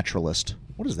German naturalist.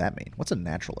 What does that mean? What's a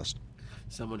naturalist?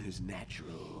 Someone who's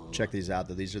natural. Check these out.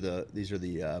 These are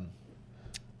the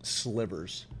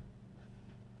slivers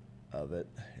of it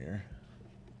here.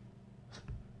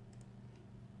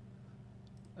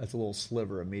 That's a little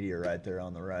sliver of meteorite there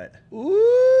on the right.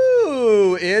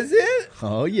 Ooh, is it?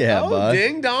 Oh yeah, bud.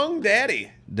 Ding dong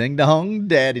daddy. Ding dong,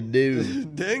 daddy,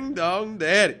 dude. Ding dong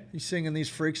daddy. You singing these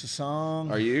freaks a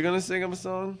song? Are you gonna sing him a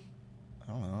song? I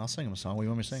don't know. I'll sing them a song. What do you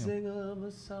want me to sing them? Sing him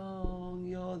a song,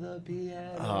 you're the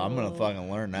piano. Oh, I'm gonna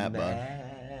fucking learn that, bud.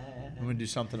 I'm gonna do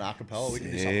something a cappella. We can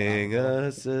do something a Sing cappella.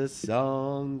 us a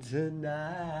song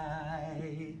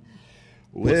tonight.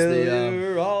 What's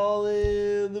We're all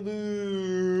in the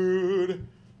mood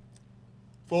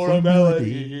for a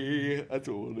melody. That's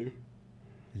what we'll do.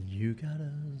 You got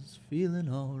us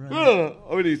feeling all right. I'm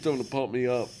gonna need something to pump me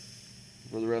up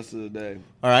for the rest of the day.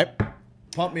 All right.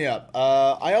 Pump me up.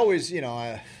 I always,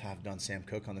 I've done Sam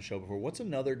Cooke on the show before. What's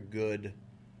another good,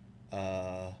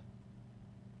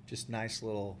 just nice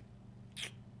little,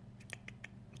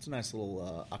 what's a nice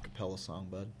little a cappella song,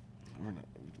 bud?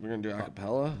 We're gonna do a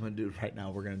cappella. I'm going to do it right now.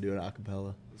 We're going to do it a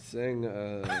cappella. Sing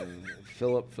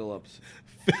Philip Phillips.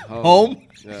 Home?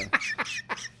 Yeah.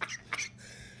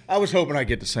 I was hoping I'd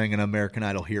get to sing an American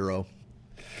Idol hero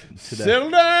today.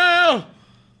 Settle down.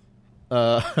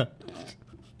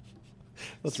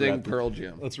 Let's Sing wrap it. Pearl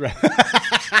Jam. Let's wrap.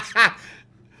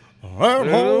 I'm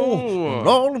home,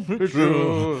 on the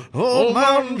picture, on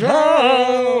mountain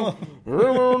top.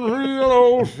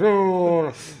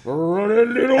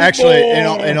 Actually,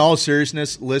 in all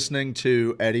seriousness, listening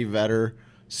to Eddie Vedder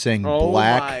sing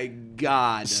Black, my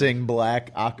God. sing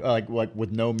Black, like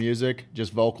with no music,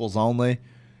 just vocals only.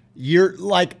 You're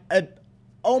like,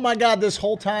 oh my God! This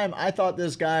whole time, I thought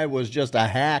this guy was just a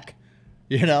hack.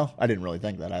 You know, I didn't really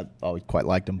think that. I always quite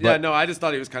liked him. But Yeah, no, I just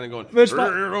thought he was kind of going. It's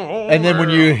not- and then when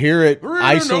you hear it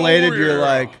isolated, you're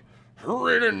like,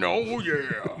 really know,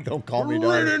 yeah. don't call me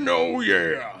Really dog. know,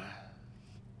 yeah.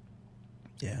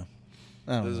 Yeah.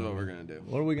 I don't This is know. what we're gonna do.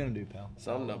 What are we gonna do, pal?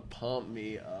 Something to pump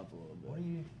me up a little bit. What are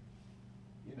you?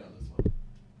 You know this one.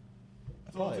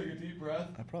 probably- Take a deep breath.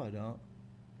 I probably don't.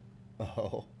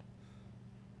 Oh,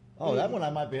 that one I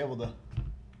might be able to.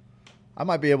 I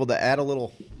might be able to add a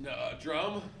little. No,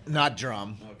 drum. Not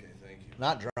drum. Okay, thank you.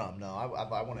 Not drum. No, I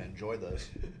want to enjoy this.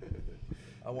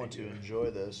 I want to enjoy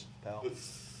this, pal.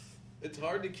 It's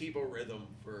hard to keep a rhythm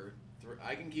for.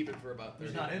 I can keep it for about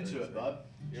 30 minutes. bud.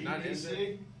 You're not into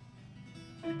it?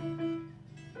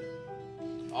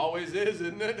 Always is,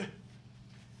 isn't it?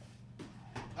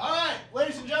 All right,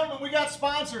 ladies and gentlemen, we got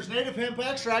sponsors. Native Hemp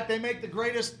Extract. They make the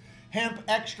greatest hemp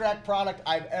extract product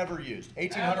I've ever used.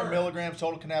 1,800 milligrams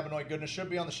total cannabinoid goodness. Should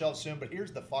be on the shelf soon, but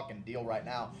here's the fucking deal right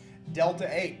now. Delta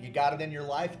 8, you got it in your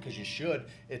life because you should.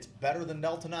 It's better than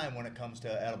Delta 9 when it comes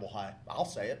to edible high. I'll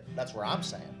say it. That's where I'm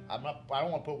saying. I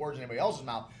don't want to put words in anybody else's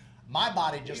mouth. My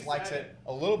body just likes it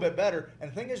a little bit better.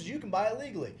 And the thing is, you can buy it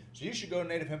legally. So you should go to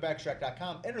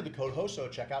nativehempextract.com, enter the code HOSO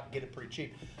at checkout, and get it pretty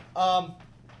cheap.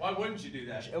 Why wouldn't you do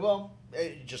that? Well,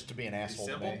 just to be an asshole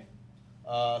to me.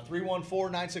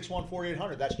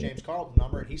 314-961-4800. That's James Carlton's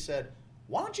number. And he said,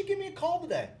 why don't you give me a call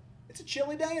today? It's a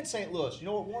chilly day in St. Louis. You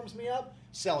know what warms me up?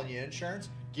 Selling you insurance,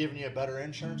 giving you a better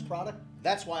insurance product.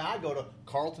 That's why I go to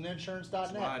carltoninsurance.net.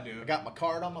 That's why I do it. I got my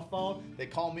card on my phone. They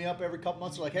call me up every couple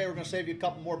months. They're like, hey, we're going to save you a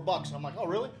couple more bucks. And I'm like, oh,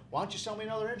 really? Why don't you sell me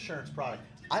another insurance product?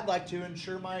 I'd like to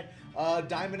insure my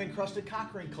diamond-encrusted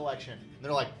cock ring collection. And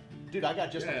they're like, dude, I got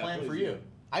just a plan for you.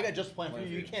 I got just a plan for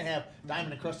you. You can't have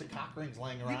diamond-encrusted cock rings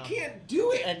laying around. You can't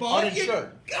do it, and bud.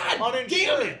 uninsured. God uninsured.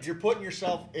 damn it. You're putting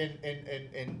yourself in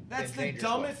That's in the dangerous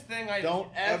dumbest way. thing I've Don't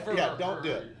ever do it.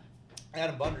 heard.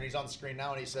 Adam Bunder, he's on the screen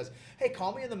now, and he says, hey,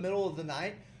 call me in the middle of the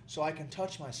night so I can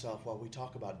touch myself while we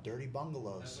talk about dirty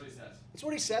bungalows. That's what he says. That's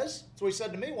what he says. That's what he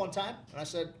said to me one time. And I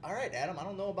said, all right, Adam, I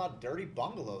don't know about dirty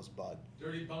bungalows, bud.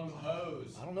 Dirty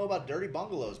bungalows. I don't know about dirty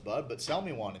bungalows, bud, but sell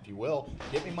me one if you will.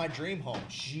 Get me my dream home.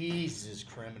 Jesus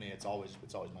criminy, it's always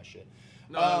my shit.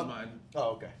 No, that was mine. Oh,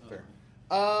 okay, fair.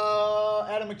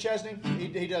 Adam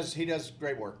McChesney, he does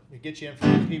great work. He gets you in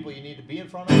front of people you need to be in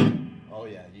front of. Oh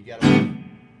yeah, you gotta.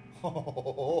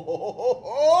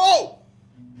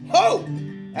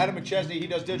 Adam McChesney, he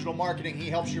does digital marketing. He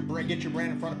helps you get your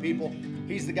brand in front of people.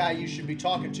 He's the guy you should be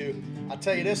talking to. I'll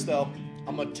tell you this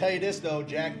though.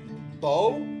 Jack.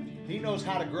 Bo, he knows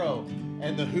how to grow.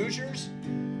 And the Hoosiers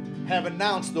have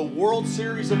announced the World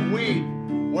Series of Weed,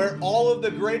 where all of the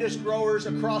greatest growers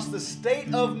across the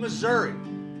state of Missouri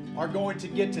are going to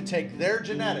get to take their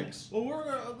genetics. Well,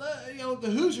 we're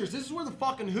the Hoosiers. This is where the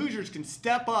fucking Hoosiers can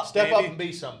step up. Step up baby. and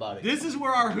be somebody. This is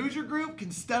where our Hoosier group can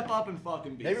step up and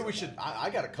fucking be. Maybe somebody. we should. I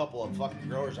got a couple of fucking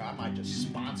growers I might just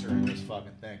sponsor in this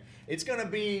fucking thing. It's gonna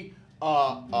be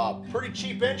pretty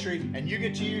cheap entry, and you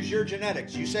get to use your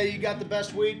genetics. You say you got the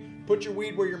best weed, put your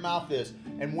weed where your mouth is,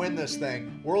 and win this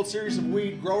thing. World Series of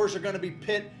Weed growers are gonna be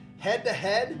pit head to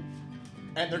head.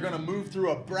 And they're going to move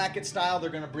through a bracket style. They're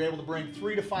going to be able to bring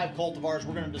 3 to 5 cultivars.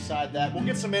 We're going to decide that. We'll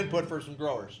get some input for some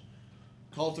growers.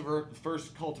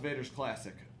 First Cultivators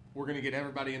Classic. We're going to get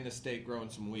everybody in this state growing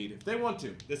some weed if they want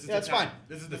to. This is That's the time. fine.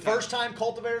 This is the time. first time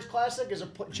Cultivators Classic is a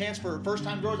chance for first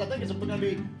time growers. I think it's going to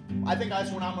be. I think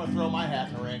that's when I'm going to throw my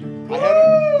hat in the ring.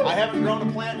 I haven't grown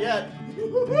a plant yet.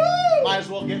 Might as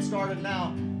well get started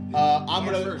now. I'm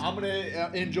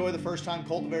gonna enjoy the first time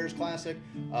Cultivators Classic,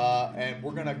 and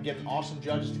we're gonna get awesome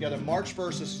judges together. March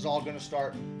 1st, this is all gonna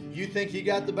start. You think you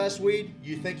got the best weed?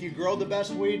 You think you grow the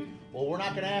best weed? Well, we're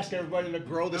not gonna ask everybody to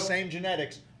grow the same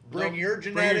genetics. Bring your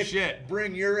genetics.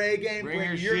 Bring your A game.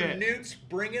 Bring your newts.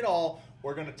 Bring it all.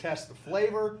 We're gonna test the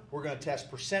flavor. We're gonna test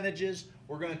percentages.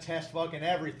 We're gonna test fucking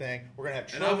everything. We're gonna have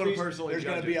trophies. And I'm gonna personally There's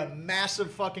gonna judge be it. a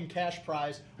massive fucking cash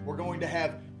prize. We're going to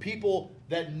have people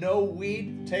that know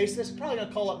weed taste this. Probably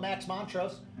gonna call up Max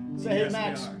Montrose. Say, hey Yes,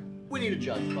 Max, we are. we need a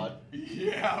judge, bud.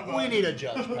 Yeah, bud. We need a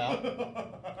judge,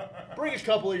 pal. Bring a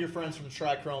couple of your friends from the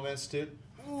Trichrome Institute.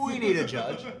 We need a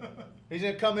judge. He's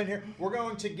gonna come in here. We're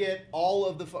going to get all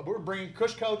of the. We're bringing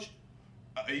Kush Coach.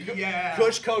 Yeah.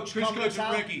 Kush Coach Kush coming Coach to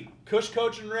town. and Ricky. Kush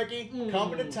Coach and Ricky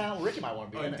coming to town. Ricky might want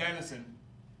to be in And it. Dennison.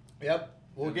 Yep.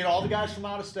 We'll get all the guys from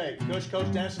out of state. Kush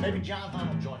Coach Dennison. Maybe John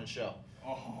Hunt will join the show.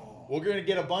 Oh. We're going to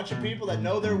get a bunch of people that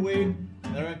know their weed.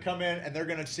 And they're going to come in and they're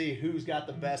going to see who's got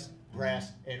the best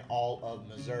grass in all of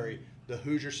Missouri. The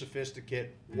Hoosier Sophisticate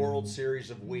World Series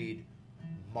of Weed,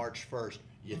 March 1st.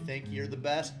 You think you're the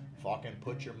best? Fucking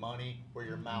put your money where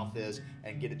your mouth is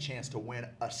and get a chance to win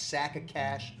a sack of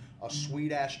cash, a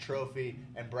sweet-ass trophy,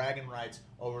 and bragging rights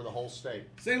over the whole state.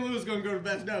 St. Louis is going to go to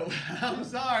best. No. I'm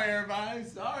sorry, everybody.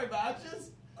 Sorry about you.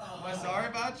 Am I sorry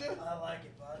about you? I like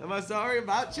it, bud. Am I sorry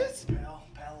about you?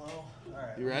 Palo. All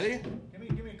right. You ready?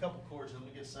 Give me a couple chords and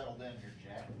let me get settled in here,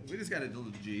 Jack. We just got to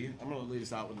do the G. I'm going to lead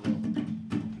us out with a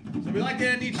little. So we like to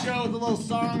end each show with a little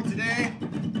song today.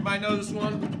 You might know this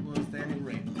one. A little Standing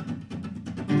Rain.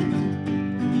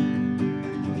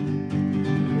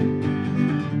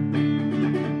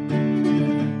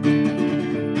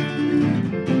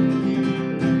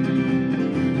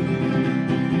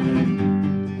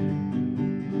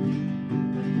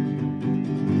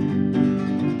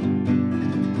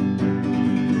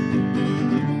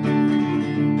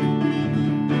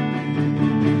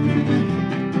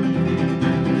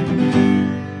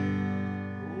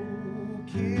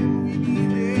 Can we be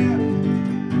there?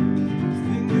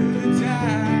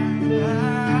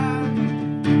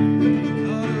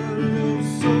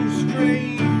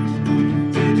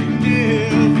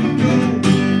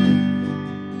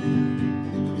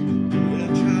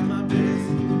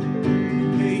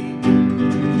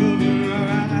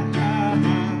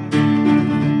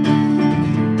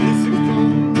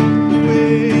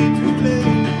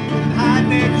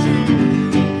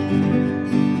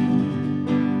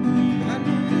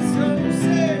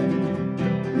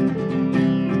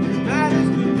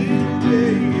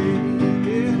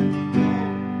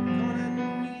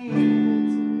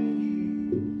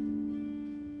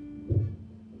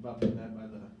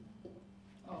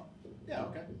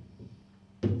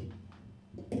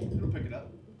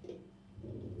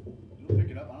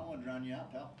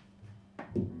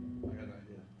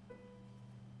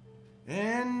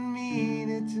 and mean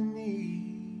it to me.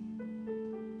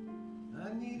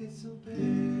 I need it so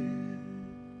bad.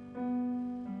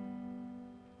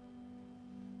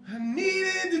 I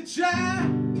needed to try.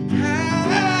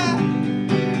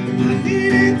 I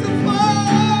needed to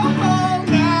fall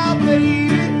now,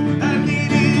 baby. I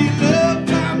needed love,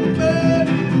 I'm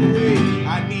burning away.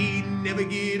 I need never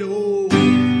get old.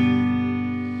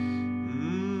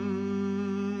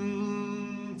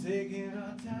 Taking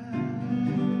our time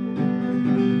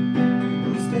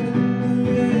instead of the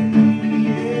way.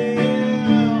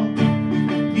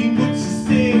 Mean what you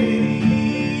say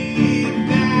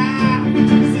now,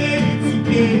 say it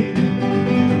again.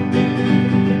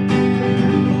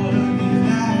 All of these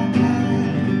lies,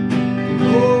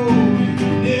 oh,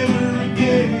 never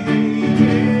again.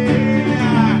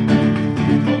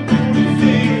 I'm gonna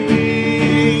say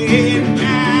it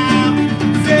now,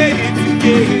 say it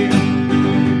again.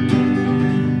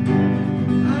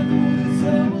 I know it's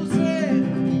almost red,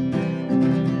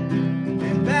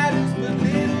 and that is my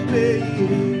little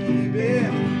baby.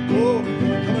 Oh,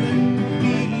 gonna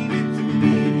mean it to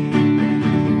me.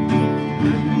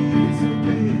 I need it so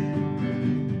bad.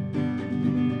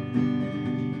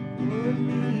 Oh,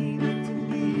 mean it to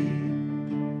me.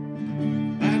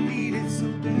 I need it so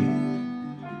bad.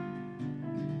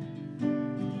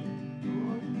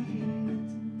 Oh, mean it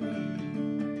to me.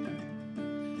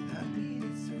 I need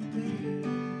it so bad.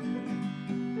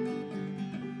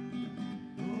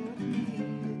 Oh,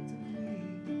 mean it to me.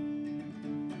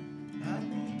 I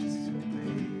need it so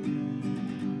bad.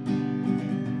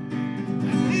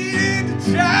 I needed to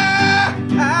try.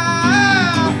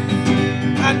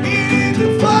 I needed to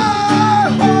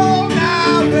fall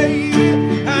now, baby.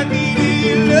 I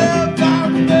needed love,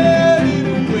 I'm burning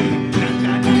away. I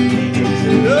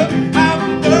needed love, I'm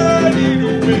burning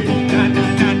away. I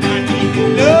need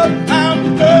love, I'm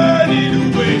burning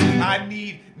away. I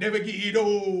need never get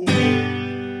old.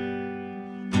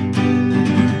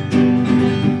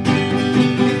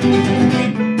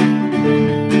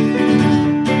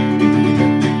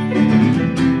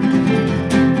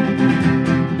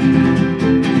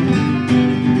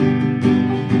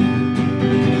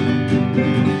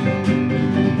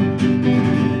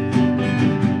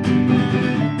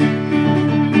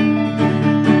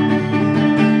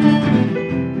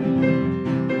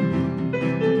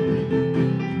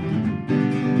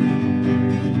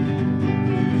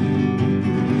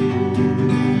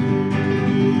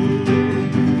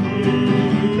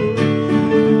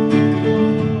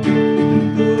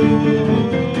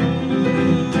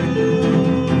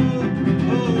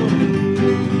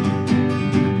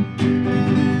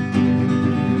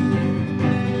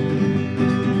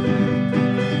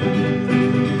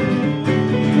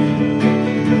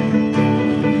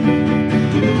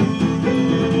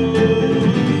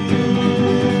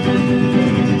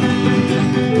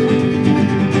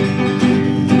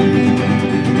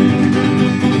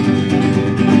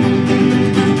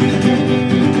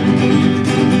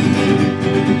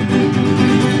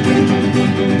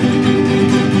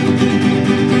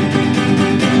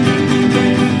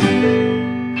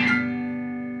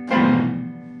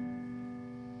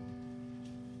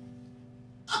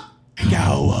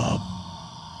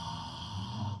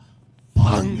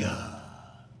 Cowabunga.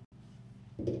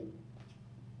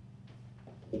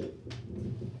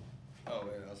 Oh,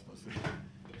 man, I was supposed to.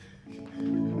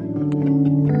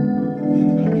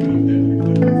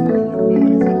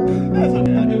 That's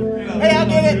okay. Hey, I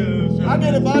get it. I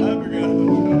get it, bud.